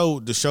lie. The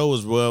show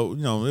was well.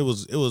 You know, it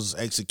was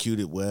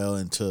executed well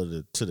until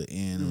the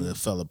end when it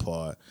fell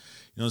apart.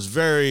 You know, it's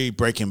very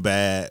Breaking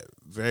Bad.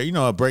 Very, you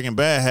know, Breaking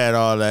Bad had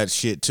all that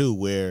shit too,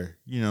 where,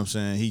 you know what I'm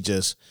saying, he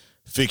just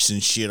fixing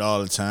shit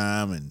all the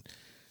time and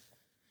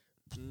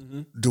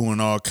doing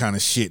all kind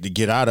of shit to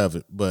get out of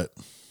it. But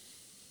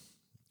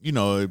you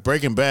know,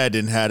 Breaking Bad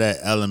didn't have that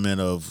element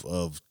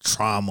of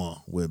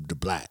trauma with the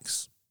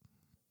blacks.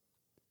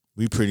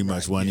 We pretty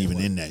much wasn't even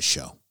in that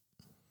show.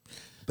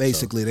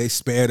 Basically, they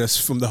spared us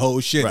from the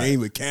whole shit. They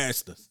even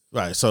cast us.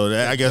 Right. So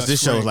I guess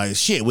this show was like,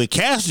 shit, we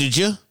casted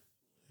you.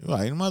 You're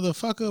like,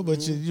 motherfucker,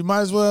 but you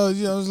might as well,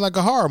 you know, it's like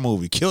a horror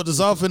movie. Killed us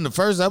off in the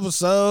first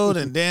episode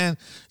and then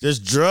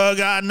just drug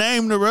our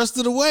name the rest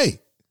of the way.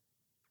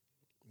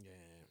 Yeah.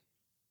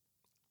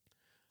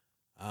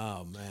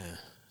 Oh, man.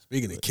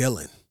 Speaking of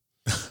killing.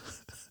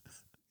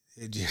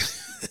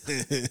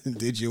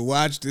 Did you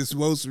watch this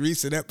most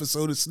recent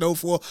episode of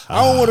Snowfall?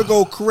 I don't want to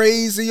go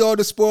crazy on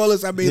the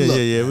spoilers. I mean, look,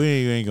 we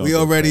ain't gonna. We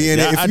already in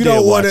it. If you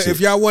don't want to, if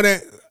y'all want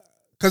to,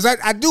 because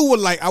I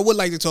would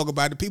like to talk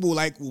about it. People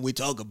like when we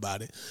talk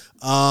about it,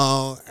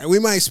 and we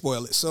might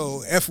spoil it.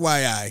 So,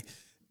 FYI,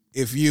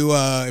 if you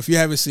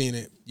haven't seen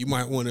it, you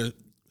might want to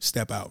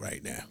step out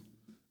right now,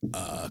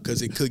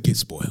 because it could get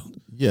spoiled.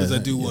 Because I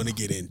do want to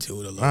get into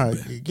it a little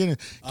bit. Get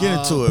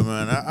into it,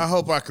 man. I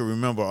hope I can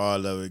remember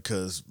all of it,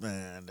 because,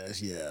 man,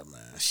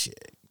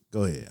 shit.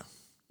 Go ahead.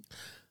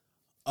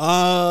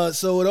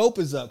 So it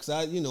opens up, because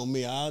I'll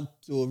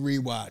do a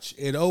rewatch.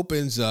 It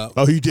opens up.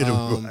 Oh, you did a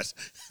rewatch.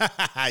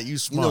 You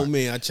smart. You know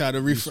me. I try to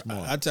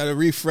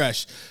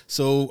refresh.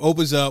 So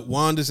opens up.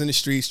 Wanda's in the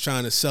streets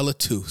trying to sell a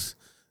tooth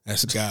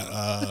that's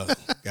got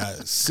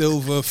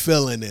silver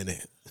filling in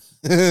it.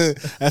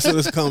 That's what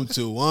it's come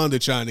to. Wanda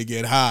trying to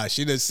get high.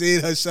 She done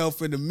seen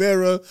herself in the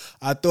mirror.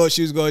 I thought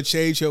she was going to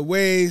change her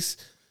ways.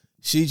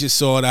 She just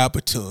saw an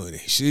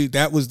opportunity.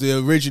 That was the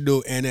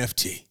original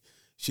NFT.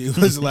 She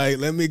was like,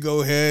 let me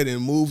go ahead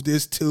and move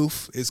this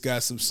tooth. It's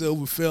got some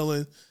silver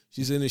filling.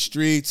 She's in the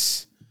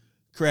streets,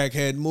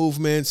 crackhead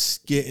movements,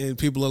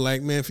 people are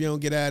like, man, if you don't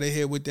get out of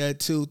here with that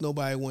tooth,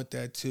 nobody want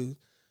that tooth.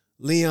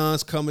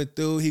 Leon's coming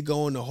through. He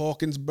going to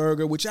Hawkins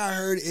Burger, which I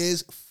heard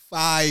is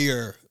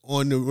fire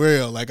on the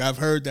real. Like, I've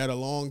heard that a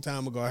long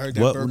time ago. I heard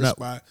that burger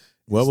spot.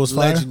 What was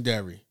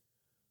legendary? Fire?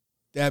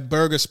 That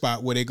burger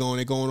spot where they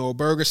going to a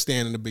burger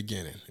stand in the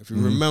beginning. If you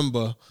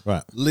remember,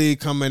 right. Lee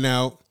coming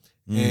out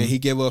and he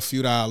gave her a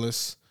few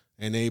dollars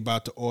and they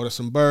about to order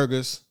some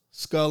burgers.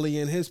 Scully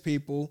and his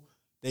people,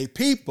 they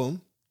peep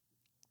him.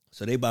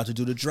 So they about to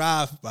do the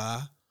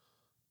drive-by.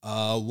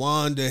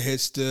 Wanda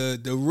hits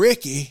the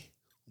Ricky,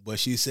 but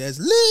she says,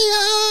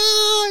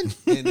 Leon!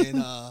 And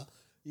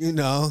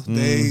then,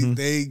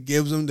 they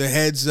gives him the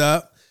heads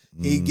up.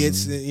 He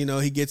gets,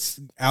 he gets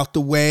out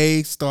the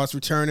way, starts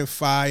returning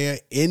fire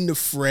in the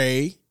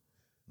fray.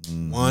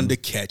 Wanda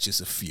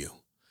catches a few.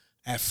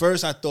 At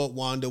first, I thought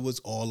Wanda was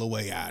all the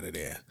way out of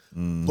there.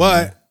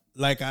 But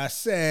like I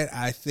said,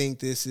 I think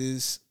this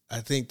is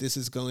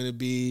going to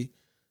be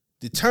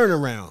the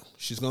turnaround.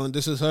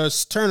 This is her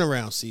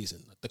turnaround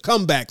season, the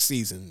comeback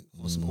season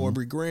on some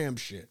Aubrey Graham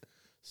shit.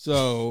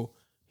 So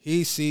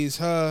he sees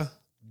her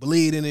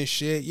bleeding and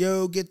shit.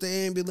 Yo, get the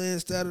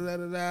ambulance,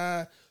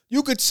 da-da-da-da-da.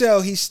 You could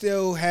tell he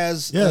still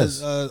has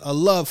a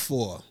love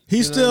for her.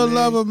 He still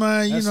love her,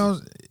 man.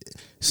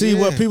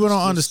 What people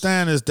don't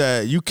understand is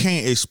that you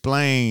can't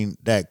explain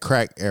that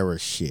crack era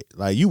shit.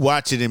 Like, you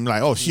watch it and be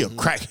like, oh, she a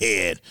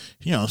crackhead.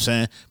 You know what I'm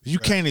saying? But you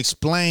can't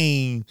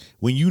explain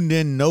when you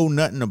didn't know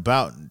nothing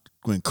about,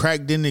 when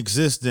crack didn't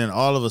exist, then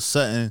all of a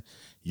sudden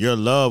your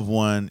loved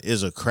one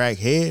is a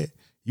crackhead.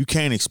 You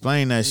can't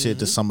explain that shit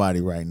to somebody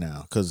right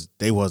now because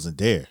they wasn't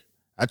there.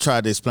 I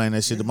tried to explain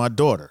that shit to my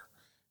daughter,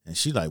 and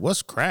she like,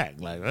 what's crack?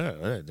 Like,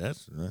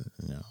 that's,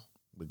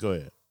 but go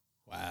ahead.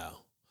 Wow.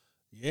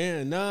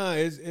 Yeah,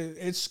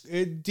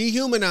 it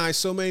dehumanized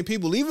so many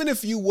people. Even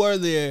if you were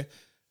there,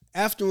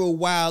 after a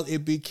while,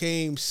 it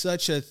became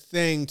such a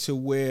thing to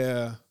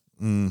where,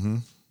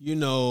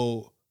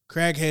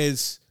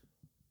 crackheads,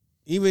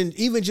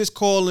 even just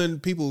calling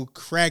people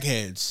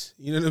crackheads,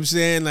 you know what I'm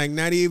saying? Like,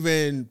 not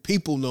even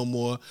people no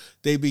more.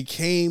 They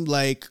became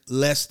like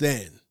less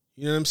than,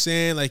 you know what I'm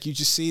saying? Like, you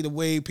just see the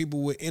way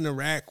people would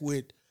interact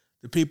with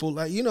the people,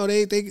 like,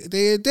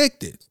 they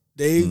addicted.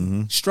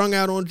 They strung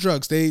out on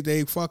drugs.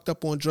 They fucked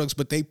up on drugs,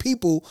 but they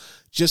people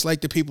just like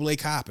the people they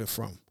copping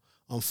from.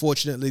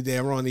 Unfortunately,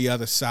 they're on the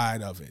other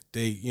side of it.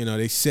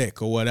 They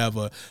sick or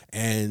whatever.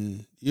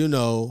 And,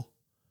 the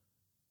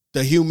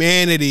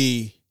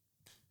humanity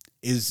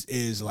is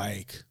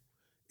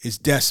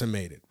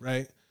decimated,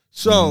 right?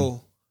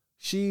 So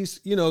she's,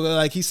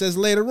 like he says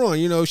later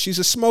on, she's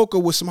a smoker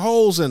with some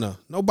holes in her.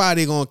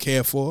 Nobody gonna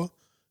care for her.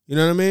 You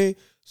know what I mean?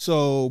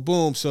 So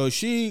boom. So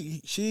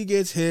she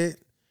gets hit.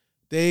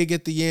 They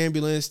get the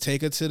ambulance,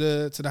 take her to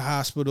the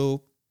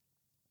hospital.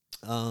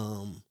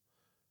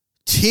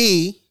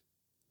 T,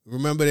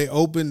 remember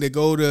they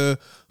go to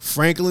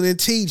Franklin and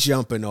T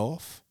jumping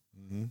off.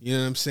 You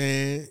know what I'm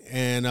saying?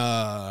 And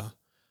I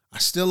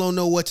still don't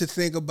know what to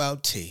think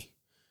about T.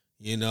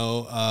 There's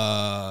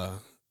a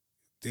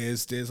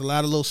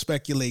lot of little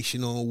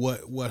speculation on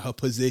what her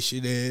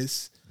position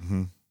is.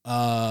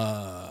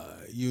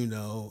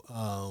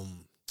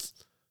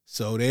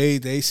 So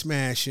they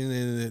smashing,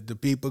 and the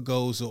beeper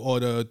goes, or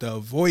the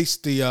voice,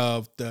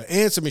 the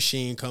answer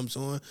machine comes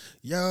on.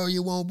 Yo,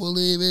 you won't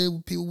believe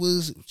it. People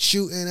was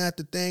shooting at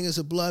the thing. It's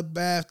a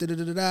bloodbath.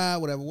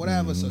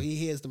 Whatever. So he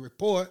hears the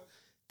report.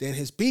 Then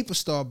his beeper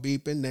start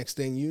beeping. Next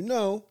thing you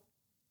know,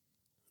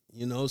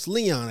 it's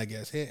Leon, I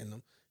guess, hitting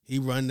him. He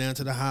run down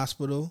to the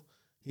hospital.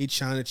 He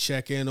trying to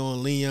check in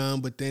on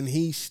Leon, but then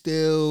this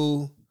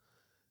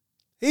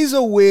is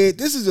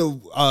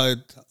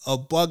a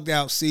bugged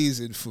out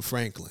season for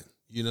Franklin.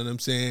 You know what I'm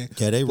saying?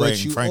 Yeah, they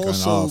rating Franklin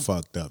all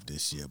fucked up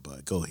this year,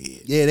 but go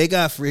ahead. Yeah, they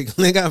got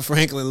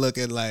Franklin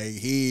looking like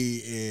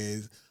he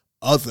is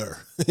other.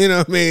 You know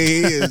what I mean?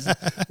 He is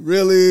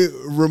really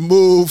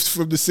removed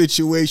from the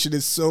situation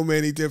in so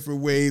many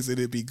different ways that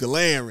it'd be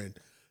glaring.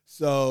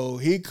 So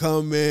he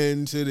come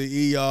into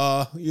the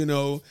ER, you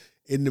know,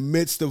 in the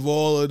midst of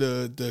all of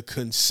the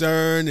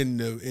concern and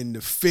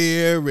the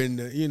fear and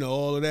you know,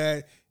 all of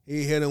that.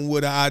 He hit him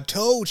with a "I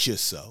told you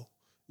so."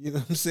 You know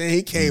what I'm saying?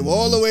 He came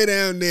all the way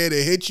down there to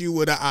hit you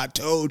with a "I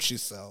told you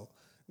so."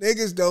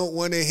 Niggas don't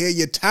want to hear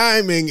your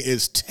timing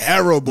is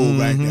terrible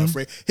right now,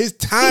 Frank. His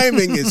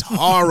timing is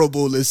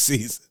horrible this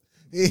season.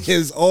 He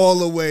is all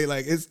the way,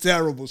 like, it's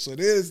terrible. So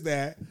there's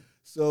that.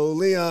 So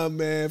Leon,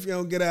 man, if you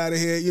don't get out of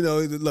here, you know,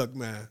 look,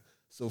 man.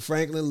 So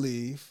Franklin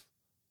leave.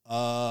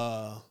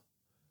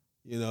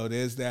 You know,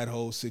 there's that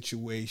whole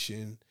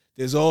situation.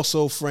 There's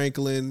also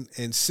Franklin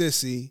and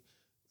Sissy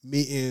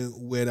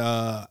meeting with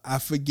I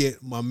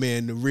forget my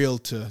man, the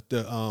realtor,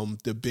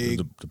 the big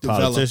the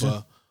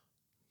developer.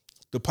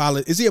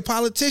 Is he a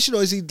politician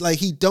or is he like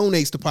he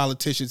donates to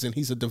politicians and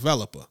he's a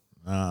developer?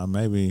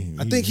 Maybe.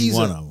 I think he's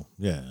one of them.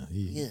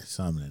 Yeah,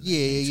 something.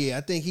 Yeah.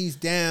 I think he's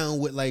down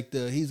with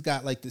he's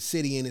got like the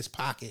city in his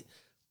pocket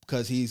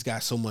because he's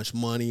got so much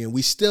money, and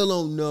we still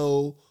don't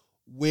know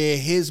where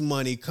his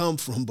money come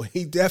from, but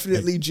he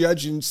definitely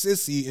judging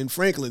Sissy and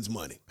Franklin's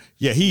money.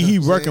 Yeah, he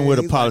working with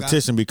a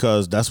politician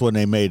because that's when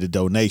they made the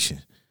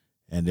donation,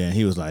 and then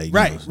he was like,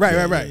 right.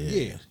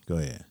 Yeah. Go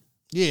ahead.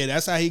 Yeah,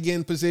 that's how he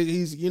getting position.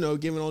 He's, you know,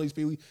 giving all these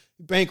people,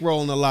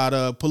 bankrolling a lot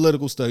of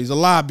political stuff. He's a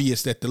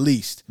lobbyist at the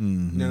least. You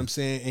know what I'm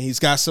saying? And he's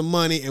got some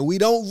money, and we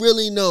don't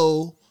really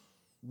know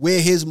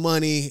where his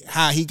money,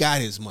 how he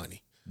got his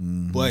money.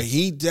 But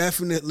he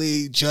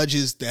definitely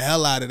judges the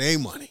hell out of their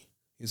money.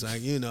 He's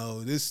like, you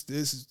know, this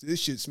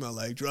shit smell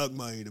like drug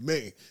money to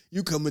me.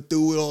 You coming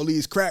through with all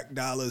these crack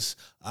dollars.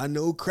 I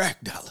know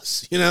crack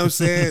dollars. You know what I'm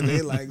saying?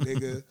 They like,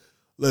 nigga,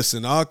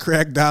 listen, all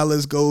crack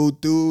dollars go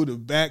through the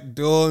back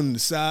door and the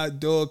side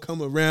door,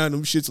 come around.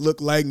 Them shits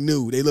look like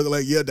new. They look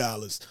like your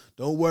dollars.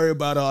 Don't worry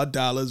about our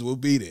dollars. We'll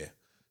be there.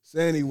 So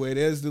anyway,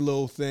 there's the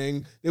little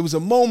thing. There was a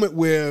moment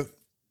where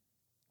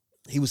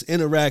he was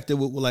interacting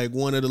with like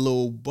one of the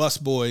little bus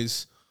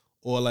boys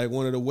or like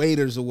one of the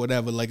waiters or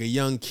whatever, like a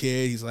young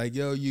kid. He's like,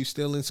 yo, you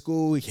still in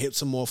school? He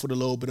hits him off with a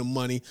little bit of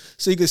money.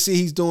 So you can see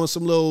he's doing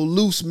some little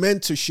loose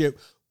mentorship.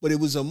 But it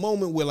was a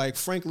moment where like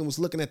Franklin was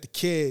looking at the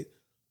kid.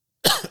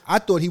 I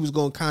thought he was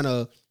going to kind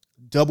of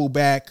double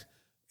back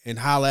and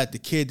holler at the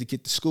kid to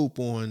get the scoop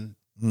on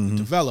the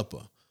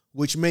developer,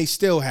 which may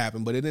still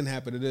happen, but it didn't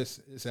happen to this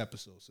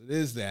episode. So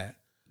there's that.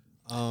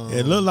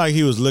 It looked like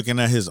he was looking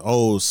at his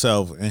old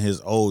self and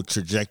his old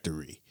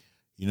trajectory.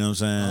 You know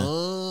what I'm saying?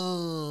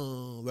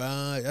 Oh,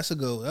 right. That's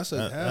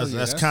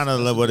kind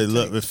of what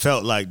it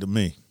felt like to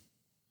me.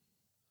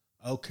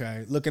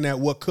 Okay, looking at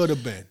what could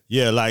have been.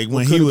 Yeah, like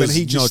when he was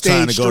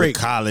trying to go to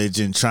college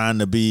and trying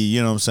to be,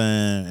 you know what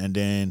I'm saying,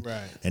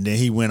 and then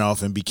he went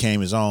off and became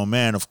his own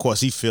man. Of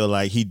course, he feel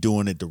like he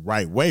doing it the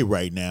right way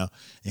right now,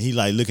 and he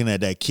like looking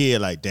at that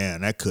kid like,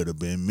 damn, that could have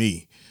been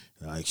me.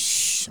 Like,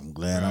 I'm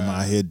glad I'm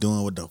out here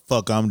doing what the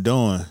fuck I'm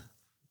doing,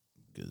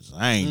 because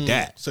I ain't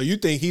that. So you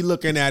think he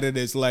looking at it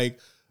as like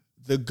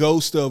the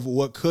ghost of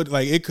what could,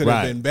 like it could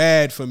have been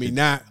bad for me,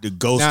 not the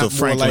ghost of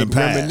Franklin like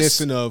past.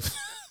 Reminiscent of.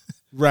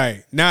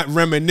 Right, not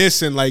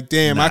reminiscing like,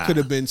 damn, I could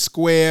have been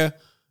square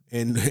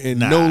and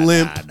no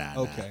limp.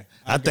 Okay,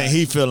 I think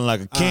he feeling like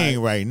a king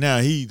right now.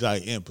 He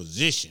like in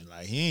position,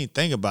 like he ain't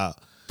think about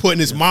putting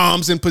his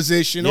moms in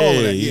position. All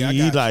of that. Yeah,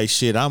 he like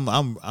shit.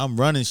 I'm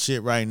running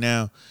shit right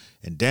now,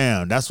 and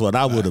damn, that's what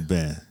I would have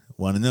been.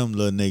 One of them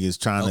little niggas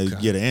trying to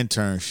get an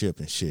internship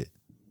and shit.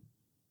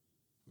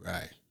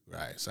 Right.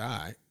 So all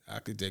right, I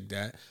could dig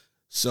that.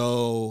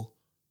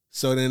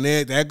 So then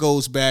that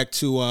goes back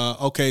to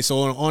okay. So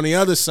on the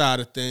other side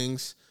of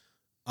things,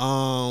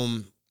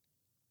 Oso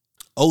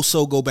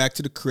go back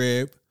to the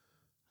crib.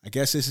 I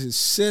guess it's his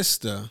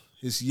sister,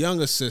 his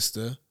younger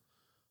sister,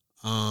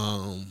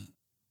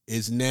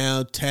 is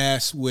now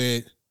tasked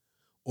with,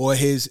 or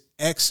his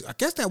ex. I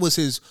guess that was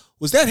his.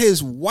 Was that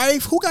his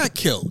wife? Who got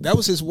killed? That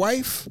was his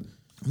wife.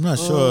 I'm not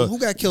sure who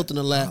got killed in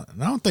the lab.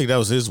 I don't think that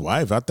was his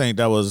wife. I think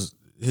that was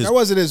his. That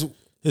wasn't his.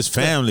 His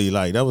family,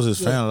 like that was his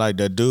family. Like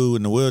that dude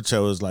in the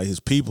wheelchair was like his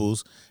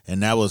people's,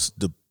 and that was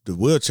the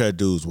wheelchair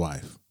dude's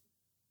wife.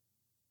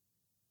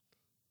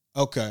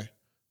 Okay,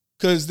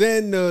 because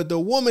then the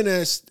woman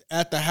that's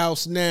at the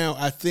house now,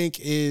 I think,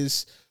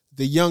 is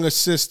the younger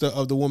sister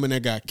of the woman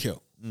that got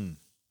killed.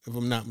 If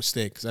I'm not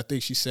mistaken, because I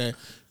think she said,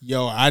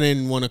 "Yo, I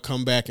didn't want to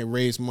come back and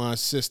raise my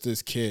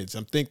sister's kids."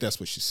 I think that's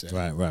what she said.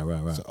 Right.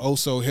 So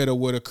Oso hit her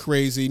with a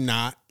crazy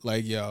knot,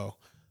 like, "Yo,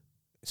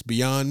 it's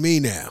beyond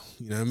me now."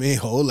 You know what I mean?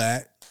 Hold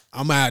that.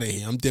 I'm out of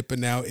here. I'm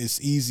dipping out.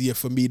 It's easier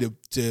for me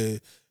to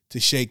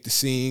shake the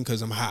scene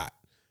because I'm hot.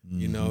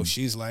 You know,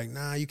 she's like,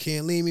 nah, you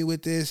can't leave me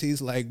with this.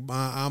 He's like,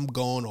 I'm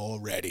gone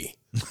already.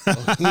 So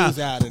he's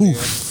out of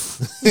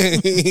there.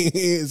 He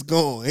is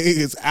gone. He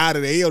is out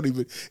of there. He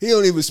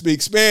don't even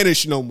speak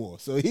Spanish no more.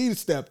 So he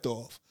stepped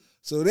off.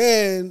 So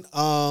then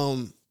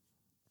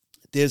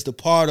there's the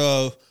part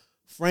of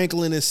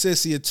Franklin and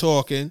Sissy are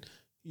talking.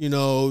 You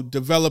know,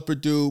 developer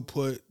dude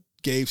put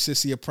gave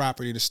Sissy a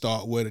property to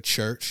start with, a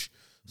church.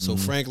 So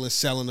Franklin's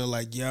selling her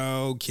like,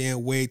 yo,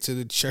 can't wait to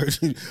the church,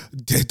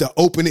 the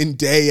opening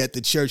day at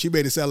the church. He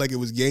made it sound like it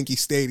was Yankee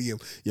Stadium.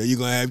 Yo, you're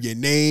going to have your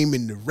name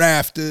in the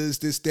rafters,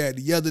 this, that,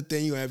 the other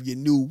thing. You have your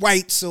new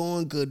whites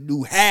on, good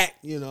new hat.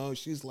 You know,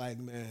 she's like,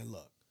 man,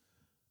 look,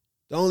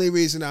 the only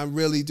reason I'm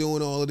really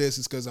doing all of this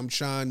is because I'm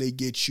trying to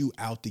get you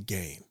out the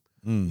game.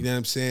 You know what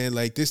I'm saying?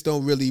 Like, this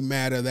don't really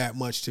matter that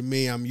much to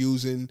me. I'm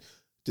using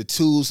the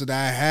tools that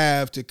I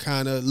have to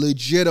kind of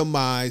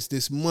legitimize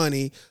this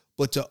money,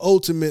 but to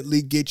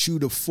ultimately get you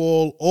to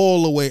fall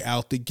all the way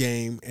out the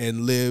game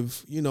and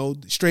live, you know,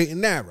 straight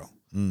and narrow.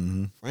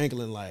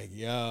 Franklin like,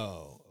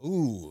 yo,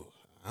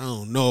 I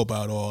don't know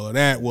about all of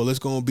that. Well, it's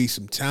going to be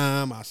some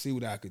time. I'll see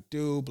what I could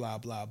do, blah,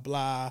 blah,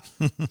 blah.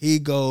 He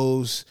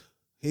goes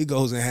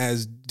and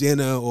has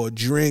dinner or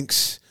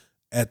drinks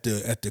at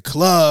the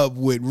club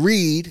with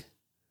Reed.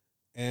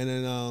 And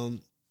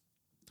then,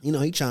 you know,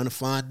 he trying to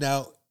find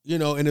out, you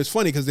know, and it's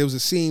funny because there was a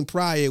scene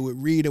prior with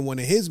Reed and one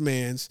of his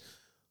mans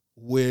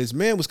where his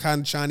man was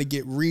kind of trying to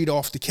get Reed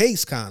off the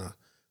case, kind of.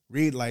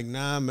 Reed like,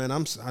 nah, man,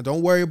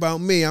 don't worry about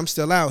me. I'm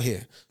still out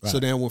here. Right. So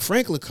then when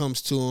Franklin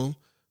comes to him,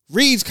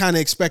 Reed's kind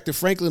of expected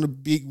Franklin to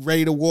be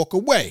ready to walk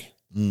away.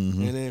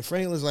 And then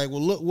Franklin's like,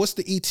 well, look, what's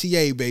the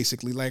ETA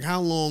basically? Like, how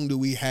long do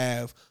we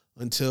have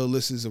until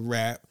this is a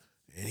wrap?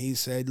 And he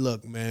said,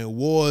 look, man,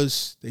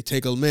 wars, they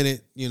take a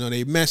minute. You know,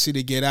 they messy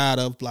to get out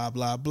of, blah,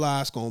 blah,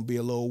 blah. It's going to be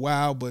a little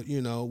while, but,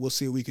 you know, we'll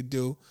see what we could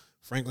do.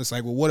 Franklin's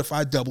like, well, what if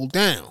I double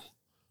down?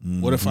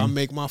 What if I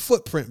make my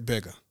footprint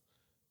bigger?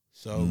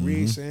 So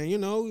Reed's saying, you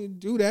know,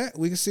 do that.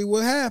 We can see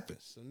what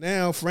happens. So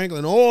now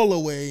Franklin all the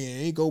way in.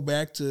 He go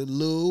back to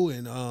Lou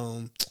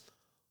and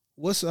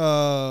what's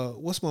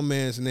my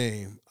man's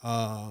name?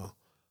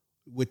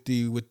 With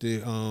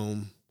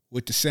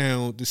the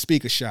sound, the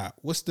speaker shop.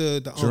 What's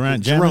the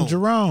Jamming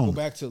Jerome. Go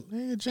back to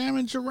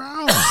Jamming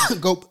Jerome.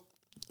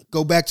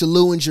 go back to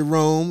Lou and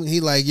Jerome. He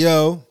like,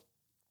 yo,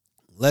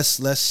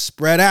 let's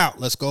spread out.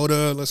 Let's go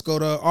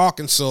to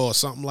Arkansas or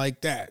something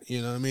like that.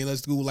 You know what I mean?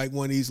 Let's do like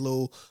one of these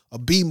little a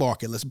B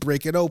market. Let's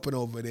break it open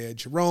over there.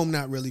 Jerome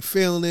not really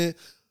feeling it.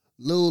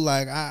 Lou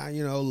like,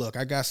 look,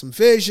 I got some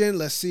vision.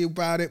 Let's see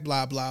about it.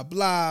 Blah blah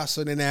blah.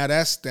 So then now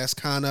that's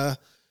kind of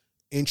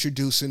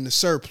introducing the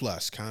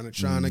surplus, kind of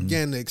trying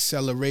again to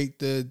accelerate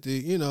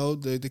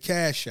the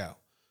cash out.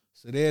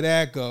 So there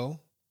that go.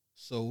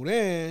 So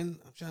then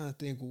I'm trying to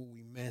think what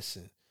we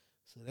missing.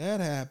 So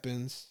that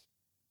happens.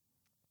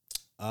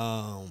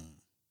 You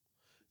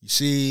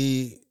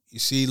see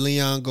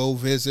Leon go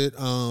visit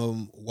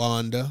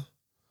Wanda.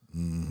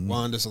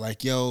 Wanda's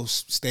like, yo,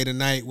 stay the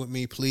night with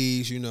me,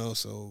 please. You know,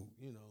 so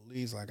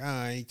Lee's like,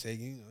 I ain't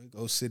taking. He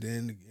goes sit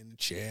in the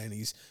chair and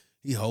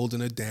he holding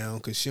her down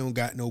because she don't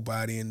got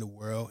nobody in the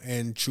world.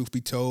 And truth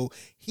be told,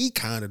 he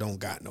kind of don't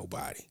got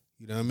nobody.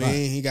 You know what I mean?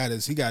 Right. He got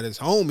his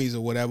homies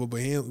or whatever, but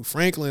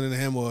Franklin and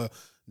him are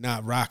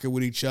not rocking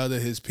with each other.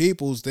 His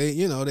peoples, they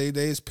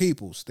his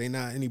peoples. They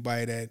not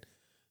anybody that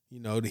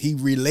he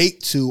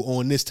relate to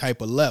on this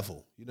type of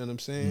level. You know what I'm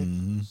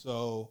saying?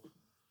 So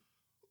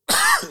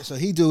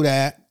he do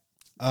that.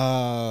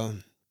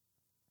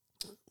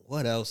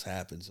 What else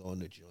happens on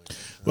the joint?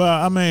 Well,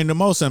 I mean, the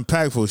most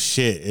impactful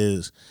shit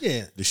is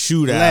the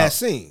shootout. Last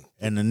scene.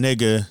 And the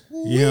nigga,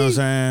 you know what I'm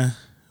saying?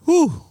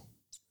 Whew.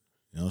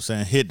 You know what I'm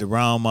saying? Hit the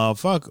wrong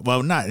motherfucker.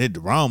 Well, not hit the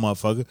wrong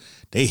motherfucker.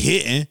 They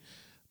hitting,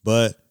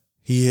 but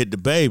he hit the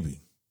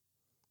baby.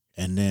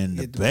 And then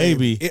the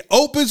baby. It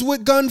opens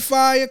with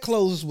gunfire,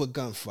 closes with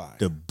gunfire.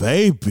 The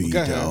baby,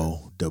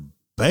 though. The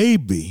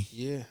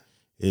baby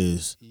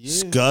is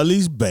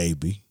Scully's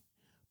baby,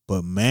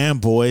 but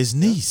Man-Boy's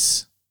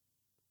niece.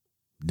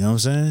 You know what I'm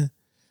saying?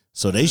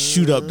 So they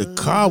shoot up the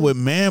car with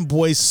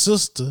Man-Boy's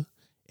sister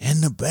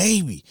and the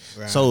baby.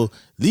 Right. So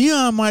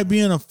Leon might be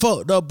in a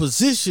fucked up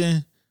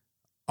position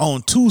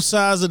on two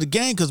sides of the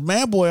game because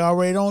Man-Boy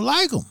already don't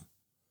like him.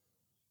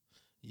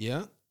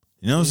 Yeah.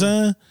 You know what I'm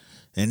saying?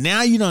 And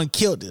now you done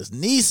killed this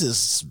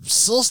niece's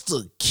sister,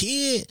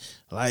 kid.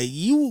 Like,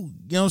 you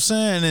know what I'm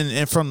saying?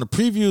 And from the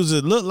previews,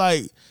 it looked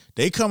like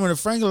they coming to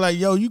Franklin like,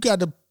 yo, you got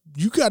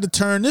to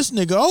turn this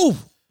nigga over.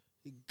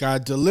 You got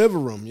to deliver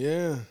him,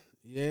 yeah.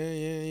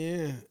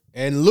 Yeah.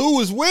 And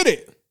Lou is with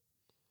it.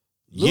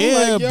 Lou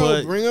like, yo,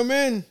 but bring him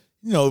in.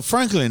 You know,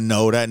 Franklin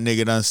know that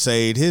nigga done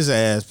saved his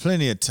ass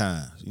plenty of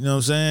times. You know what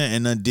I'm saying?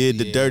 And done did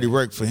the dirty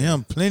work for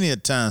him plenty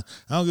of times.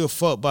 I don't give a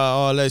fuck about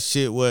all that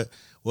shit what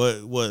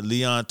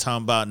Leon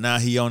talking about. Now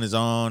he on his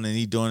own and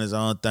he doing his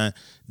own thing.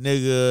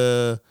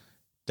 Nigga,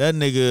 that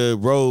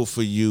nigga rode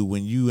for you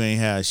when you ain't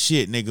had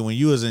shit. Nigga, when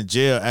you was in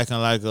jail acting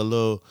like a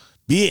little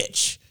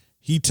bitch,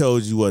 he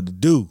told you what to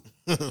do.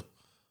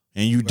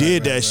 And you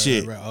did that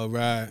shit. Right. All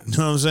right. You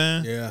know what I'm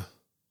saying? Yeah.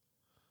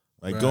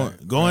 Like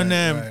go in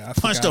there and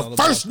punch the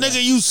first nigga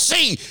you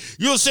see.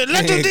 You'll say,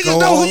 let them niggas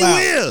know who you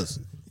is.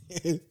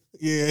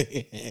 Yeah.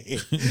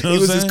 He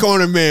was his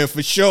corner man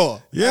for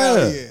sure.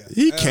 Yeah.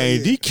 He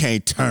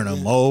can't turn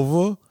him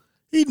over.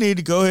 He need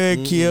to go ahead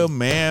and kill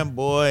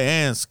Man-Boy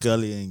and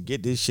Scully and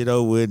get this shit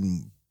over with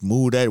and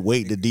move that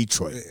weight to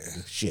Detroit.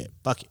 Shit.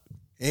 Fuck it.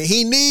 And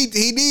he need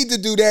to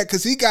do that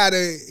because he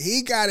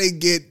gotta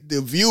get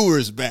the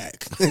viewers back.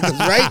 Because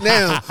right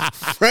now,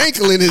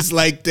 Franklin is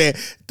like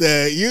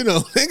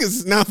niggas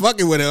is not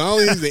fucking with him.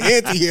 Only he's the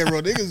anti-hero.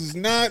 Niggas is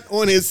not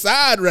on his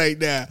side right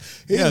now.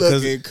 He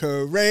looking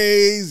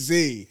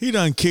crazy. He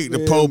done kicked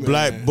the poor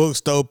black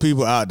bookstore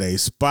people out they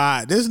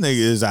spot. This nigga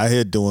is out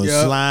here doing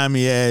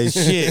slimy ass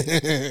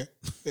shit.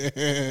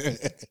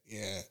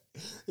 Yeah.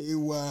 He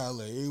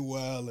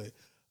wildin'.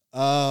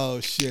 Oh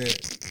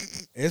shit.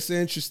 It's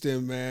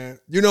interesting, man.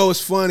 You know,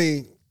 it's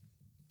funny.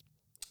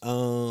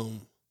 I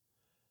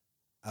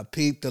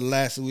peeped we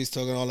was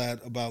talking all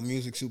that about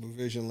music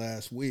supervision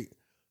last week.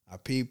 I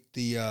peeped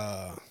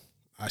I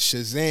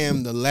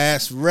Shazammed the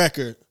last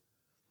record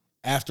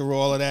after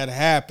all of that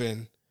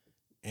happened.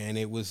 And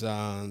it was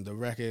the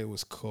record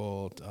was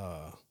called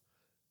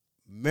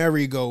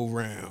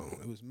Merry-Go-Round.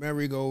 It was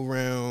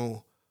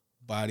Merry-Go-Round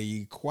by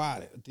the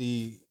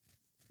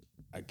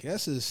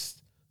Aquatics.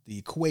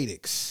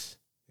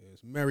 It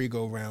was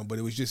Merry-Go-Round, but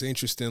it was just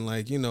interesting,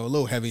 like, a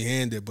little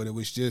heavy-handed, but it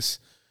was just,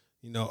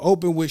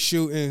 open with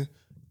shooting,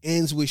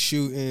 ends with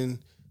shooting,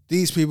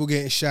 these people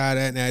getting shot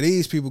at, now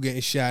these people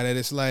getting shot at.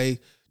 It's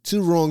like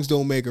two wrongs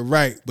don't make a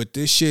right, but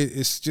this shit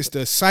is just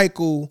a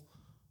cycle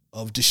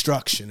of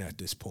destruction at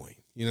this point.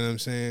 You know what I'm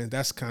saying?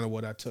 That's kind of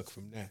what I took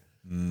from that.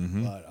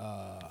 Mm-hmm.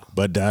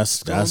 But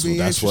that's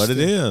what it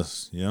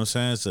is. You know what I'm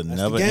saying? It's a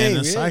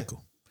never-ending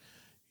cycle.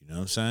 You know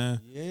what I'm saying?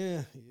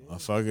 Yeah.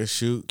 Motherfuckers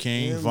shoot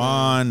King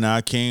Von. Man.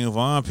 Now King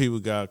Von people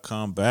got to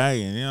come back,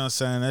 and you know what I'm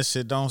saying? That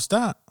shit don't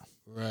stop.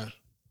 Right.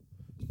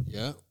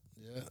 Yeah.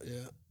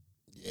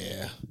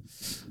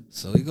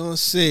 So we're going to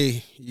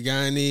see. You got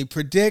any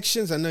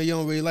predictions? I know you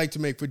don't really like to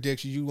make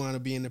predictions. You want to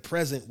be in the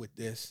present with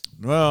this.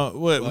 Well,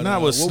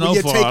 not with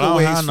Snowfall. I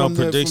don't have no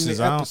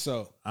predictions. I don't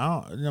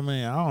know. What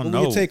were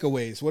your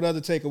takeaways? What other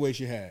takeaways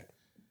you had?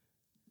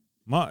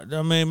 My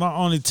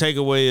only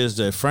takeaway is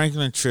that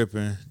Franklin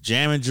tripping,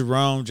 Jam and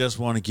Jerome just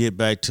want to get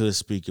back to the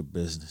speaker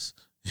business.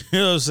 You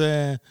know what I'm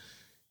saying?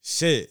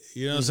 Shit.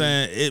 You know what I'm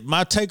saying?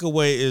 My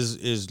takeaway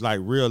is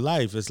like real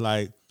life. It's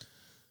like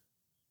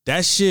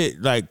that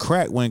shit, like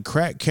crack, when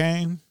crack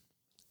came,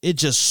 it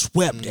just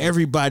swept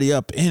everybody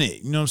up in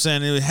it. You know what I'm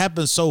saying? It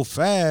happened so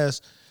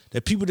fast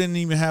that people didn't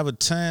even have a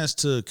chance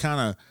to kind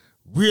of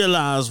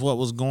realize what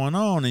was going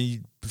on.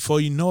 And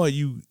before you know it,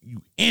 you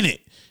in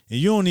it. And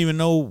you don't even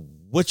know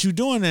what you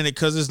doing in it,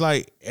 because it's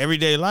like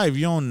everyday life.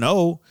 You don't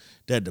know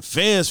that the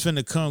feds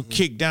finna come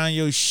kick down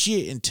your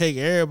shit and take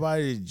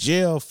everybody to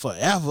jail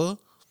forever,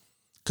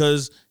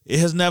 because it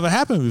has never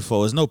happened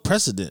before. There's no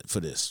precedent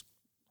for this.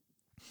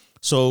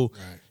 So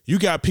you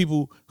got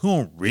people who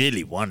don't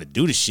really want to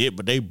do the shit,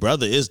 but they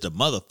brother is the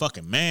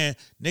motherfucking man.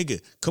 Nigga,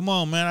 come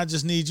on, man. I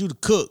just need you to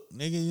cook.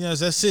 Nigga,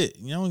 that's it.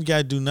 You don't got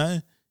to do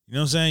nothing. You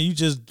know what I'm saying? You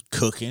just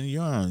cooking. You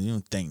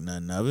don't think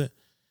nothing of it.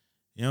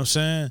 You know what I'm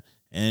saying?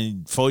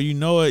 And before you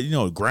know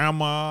it,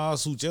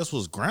 grandmas who just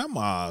was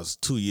grandmas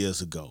 2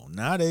 years ago,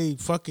 now they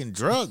fucking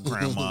drug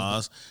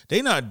grandmas.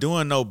 They not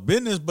doing no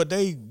business, but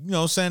they, you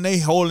know what I'm saying, they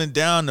holding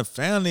down the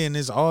family, and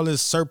it's all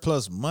this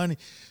surplus money.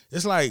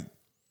 It's like,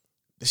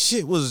 the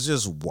shit was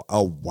just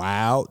a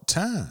wild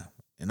time.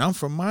 And I'm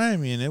from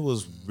Miami, and it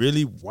was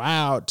really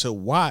wild to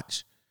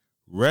watch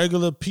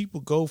regular people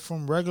go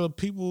from regular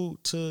people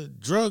to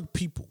drug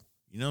people.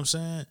 You know what I'm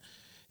saying?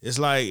 It's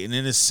like, and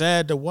then it's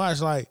sad to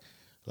watch, like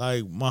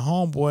my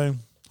homeboy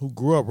who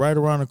grew up right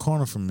around the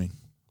corner from me.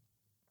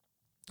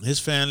 His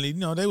family,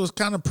 they was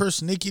kind of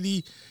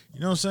persnickety. You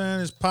know what I'm saying?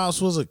 His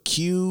pops was a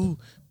Q,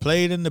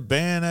 played in the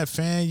band at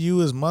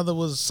FAMU. His mother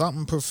was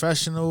something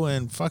professional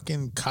and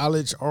fucking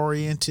college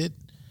oriented.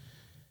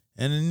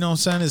 And you know what I'm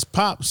saying? His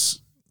pops,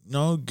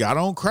 got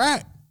on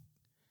crack.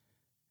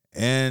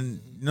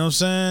 And you know what I'm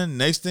saying?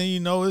 Next thing you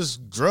know, is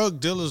drug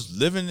dealers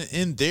living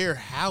in their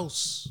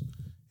house.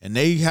 And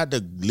they had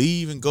to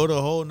leave and go to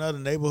a whole nother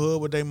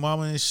neighborhood with their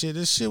mama and shit.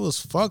 This shit was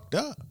fucked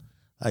up.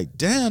 Like,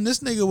 damn,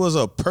 this nigga was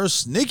a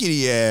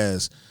persnickety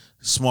ass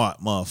smart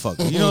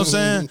motherfucker. You know what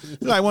I'm saying?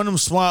 Like one of them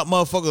smart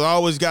motherfuckers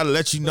always got to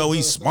let you know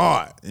he's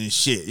smart and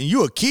shit. And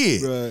you a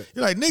kid. Right.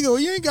 You're like, nigga, well,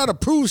 you ain't got to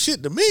prove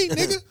shit to me,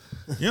 nigga.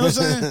 You know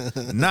what I'm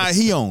saying? Nah,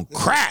 he on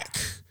crack.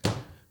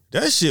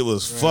 That shit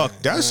was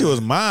fucked. That shit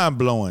was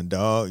mind-blowing,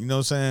 dog. You know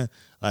what I'm saying?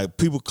 Like,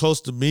 people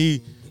close to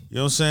me, you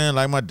know what I'm saying?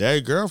 Like, my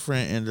dad's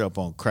girlfriend ended up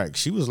on crack.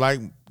 She was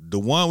like the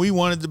one we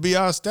wanted to be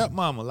our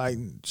stepmama. Like,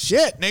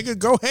 shit, nigga,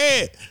 go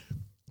ahead.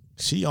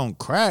 She on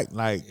crack,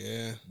 like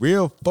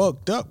real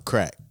fucked up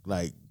crack.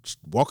 Like,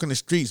 walking the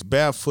streets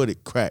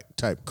barefooted crack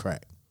type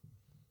crack.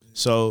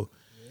 So,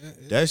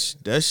 that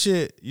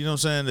shit, you know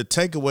what I'm saying? The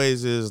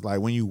takeaways is, like,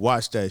 when you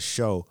watch that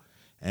show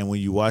and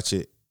when you watch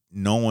it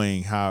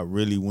knowing how it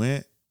really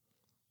went,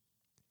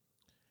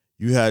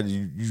 you had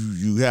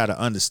an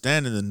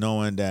understanding of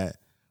knowing that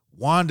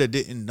Wanda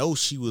didn't know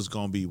she was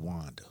going to be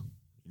Wanda.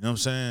 You know what I'm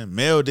saying?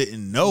 Mel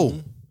didn't know.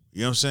 Mm-hmm.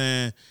 You know what I'm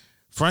saying?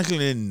 Franklin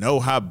didn't know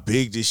how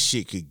big this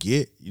shit could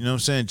get. You know what I'm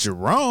saying?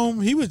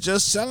 Jerome, he was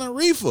just selling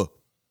reefer.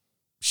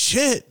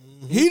 Shit.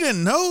 Mm-hmm. He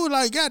didn't know,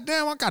 like,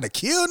 goddamn, I got to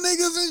kill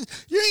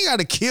niggas. You ain't got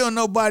to kill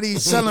nobody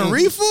selling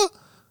reefer.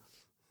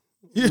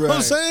 You know what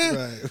I'm saying?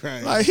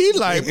 Right. Like, he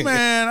like,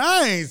 man,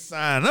 I ain't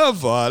signed up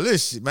for all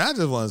this shit, man. I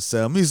just want to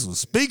sell me some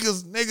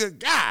speakers, nigga.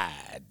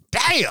 God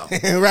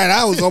damn. Right,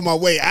 I was on my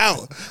way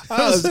out.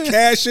 I was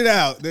cashing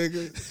out,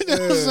 nigga. You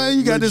know what I'm saying?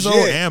 You got this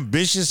old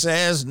ambitious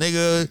ass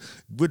nigga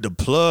with the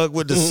plug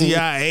with the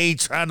CIA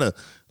trying to,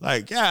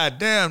 like, God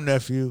damn,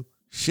 nephew.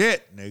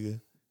 Shit, nigga.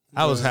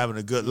 I was having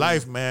a good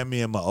life, man.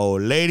 Me and my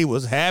old lady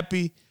was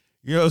happy.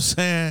 You know what I'm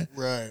saying?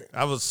 Right.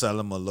 I was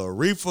selling my little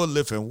reefer,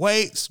 lifting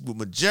weights with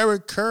my Jerry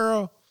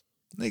curl.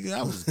 Nigga,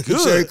 I was good.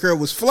 Jerry curl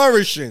was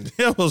flourishing.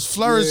 It was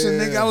flourishing,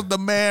 nigga. I was the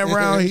man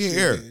around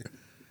here.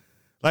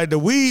 Like, the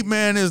weed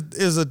man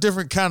is a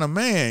different kind of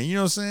man. You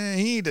know what I'm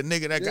saying? He ain't the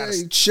nigga that got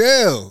to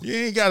chill. You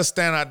ain't got to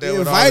stand out there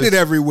with invited all this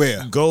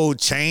everywhere. Gold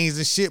chains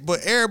and shit, but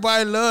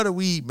everybody love the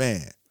weed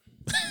man.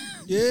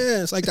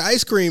 Yeah, it's like the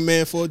ice cream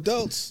man for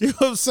adults. You know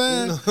what I'm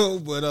saying?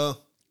 But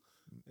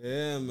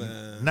yeah,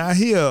 man. Now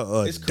he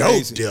a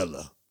dope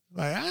dealer.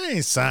 Like, I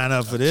ain't sign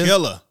up for this.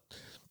 Killer.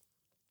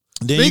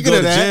 Then Speaking you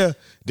go to jail.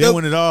 Then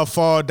when it all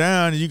fall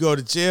down, you go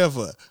to jail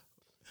for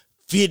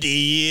 50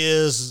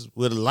 years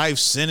with a life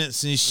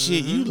sentence and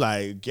shit. You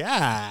like,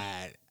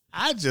 God,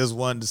 I just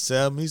wanted to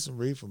sell me some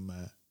reefer,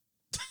 man.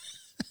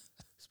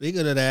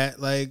 Speaking of that,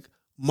 like,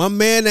 my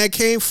man that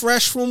came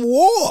fresh from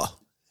war,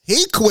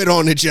 he quit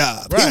on the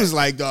job. Right. He was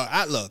like, dog,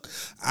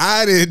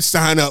 I didn't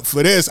sign up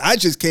for this. I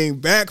just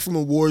came back from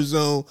a war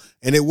zone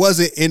and it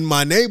wasn't in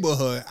my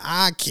neighborhood.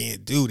 I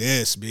can't do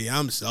this, B.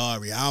 I'm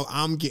sorry.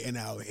 I'm getting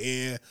out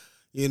here.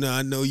 You know,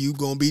 I know you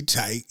going to be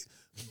tight.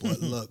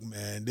 But look,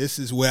 man, this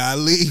is where I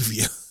leave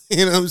you.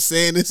 You know what I'm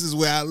saying? This is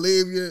where I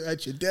leave you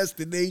at your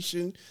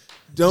destination.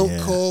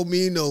 Don't call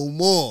me no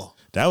more.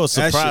 That was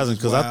surprising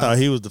because I thought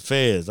he was the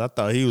feds. I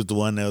thought he was the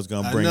one that was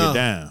going to bring it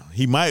down.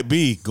 He might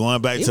be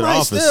going back to the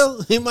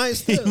office. He might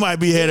still. He might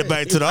be headed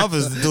back to the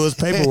office to do his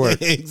paperwork.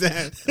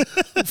 Exactly.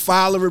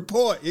 File a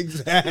report.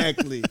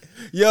 Exactly.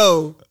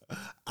 Yo,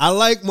 I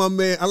like my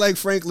man. I like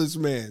Franklin's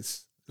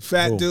man's.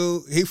 Fat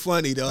dude. He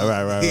funny, though.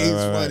 Right. He's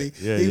funny.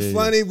 Yeah, he's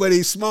funny, but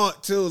he's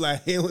smart, too.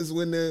 Like, it was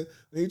when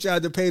he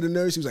tried to pay the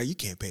nurse, he was like, you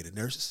can't pay the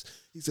nurses.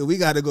 He said, we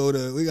got to go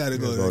to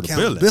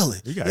account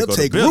billing. They'll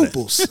take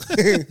ruples.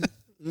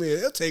 Yeah,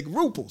 they'll take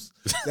ruples.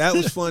 That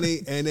was funny.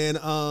 And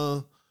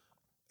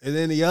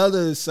then the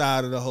other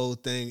side of the whole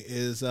thing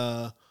is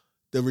the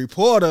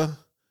reporter,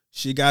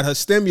 she got her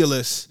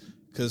stimulus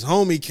because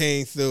homie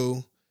came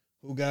through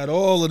who got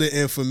all of the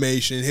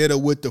information, hit her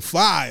with the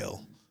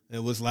file,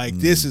 and was like,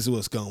 this is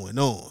what's going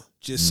on.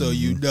 Just so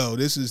you know,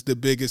 this is the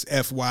biggest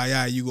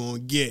FYI you going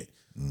to get.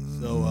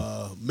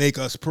 So make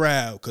us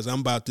proud because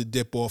I'm about to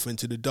dip off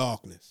into the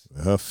darkness.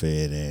 Her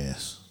fed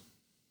ass.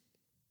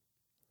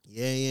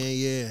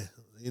 Yeah.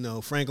 You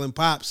know, Franklin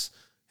Pops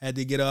had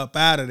to get up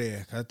out of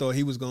there. I thought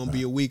he was going to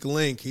be a weak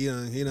link. He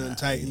done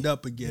tightened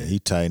up again. Yeah, he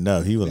tightened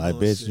up. He was like,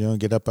 bitch, you don't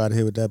get up out of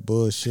here with that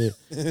bullshit.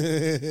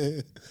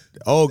 The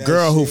old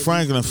girl who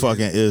Franklin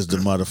fucking is the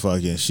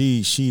motherfucking,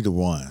 she the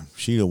one.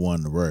 She the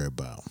one to worry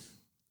about.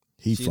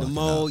 He fucking the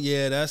mole, up.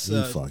 Yeah, that's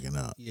he fucking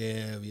up.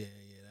 Yeah.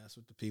 That's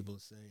what the people are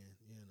saying.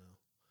 You know,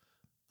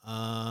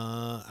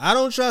 I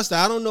don't trust her.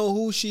 I don't know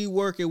who she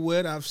working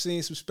with. I've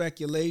seen some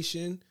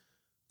speculation.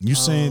 You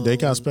seen they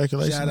got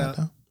speculation right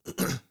now?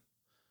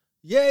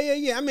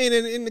 Yeah. I mean,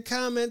 in the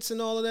comments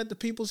and all of that, the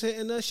people's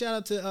hitting us. Shout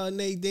out to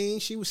Nadine.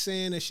 She was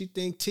saying that she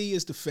think T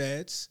is the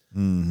feds.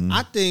 Mm-hmm.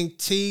 I think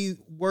T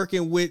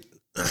working with,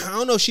 I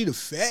don't know if she the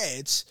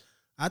feds.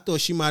 I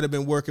thought she might have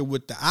been working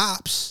with the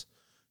ops.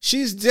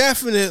 She's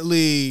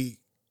definitely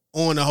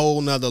on a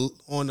whole nother,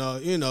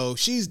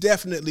 she's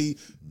definitely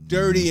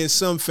dirty in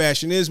some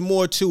fashion. There's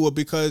more to her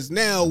because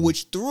now,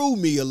 which threw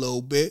me a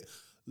little bit,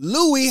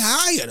 Louis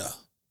hired her.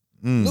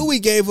 Louis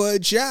gave her a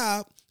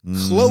job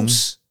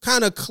close,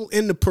 kind of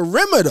in the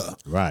perimeter.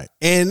 Right.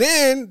 And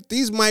then,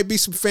 these might be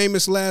some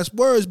famous last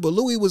words, but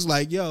Louis was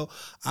like, yo,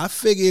 I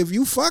figure if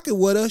you fucking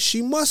with her,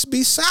 she must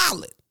be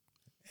solid.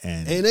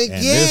 And again,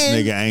 this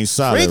nigga ain't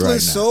solid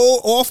Franklin's right now. so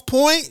off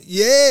point.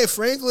 Yeah,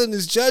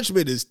 Franklin's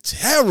judgment is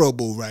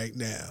terrible right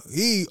now.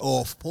 He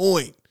off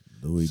point.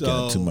 Louis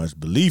got too much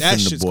belief in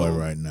the boy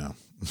right now.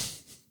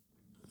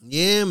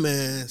 Yeah,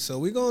 man. So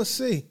we're going to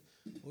see.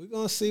 We're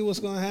going to see what's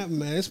going to happen,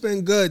 man. It's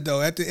been good,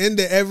 though. At the end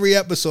of every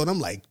episode, I'm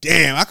like,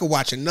 damn, I could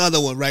watch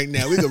another one right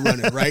now. We could run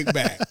it right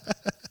back.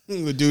 We're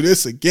going to do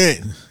this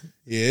again.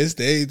 Yes,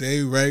 they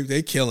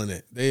killing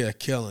it. They are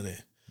killing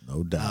it.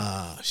 No doubt.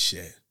 Ah,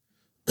 shit.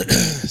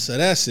 So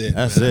that's it.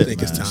 That's it. I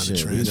think it's time to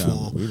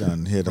transform. We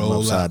done hit them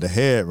upside the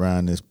head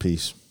around this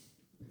piece.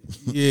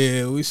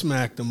 Yeah, we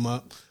smacked them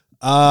up.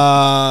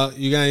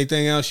 You got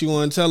anything else you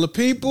want to tell the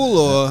people,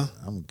 or?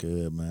 I'm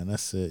good, man.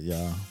 That's it,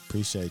 y'all.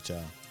 Appreciate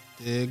y'all.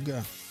 There you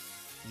go.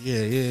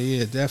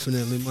 Yeah.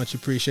 Definitely much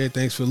appreciated.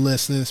 Thanks for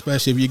listening,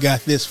 especially if you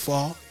got this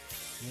far.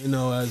 You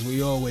know, as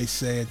we always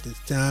say at this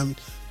time,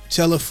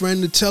 tell a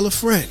friend to tell a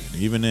friend.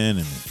 Even the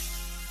enemy.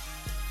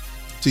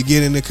 To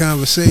get in the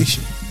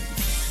conversation.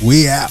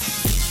 We out.